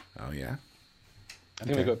 Oh yeah. I think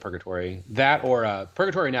I'm gonna go with Purgatory. That or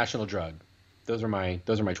Purgatory, National Drug. Those are my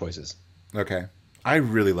choices. Okay. I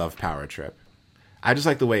really love Power Trip. I just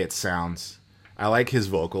like the way it sounds. I like his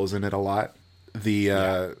vocals in it a lot.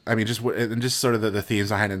 I mean, just sort of the themes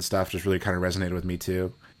behind it and stuff just really kind of resonated with me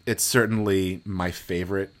too. It's certainly my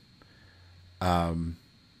favorite,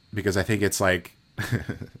 because I think it's like,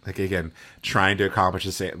 like, again, trying to accomplish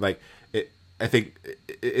the same. Like, I think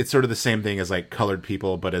it's sort of the same thing as, like, Colored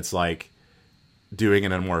People, but it's like doing it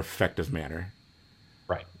in a more effective manner,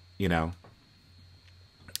 right?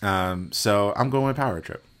 So I'm going with Power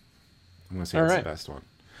Trip. I'm going to say it's the best one,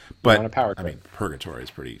 but I mean, Purgatory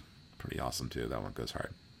is pretty awesome too. That one goes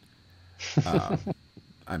hard.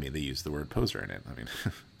 I mean, they use the word poser in it. I mean,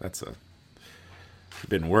 that's a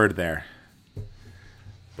forbidden word there.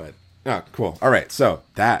 But cool. All right, so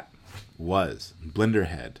that was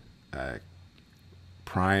Blenderhead,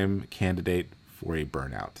 prime candidate for a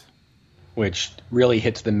burnout, which really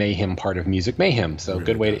hits the mayhem part of Music Mayhem. So really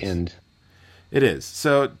good way to end. It is.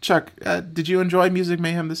 So, Chuck, did you enjoy Music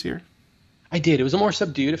Mayhem this year? I did. It was a more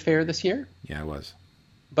subdued affair this year. Yeah, it was.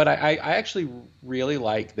 But I actually really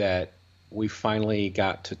like that we finally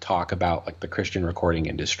got to talk about, like, the Christian recording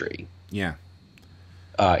industry. Yeah.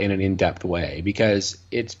 In an in-depth way, because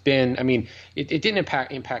it's been, I mean, it didn't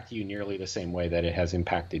impact you nearly the same way that it has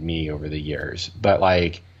impacted me over the years. But,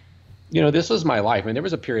 like, this was my life. I mean, there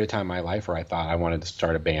was a period of time in my life where I thought I wanted to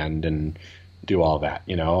start a band and do all that,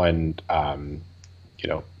 and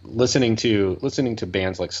listening to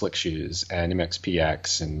bands like Slick Shoes and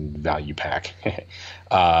MXPX and Value Pack,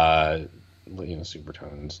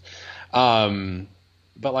 Supertones.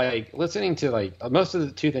 But, like, listening to, like, most of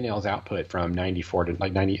the Tooth and Nail's output from 94 to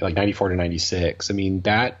 96, I mean,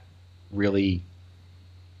 that really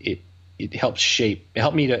it helped me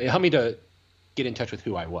to get in touch with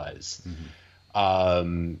who I was.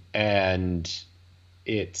 Mm-hmm. And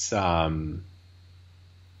it's and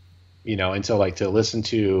so, like, to listen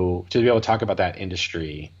to be able to talk about that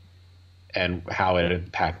industry and how it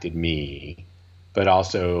impacted me, but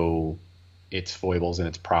also its foibles and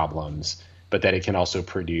its problems, but that it can also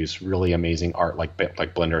produce really amazing art like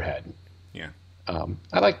Blenderhead. Yeah.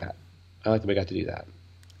 I like that. I like that we got to do that.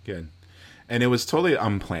 Good. And it was totally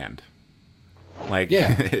unplanned. Like,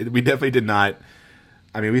 yeah. We definitely did not.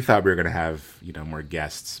 I mean, we thought we were going to have, more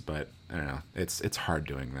guests, but I don't know. It's hard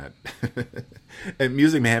doing that. And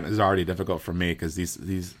Music Mayhem is already difficult for me because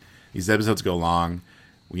these episodes go long.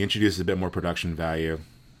 We introduce a bit more production value.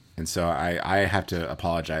 And so I have to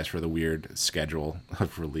apologize for the weird schedule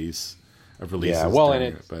of releases. Yeah, well,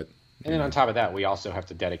 and but And then on top of that, we also have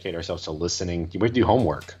to dedicate ourselves to listening. We do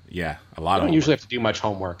homework. Yeah, a We lot of don't homework. usually have to do much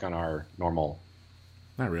homework on our normal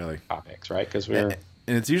Not really. topics, right? Because And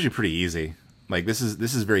it's usually pretty easy. Like this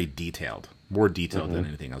is very detailed, more detailed than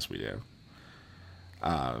anything else we do.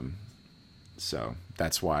 So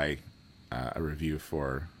that's why a review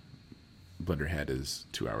for Blenderhead is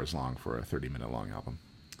 2 hours long for a 30-minute long album.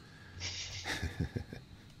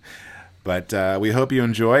 But we hope you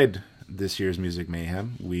enjoyed this year's Music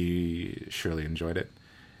Mayhem. We surely enjoyed it.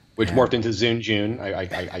 which And- morphed into Zune June.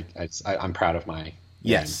 I'm proud of my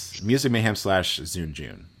Yes, Music Mayhem / Zune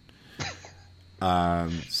June.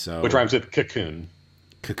 So which rhymes with cocoon.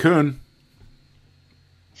 Cocoon.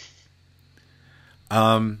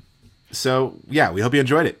 So yeah, we hope you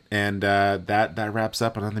enjoyed it, and that wraps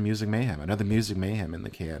up another Music Mayhem. Another Music Mayhem in the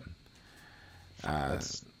can.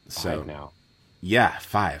 That's so- five now. Yeah,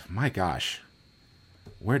 5. My gosh,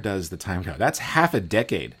 where does the time go? That's half a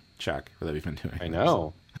decade, Chuck, that we've been doing. I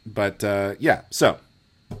know. But yeah, so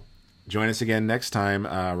join us again next time.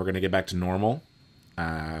 We're going to get back to normal.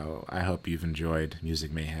 I hope you've enjoyed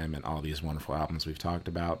Music Mayhem and all these wonderful albums we've talked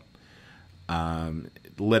about.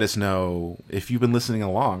 Let us know if you've been listening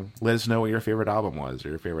along. Let us know what your favorite album was, or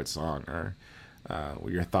your favorite song, or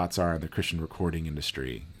what your thoughts are on the Christian recording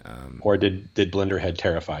industry. Or did Blenderhead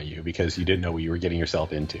terrify you because you didn't know what you were getting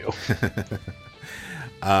yourself into?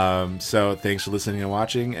 So thanks for listening and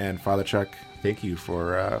watching. And Father Chuck, thank you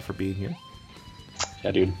for being here.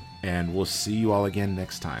 Yeah, dude. And we'll see you all again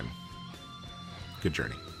next time. Good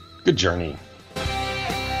journey. Good journey.